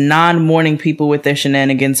us non-morning people with their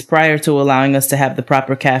shenanigans prior to allowing us to have the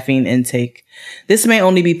proper caffeine intake. This may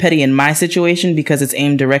only be petty in my situation because it's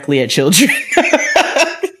aimed directly at children.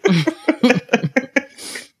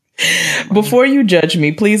 Before you judge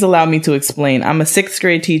me, please allow me to explain. I'm a 6th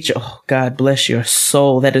grade teacher. Oh, God bless your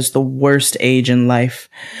soul. That is the worst age in life.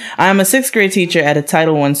 I'm a 6th grade teacher at a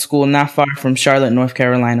Title I school not far from Charlotte, North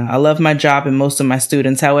Carolina. I love my job and most of my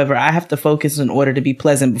students. However, I have to focus in order to be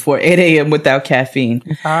pleasant before 8 a.m. without caffeine.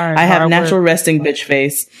 I have natural resting bitch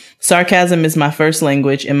face. Sarcasm is my first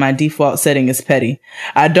language and my default setting is petty.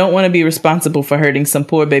 I don't want to be responsible for hurting some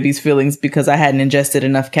poor baby's feelings because I hadn't ingested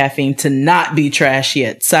enough caffeine to not be trash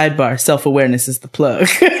yet. Sidebar, self-awareness is the plug.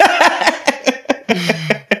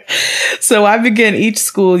 So I begin each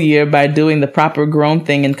school year by doing the proper grown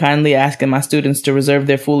thing and kindly asking my students to reserve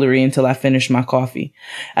their foolery until I finish my coffee.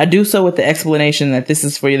 I do so with the explanation that this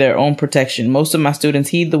is for their own protection. Most of my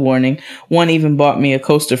students heed the warning. One even bought me a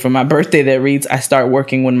coaster for my birthday that reads, I start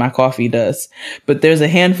working when my coffee does. But there's a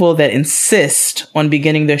handful that insist on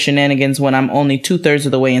beginning their shenanigans when I'm only 2/3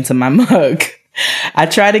 of the way into my mug. I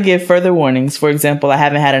try to give further warnings. For example, I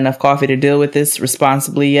haven't had enough coffee to deal with this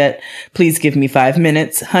responsibly yet. Please give me 5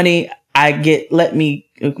 minutes. Honey,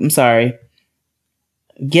 I'm sorry.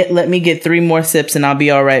 Let me get 3 more sips and I'll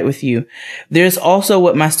be all right with you. There's also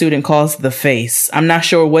what my student calls the face. I'm not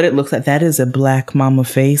sure what it looks like. That is a black mama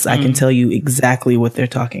face. I can tell you exactly what they're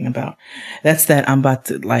talking about. That's that I'm about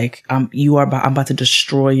to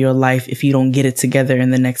destroy your life if you don't get it together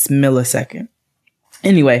in the next millisecond.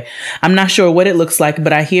 Anyway, I'm not sure what it looks like,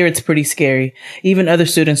 but I hear it's pretty scary. Even other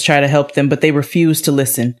students try to help them, but they refuse to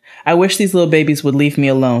listen. I wish these little babies would leave me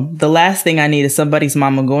alone. The last thing I need is somebody's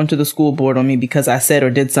mama going to the school board on me because I said or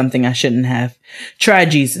did something I shouldn't have. Try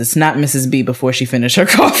Jesus, not Mrs. B, before she finished her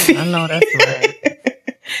coffee. I know that's right.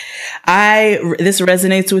 This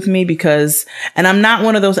resonates with me because, and I'm not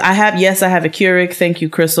one of those, I have a Keurig. Thank you,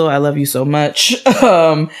 Crystal. I love you so much.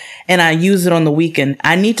 And I use it on the weekend.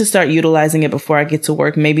 I need to start utilizing it before I get to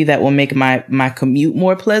work. Maybe that will make my commute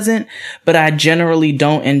more pleasant, but I generally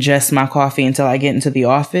don't ingest my coffee until I get into the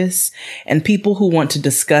office. And people who want to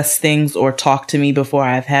discuss things or talk to me before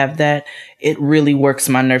I've had that, it really works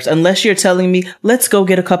my nerves. Unless you're telling me, let's go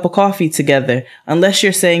get a cup of coffee together. Unless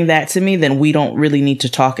you're saying that to me, then we don't really need to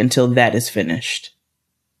talk until that is finished.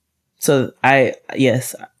 So I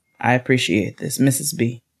appreciate this. Mrs.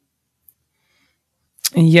 B.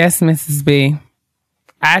 Yes, Mrs. B.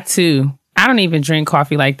 I too. I don't even drink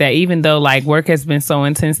coffee like that, even though like work has been so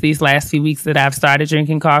intense these last few weeks that I've started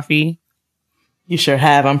drinking coffee. You sure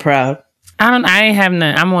have. I'm proud. I ain't have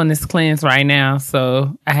none. I'm on this cleanse right now,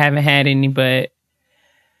 so I haven't had any, but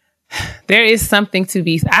there is something to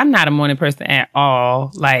be. I'm not a morning person at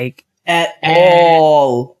all. Like at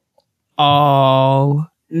all.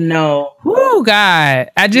 No. Oh God.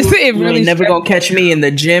 It really never gonna catch me in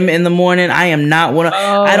the gym in the morning. I am not one of,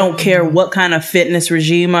 I don't care what kind of fitness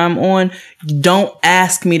regime I'm on. Don't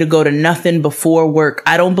ask me to go to nothing before work.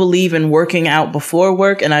 I don't believe in working out before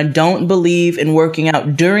work, and I don't believe in working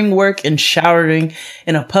out during work and showering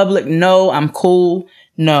in a public. No, I'm cool.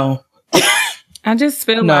 No. I just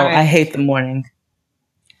feel no, I hate the morning.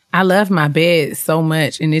 I love my bed so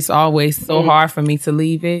much, and it's always so hard for me to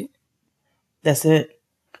leave it. That's it.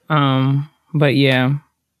 But yeah,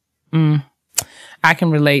 I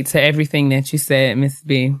can relate to everything that you said, Miss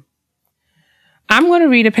B. I'm going to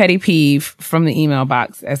read a petty peeve from the email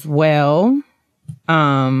box as well.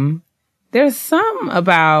 There's some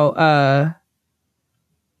about,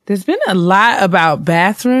 there's been a lot about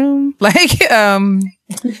bathroom,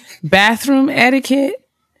 bathroom etiquette.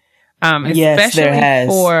 Especially yes, there has.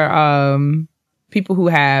 For, people who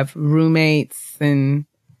have roommates and,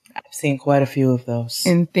 I've seen quite a few of those.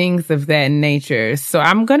 And things of that nature. So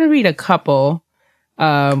I'm going to read a couple.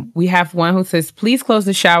 We have one who says, please close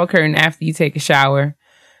the shower curtain after you take a shower.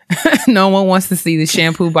 No one wants to see the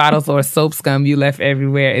shampoo bottles or soap scum you left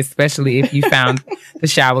everywhere, especially if you found the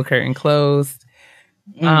shower curtain closed.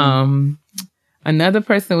 Another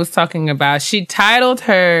person was talking about, she titled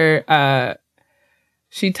her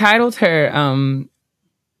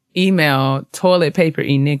email Toilet Paper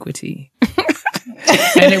Iniquity.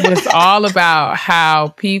 And it was all about how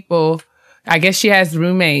people, I guess she has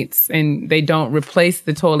roommates and they don't replace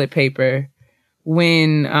the toilet paper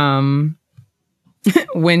when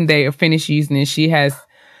they are finished using it.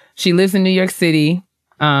 She lives in New York City.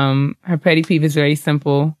 Her petty peeve is very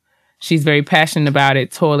simple. She's very passionate about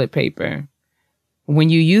it. Toilet paper. When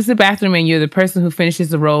you use the bathroom and you're the person who finishes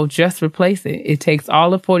the roll, just replace it. It takes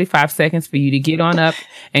all of 45 seconds for you to get on up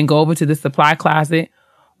and go over to the supply closet.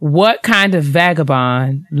 What kind of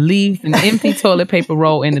vagabond leaves an empty toilet paper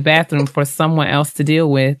roll in the bathroom for someone else to deal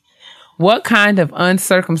with? What kind of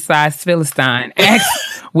uncircumcised Philistine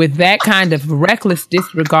acts with that kind of reckless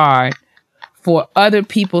disregard for other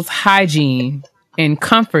people's hygiene and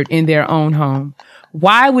comfort in their own home?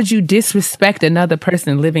 Why would you disrespect another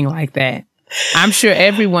person living like that? I'm sure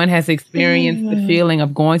everyone has experienced the feeling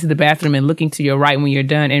of going to the bathroom and looking to your right when you're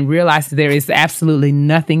done and realize there is absolutely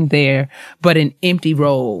nothing there but an empty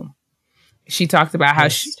roll. She talked about how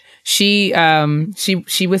she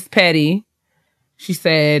was petty. She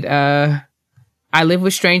said, I live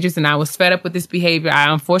with strangers and I was fed up with this behavior.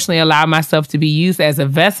 I unfortunately allowed myself to be used as a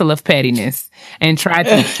vessel of pettiness and tried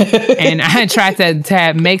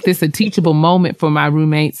to make this a teachable moment for my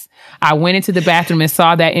roommates. I went into the bathroom and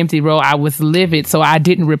saw that empty roll. I was livid, so I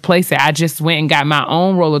didn't replace it. I just went and got my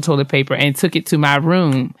own roll of toilet paper and took it to my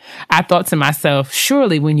room. I thought to myself,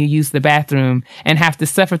 surely when you use the bathroom and have to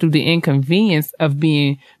suffer through the inconvenience of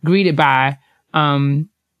being greeted by,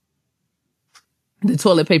 the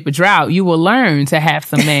toilet paper drought, you will learn to have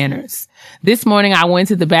some manners. This morning, I went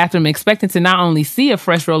to the bathroom expecting to not only see a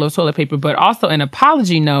fresh roll of toilet paper, but also an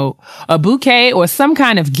apology note, a bouquet, or some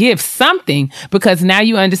kind of gift, something, because now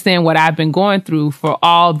you understand what I've been going through for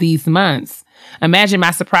all these months. Imagine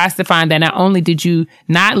my surprise to find that not only did you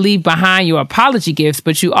not leave behind your apology gifts,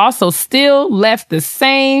 but you also still left the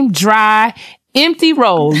same dry, empty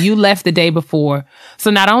roll you left the day before. So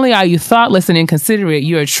not only are you thoughtless and inconsiderate,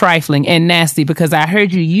 you're trifling and nasty because I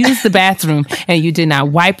heard you use the bathroom and you did not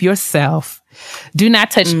wipe yourself. Do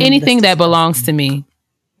not touch anything that belongs to me.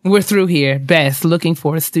 We're through here. Best, looking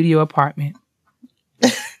for a studio apartment.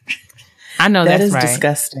 I know that's right. That is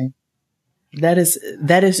disgusting. That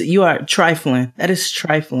is, you are trifling. That is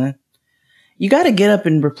trifling. You got to get up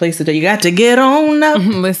and replace it. You got to get on up.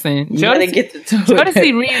 Listen,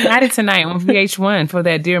 Jodeci reunited tonight on VH1 for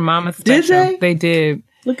that Dear Mama special. Did they? They did.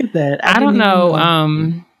 Look at that. I don't know.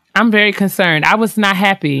 I'm very concerned. I was not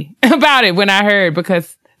happy about it when I heard,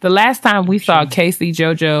 because the last time we saw Casey,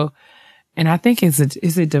 JoJo, and I think is it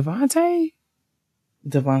Devontae?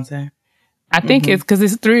 Devontae. I think it's because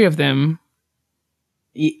it's 3 of them.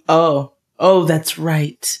 Oh, that's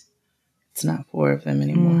right. It's not 4 of them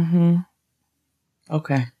anymore.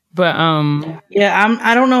 Okay. But yeah,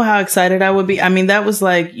 I don't know how excited I would be. I mean, that was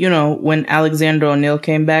like, when Alexander O'Neal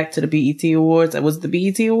came back to the BET Awards. Was it the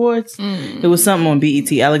BET Awards? It was something on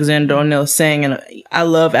BET. Alexander O'Neal sang, and I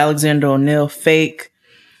love Alexander O'Neal. Fake.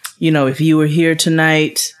 If You Were Here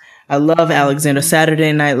Tonight. I love Alexander.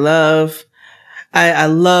 Saturday Night Love. I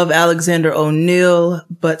love Alexander O'Neal,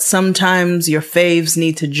 but sometimes your faves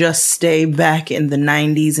need to just stay back in the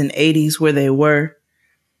 90s and 80s where they were.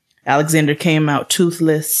 Alexander came out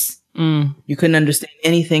toothless. You couldn't understand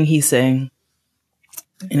anything he sang.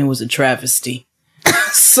 And it was a travesty.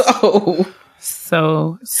 So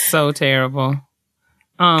terrible.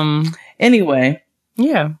 Anyway.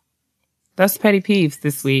 Yeah. That's petty peeves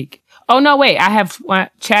this week. Oh, no, wait. I have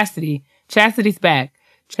Chastity. Chastity's back.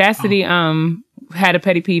 Chastity had a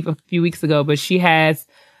petty peeve a few weeks ago, but she has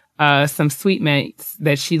some Sweetmates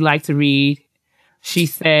that she liked to read. She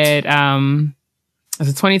said, as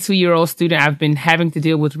a 22-year-old student, I've been having to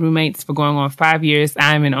deal with roommates for going on 5 years.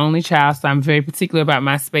 I'm an only child, so I'm very particular about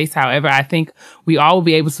my space. However, I think we all will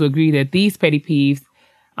be able to agree that these petty peeves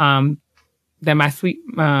about my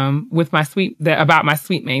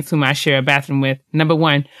Sweetmates whom I share a bathroom with. Number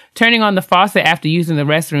 1, turning on the faucet after using the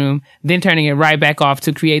restroom, then turning it right back off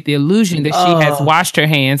to create the illusion that she has washed her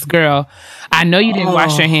hands. Girl, I know you didn't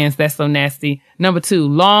wash your hands. That's so nasty. Number 2,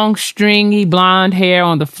 long, stringy, blonde hair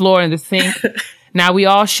on the floor in the sink. Now, we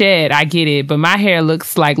all shed, I get it, but my hair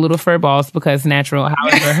looks like little fur balls because natural.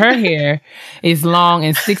 However, her hair is long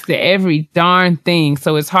and sticks to every darn thing,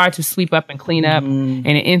 so it's hard to sweep up and clean up, and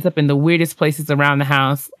it ends up in the weirdest places around the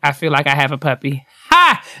house. I feel like I have a puppy.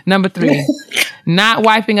 Ha! Number 3, not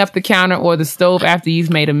wiping up the counter or the stove after you've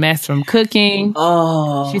made a mess from cooking.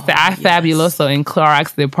 She said, I fabuloso and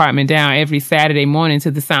Clorox the apartment down every Saturday morning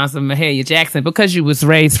to the sounds of Mahalia Jackson because you was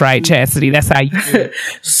raised right, Chastity. That's how you do it.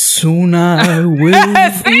 Soon I will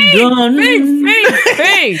be done.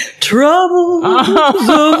 Sing. Troubles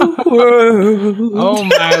of the world. Oh,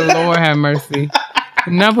 my Lord, have mercy.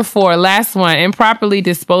 Number 4, last one, improperly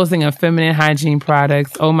disposing of feminine hygiene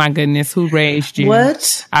products. Oh my goodness, who raised you?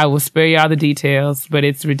 What? I will spare y'all the details, but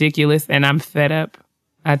it's ridiculous and I'm fed up.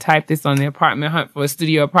 I typed this on the apartment hunt for a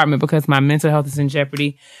studio apartment because my mental health is in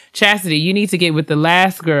jeopardy. Chastity, you need to get with the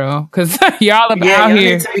last girl because y'all are out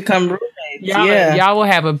here. Need to become roommates. Y'all will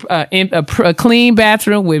have a clean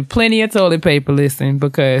bathroom with plenty of toilet paper. Listen,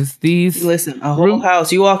 because a whole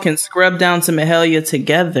house. You all can scrub down to Mahalia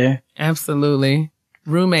together. Absolutely.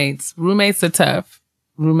 Roommates are tough.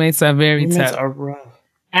 Roommates are very tough. Roommates are rough.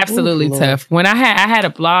 Absolutely tough. When I had a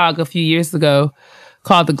blog a few years ago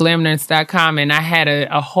called theglamnerds.com, and I had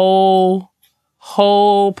a whole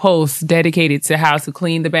post dedicated to how to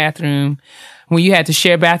clean the bathroom when you had to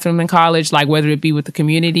share bathroom in college, like whether it be with the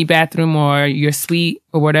community bathroom or your suite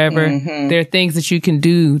or whatever. There are things that you can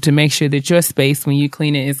do to make sure that your space when you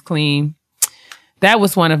clean it is clean. That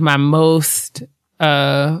was one of my most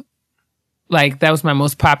that was my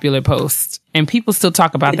most popular post. And people still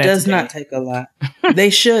talk about that. It does not take a lot. They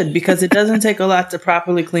should, because it doesn't take a lot to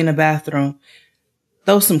properly clean a bathroom.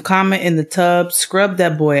 Throw some Comet in the tub, scrub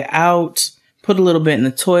that boy out, put a little bit in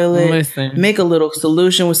the toilet, make a little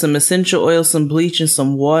solution with some essential oil, some bleach, and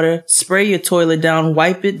some water. Spray your toilet down,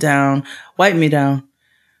 wipe me down,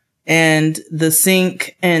 and the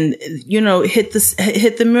sink, and hit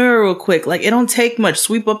the mirror real quick. Like, it don't take much.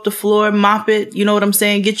 Sweep up the floor, mop it. You know what I'm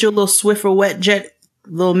saying? Get your little Swiffer wet jet,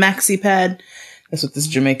 little maxi pad. That's what this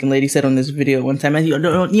Jamaican lady said on this video one time. You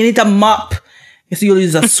need to mop. If you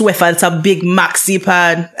use a Swiffer, it's a big maxi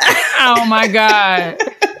pad. Oh my God.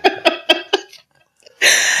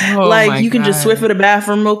 Oh my Like, you can just God. Swiffer the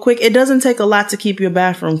bathroom real quick. It doesn't take a lot to keep your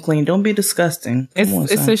bathroom clean. Don't be disgusting. Come on,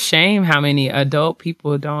 It's son. a shame how many adult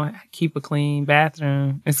people don't keep a clean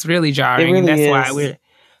bathroom. It's really jarring. really That's is. why we're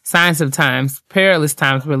signs of times, perilous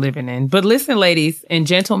times we're living in. But listen, ladies and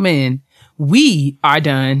gentlemen, we are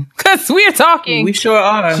done because we are talking. We sure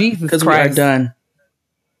are. Jesus Because we are Christ. done.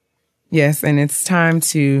 Yes, and it's time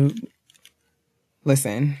to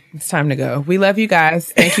listen. It's time to go. We love you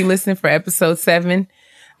guys. Thank you, listening for episode 7.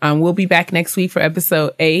 We'll be back next week for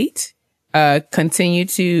episode 8. Continue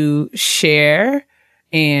to share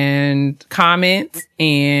and comment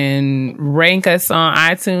and rank us on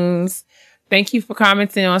iTunes. Thank you for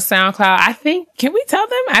commenting on SoundCloud. I think, can we tell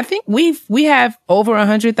them? I think we have over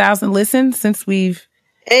 100,000 listens since we've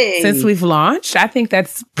launched. I think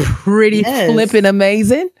that's pretty Yes. flipping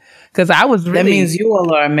amazing. Because I was really... That means you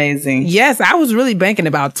all are amazing. Yes, I was really banking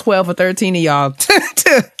about 12 or 13 of y'all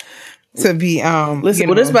to be... Listen,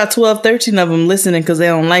 well, there's about 12, 13 of them listening because they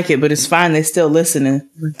don't like it, but it's fine. They're still listening.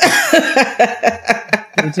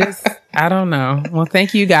 I don't know. Well,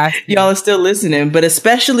 thank you guys. Y'all are still listening, but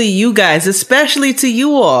especially you guys, especially to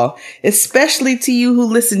you all, especially to you who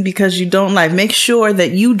listen because you don't like. Make sure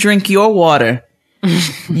that you drink your water.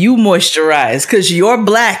 You moisturize because your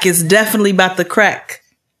black is definitely about to crack.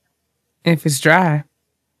 If it's dry.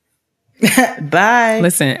 Bye.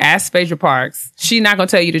 Listen, ask Phaedra Parks. She's not going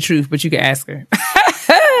to tell you the truth, but you can ask her.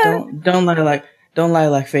 Don't lie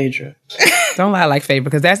like Phaedra. Don't lie like Phaedra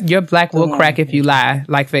because that's your black will crack if you lie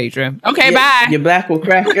like Phaedra. Okay, bye. Your black will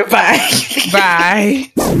crack. Bye.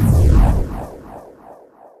 Bye.